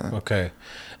að byrja með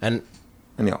en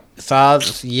já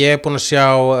ég er búin að sjá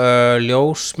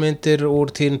ljósmyndir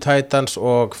úr Teen Titans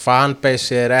og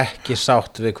fanbase er ekki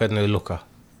sátt við hvernig við lukka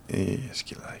ég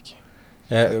skil það ekki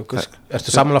ertu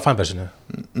samanlega fanbase-inu?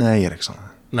 Nei, ég er ekki saman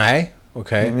Nei,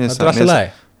 ok, þetta er alltaf lagi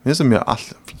Mér finnst það mjög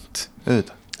alltaf fínt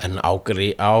auðvitað. En á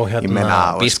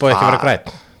hérna Beast Boy ekki vera græn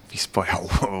Beast Boy,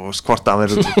 og hvort að hann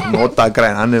verður notað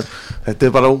græn þetta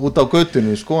er bara út á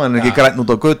götunni, sko, hann er ekki græn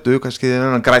út á götu kannski er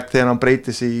hann græn þegar hann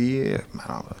breytir sig í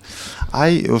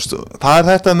það er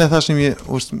þetta með það sem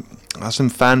það sem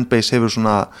fanbase hefur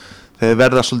svona þeir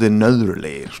verða svolítið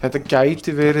nöðrulegir, sko. Þetta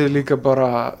gæti verið líka bara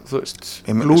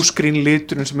blue screen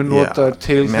liturinn sem er notaður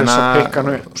til þess að pikka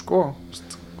hann upp, sko.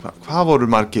 Hvað voru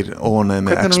margir ónæði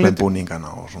með X-Men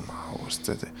búningana og svona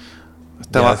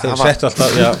þetta var þeir settu alltaf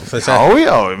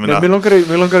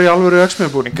mér langar í alvöru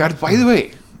X-Men búning by the way,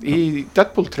 í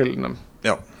Deadpool trailinum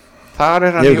þar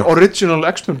er hann í original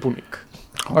X-Men búning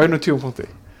á einu tímapunkti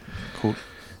cool.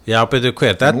 Já, betur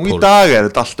hver, Deadpool? Nú í dag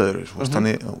er þetta allt öðru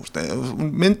þannig,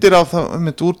 myndir af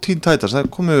það úr Teen Titans,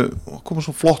 það komu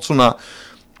svo flott svona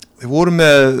þeir voru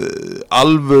með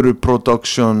alvöru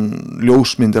production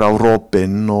ljósmyndir á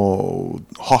Robin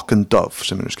og Hawk and Dove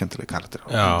sem eru skemmtilega karakter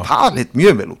það leit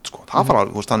mjög vel út, sko. Það fara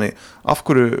þannig af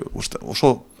hverju og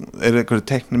svo er einhverju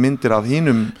tekni myndir af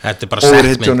hínum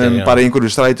overhittunum bara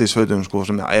einhverju strætisveitum, sko,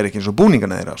 sem er ekki eins og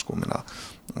búningana þeirra, sko,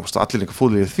 allir líka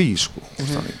fóðlegir því, sko.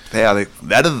 Þannig, þegar þeir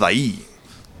verða í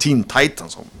Teen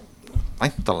Titans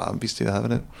væntalega býst ég að það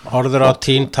verið Horfður á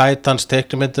Teen Titans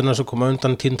teknimyndina sem koma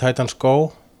undan Teen Titans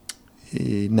Go?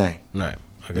 Nei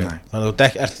Okay. Þannig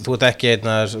að þú ert ekki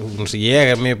einna,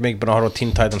 ég mjög mikið búin að horfa á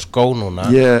Teen Titans Go núna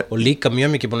og líka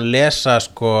mjög mikið búin að lesa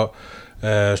sko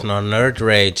svona nerd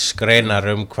rage greinar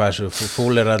hvað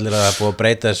fúlir allir að búið að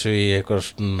breyta þessu í eitthvað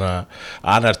svona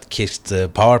anarkist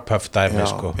Powerpuff dæmi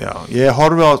sko. Já, ég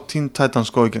horfi á Teen Titans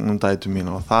Go í gegnum dætu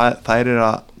mín og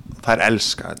þær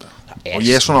elska þetta og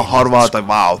ég svona horfa á þetta,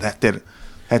 vá, þetta er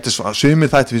svona, sumir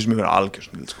þætti fyrir sem ég verið algjör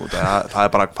sko. það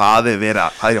bara hvað er ég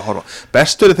að horfa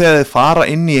bestur þegar þið fara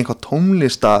inn í einhver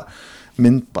tónlista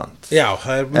myndband já,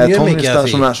 það er mjög mikið af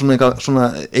því svona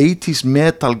 80s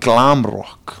metal glam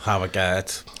rock það var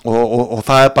gæðið og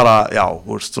það er bara, já,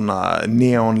 úrst, svona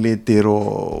neonlitir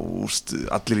og úrst,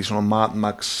 allir í svona Mad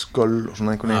Max skull og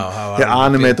svona einhvern veginn, hér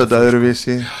animated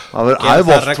öðruvísi það er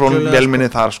oft frá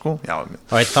velminni þar sko já,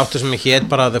 og eitt þáttur sem ég hét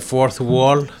bara The Fourth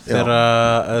Wall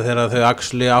þegar þau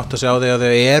actually átt að segja á því að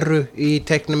þau eru í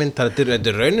teiknumynd, þetta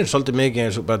er raunin svolítið mikið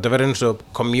eins og þetta verður eins og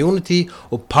Community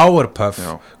og Powerpuff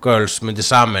Girls myndi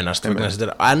sameinast, þetta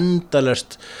er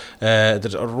endalaust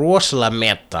þetta er rosalega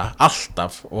meta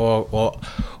alltaf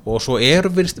og svo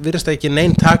virðist það ekki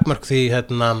nein takmörk því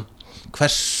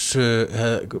hversu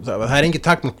það er engin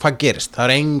takmörk hvað gerist, það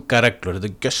er enga reglur, þetta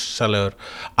er gjössalegur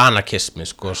anarkismi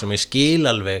sko, sem ég skil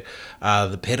alveg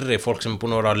að pirri fólk sem er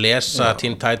búin að vera að lesa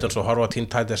Teen Titans og horfa á Teen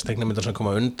Titans teiknimyndar sem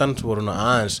koma undan, svo voru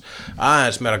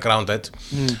aðeins meira grounded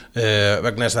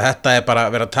vegna þess að þetta er bara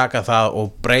að vera að taka það og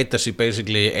breyta sér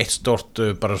basically eitt stort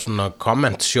bara svona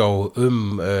comment show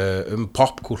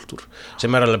popkultúr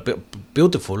sem er alveg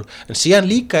beautiful, en síðan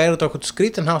líka er þetta okkur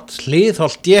skrítinhátt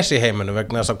hliðholt DC heiminu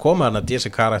vegna þess að koma þarna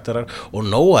DC karakterar og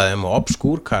nóa þeim og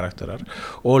obskúr karakterar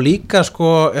og líka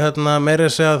sko meira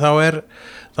að segja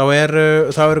þá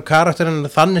eru karakterinn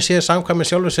þannig séð samkvæmi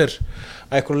sjálfur sér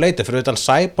að einhverju leiti fyrir utan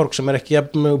Cyborg sem er ekki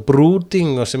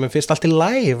brooding og sem er fyrst allt í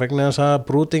lagi vegna þess að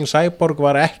brooding Cyborg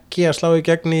var ekki að slá í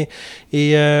gegn í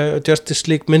Justice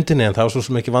League myndinni en það var svo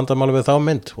sem ekki vandamáli við þá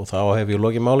mynd og þá hef ég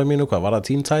lokið máli mínu hvað var það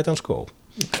Teen Titans Go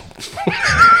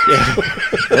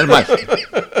er mælt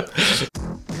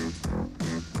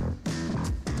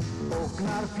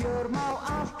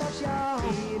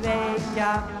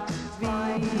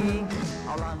Reykjavík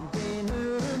á landinu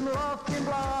loftin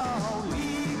blá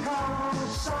líka á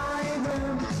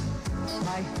sænum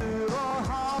hættur og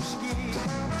háski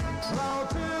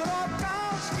hlátur og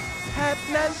gáski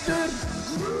hefnendur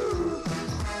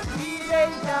í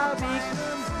Reykjavík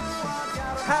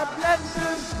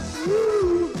hefnendur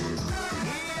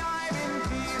í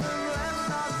ævintýrum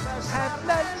lendast þess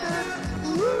hefnendur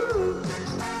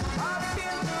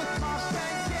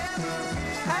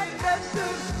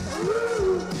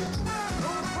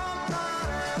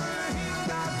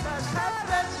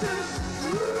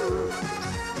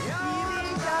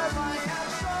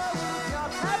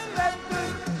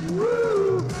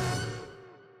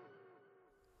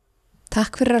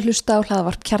Takk fyrir að hlusta á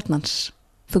hlaðvarp Kjarnans.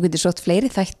 Þú getur sótt fleiri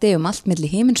þætti allt milli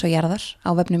himins og jarðar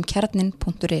á vefnum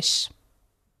kjarnin.is.